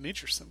 George don't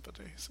need your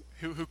sympathy.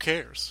 Who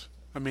cares?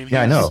 I mean,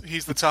 I know.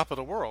 He's the top of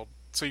the world,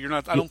 so you're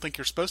not. I don't think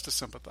you're supposed to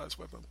sympathize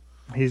with him.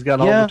 He's got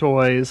all the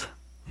toys.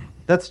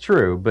 That's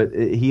true, but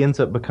he ends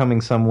up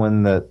becoming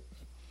someone that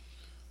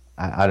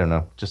I don't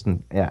know.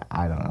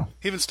 I don't know.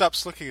 He even stopped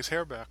slicking his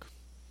hair back.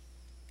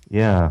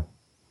 Yeah.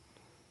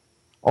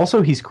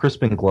 Also, he's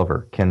Crispin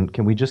Glover. Can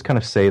we just kind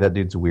of say that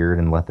dude's weird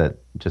and let that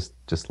just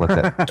let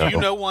that? Do you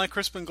know why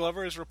Crispin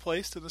Glover is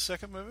replaced in the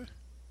second movie?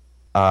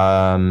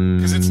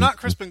 Because it's not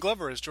Crispin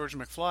Glover as George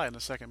McFly in the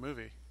second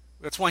movie.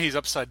 That's why he's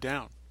upside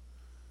down.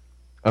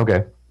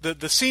 Okay.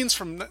 The scenes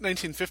from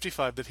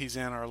 1955 that he's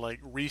in are like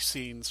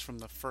re-scenes from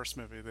the first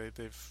movie. They've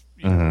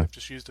they've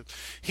just used it.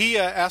 He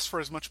asked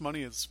for as much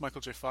money as Michael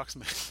J. Fox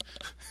made.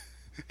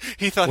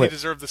 He thought he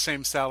deserved the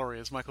same salary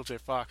as Michael J.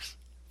 Fox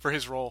for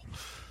his role.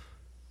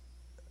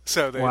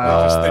 So they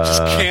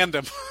just canned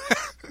him.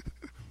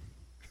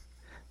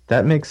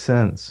 That makes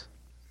sense.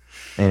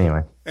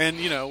 Anyway. And,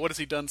 what has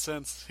he done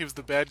since? He was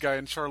the bad guy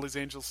in Charlie's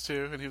Angels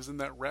 2, and he was in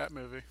that Rat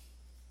movie.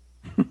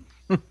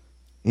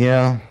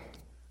 Yeah.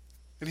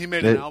 And he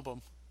made an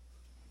album.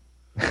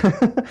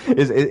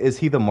 Is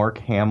he the Mark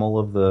Hamill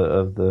of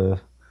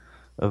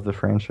the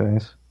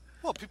franchise?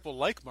 Well, people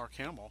like Mark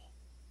Hamill.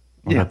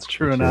 Well, yeah, that's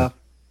true enough.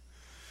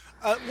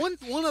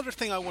 One other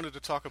thing I wanted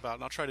to talk about,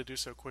 and I'll try to do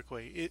so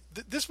quickly.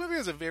 This movie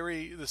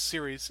this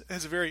series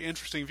has a very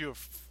interesting view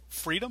of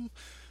freedom.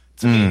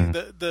 To me,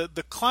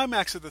 the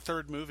climax of the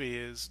third movie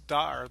is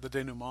the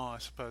denouement, I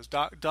suppose.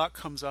 Doc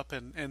comes up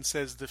and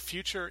says the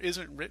future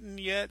isn't written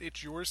yet;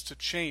 it's yours to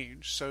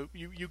change. So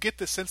you get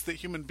the sense that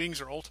human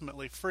beings are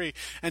ultimately free,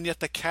 and yet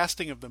the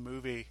casting of the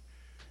movie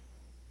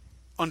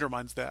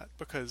undermines that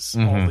because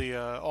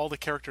all the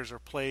characters are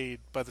played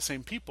by the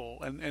same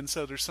people, and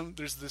so there's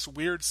this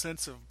weird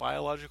sense of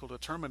biological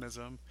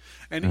determinism,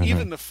 and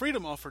even the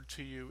freedom offered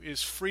to you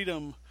is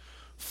freedom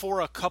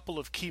for a couple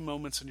of key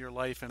moments in your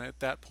life, and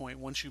at that point,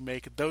 once you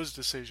make those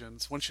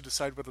decisions, once you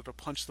decide whether to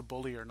punch the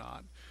bully or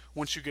not,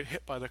 once you get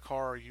hit by the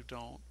car or you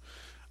don't,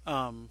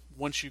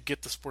 once you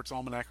get the sports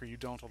almanac or you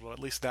don't, although at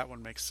least that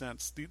one makes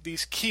sense.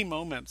 These key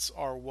moments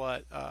are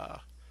what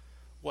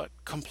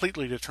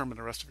completely determine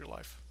the rest of your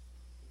life.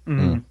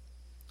 Mm-hmm.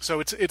 So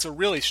it's a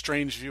really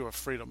strange view of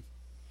freedom.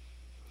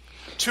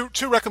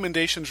 Two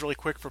recommendations really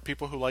quick for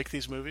people who like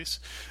these movies.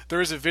 There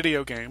is a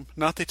video game,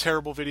 not the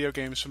terrible video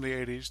games from the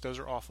 80s. Those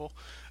are awful.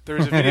 There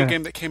is a video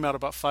game that came out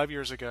about 5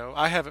 years ago.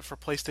 I have it for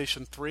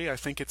PlayStation 3. I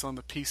think it's on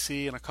the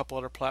PC and a couple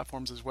other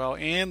platforms as well.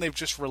 And they've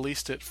just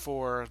released it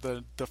for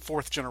the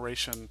fourth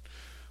generation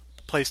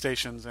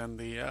PlayStations and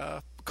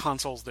the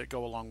consoles that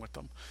go along with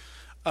them.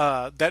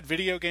 That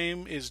video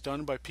game is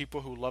done by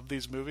people who love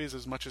these movies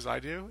as much as I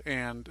do,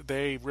 and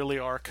they really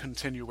are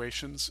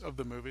continuations of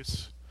the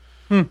movies.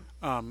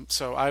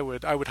 So I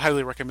would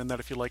highly recommend that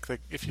if you love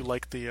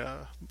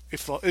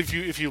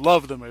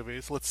the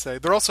movies. Let's say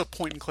they're also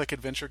point and click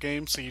adventure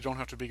games, so you don't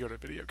have to be good at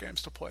video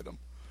games to play them.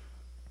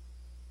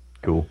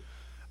 Cool.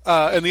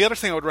 And the other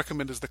thing I would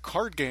recommend is the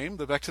card game,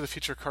 the Back to the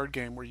Future card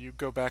game, where you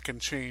go back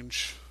and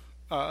change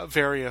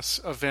various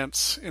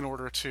events in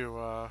order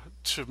to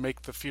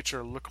make the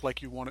future look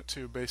like you want it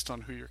to, based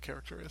on who your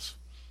character is.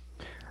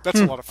 That's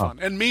a lot of fun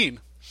and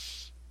mean.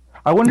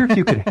 I wonder if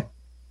you could.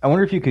 I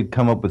wonder if you could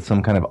come up with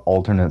some kind of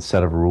alternate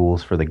set of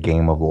rules for the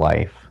game of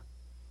life.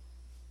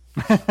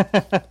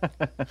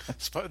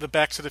 The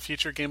Back to the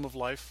Future game of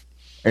life.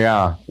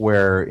 Yeah,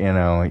 where,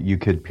 you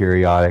could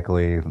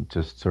periodically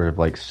just sort of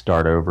like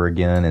start over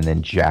again and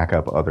then jack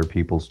up other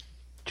people's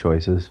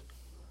choices.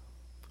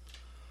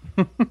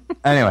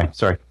 Anyway,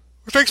 sorry.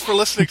 Thanks for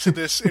listening to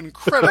this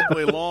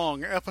incredibly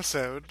long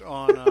episode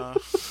on...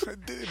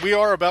 we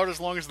are about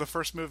as long as the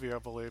first movie, I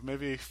believe.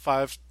 Maybe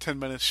 5-10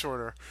 minutes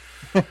shorter.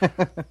 Do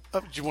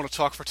you want to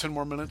talk for 10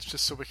 more minutes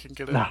just so we can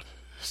get it? No.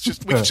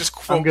 We can just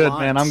quote I'm good, lines.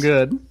 man. I'm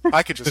good.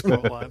 I could just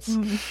quote lines.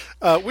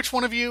 Which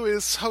one of you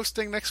is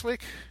hosting next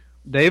week?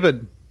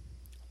 David.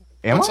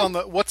 What's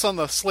on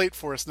the slate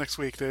for us next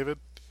week, David?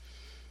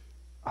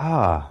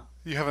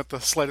 You haven't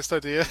the slightest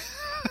idea?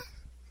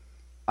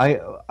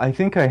 I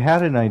think I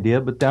had an idea,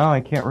 but now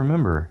I can't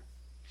remember.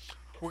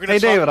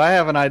 David, I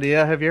have an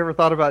idea. Have you ever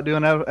thought about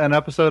doing an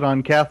episode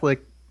on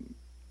Catholic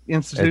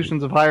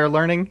institutions of higher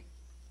learning?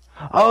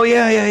 Oh,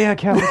 yeah,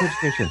 Catholic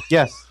education.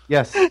 Yes.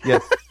 Yes.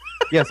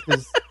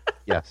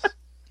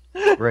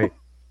 Great.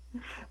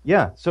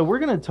 Yeah, so we're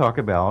going to talk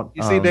about.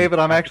 You see, David,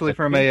 I'm actually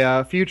from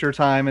a future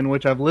time in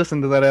which I've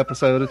listened to that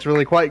episode. It's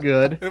really quite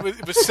good.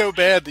 It was so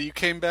bad that you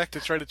came back to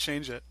try to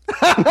change it.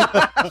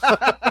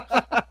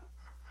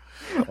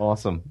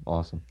 Awesome.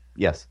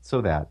 Yes,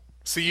 so that.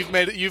 So you've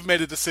made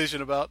a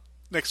decision about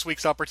next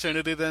week's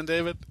opportunity, then,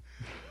 David?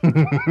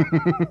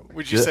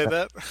 Would you say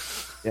that?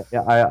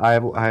 Yeah,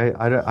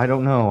 I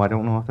don't know. I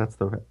don't know if that's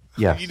the.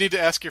 Yes. You need to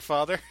ask your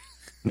father.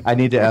 I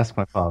need to ask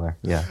my father.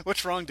 Yeah.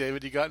 What's wrong,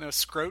 David? You got no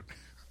scrote?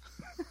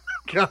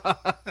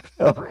 God.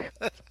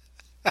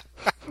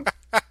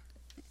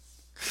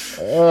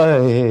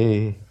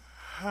 Hey.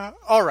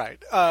 All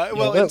right.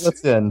 Well,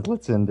 let's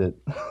end it.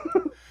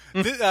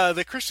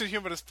 The Christian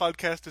Humanist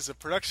Podcast is a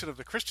production of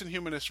the Christian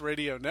Humanist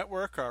Radio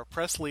Network. Our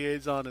press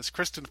liaison is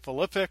Kristen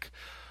Filippic.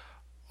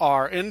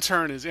 Our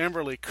intern is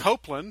Amberly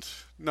Copeland,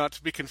 not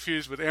to be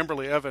confused with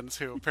Amberly Evans,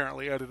 who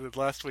apparently edited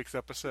last week's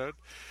episode.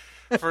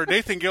 For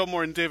Nathan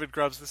Gilmour and David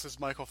Grubbs, this is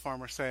Michial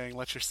Farmer saying,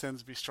 let your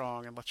sins be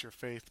strong and let your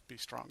faith be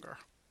stronger.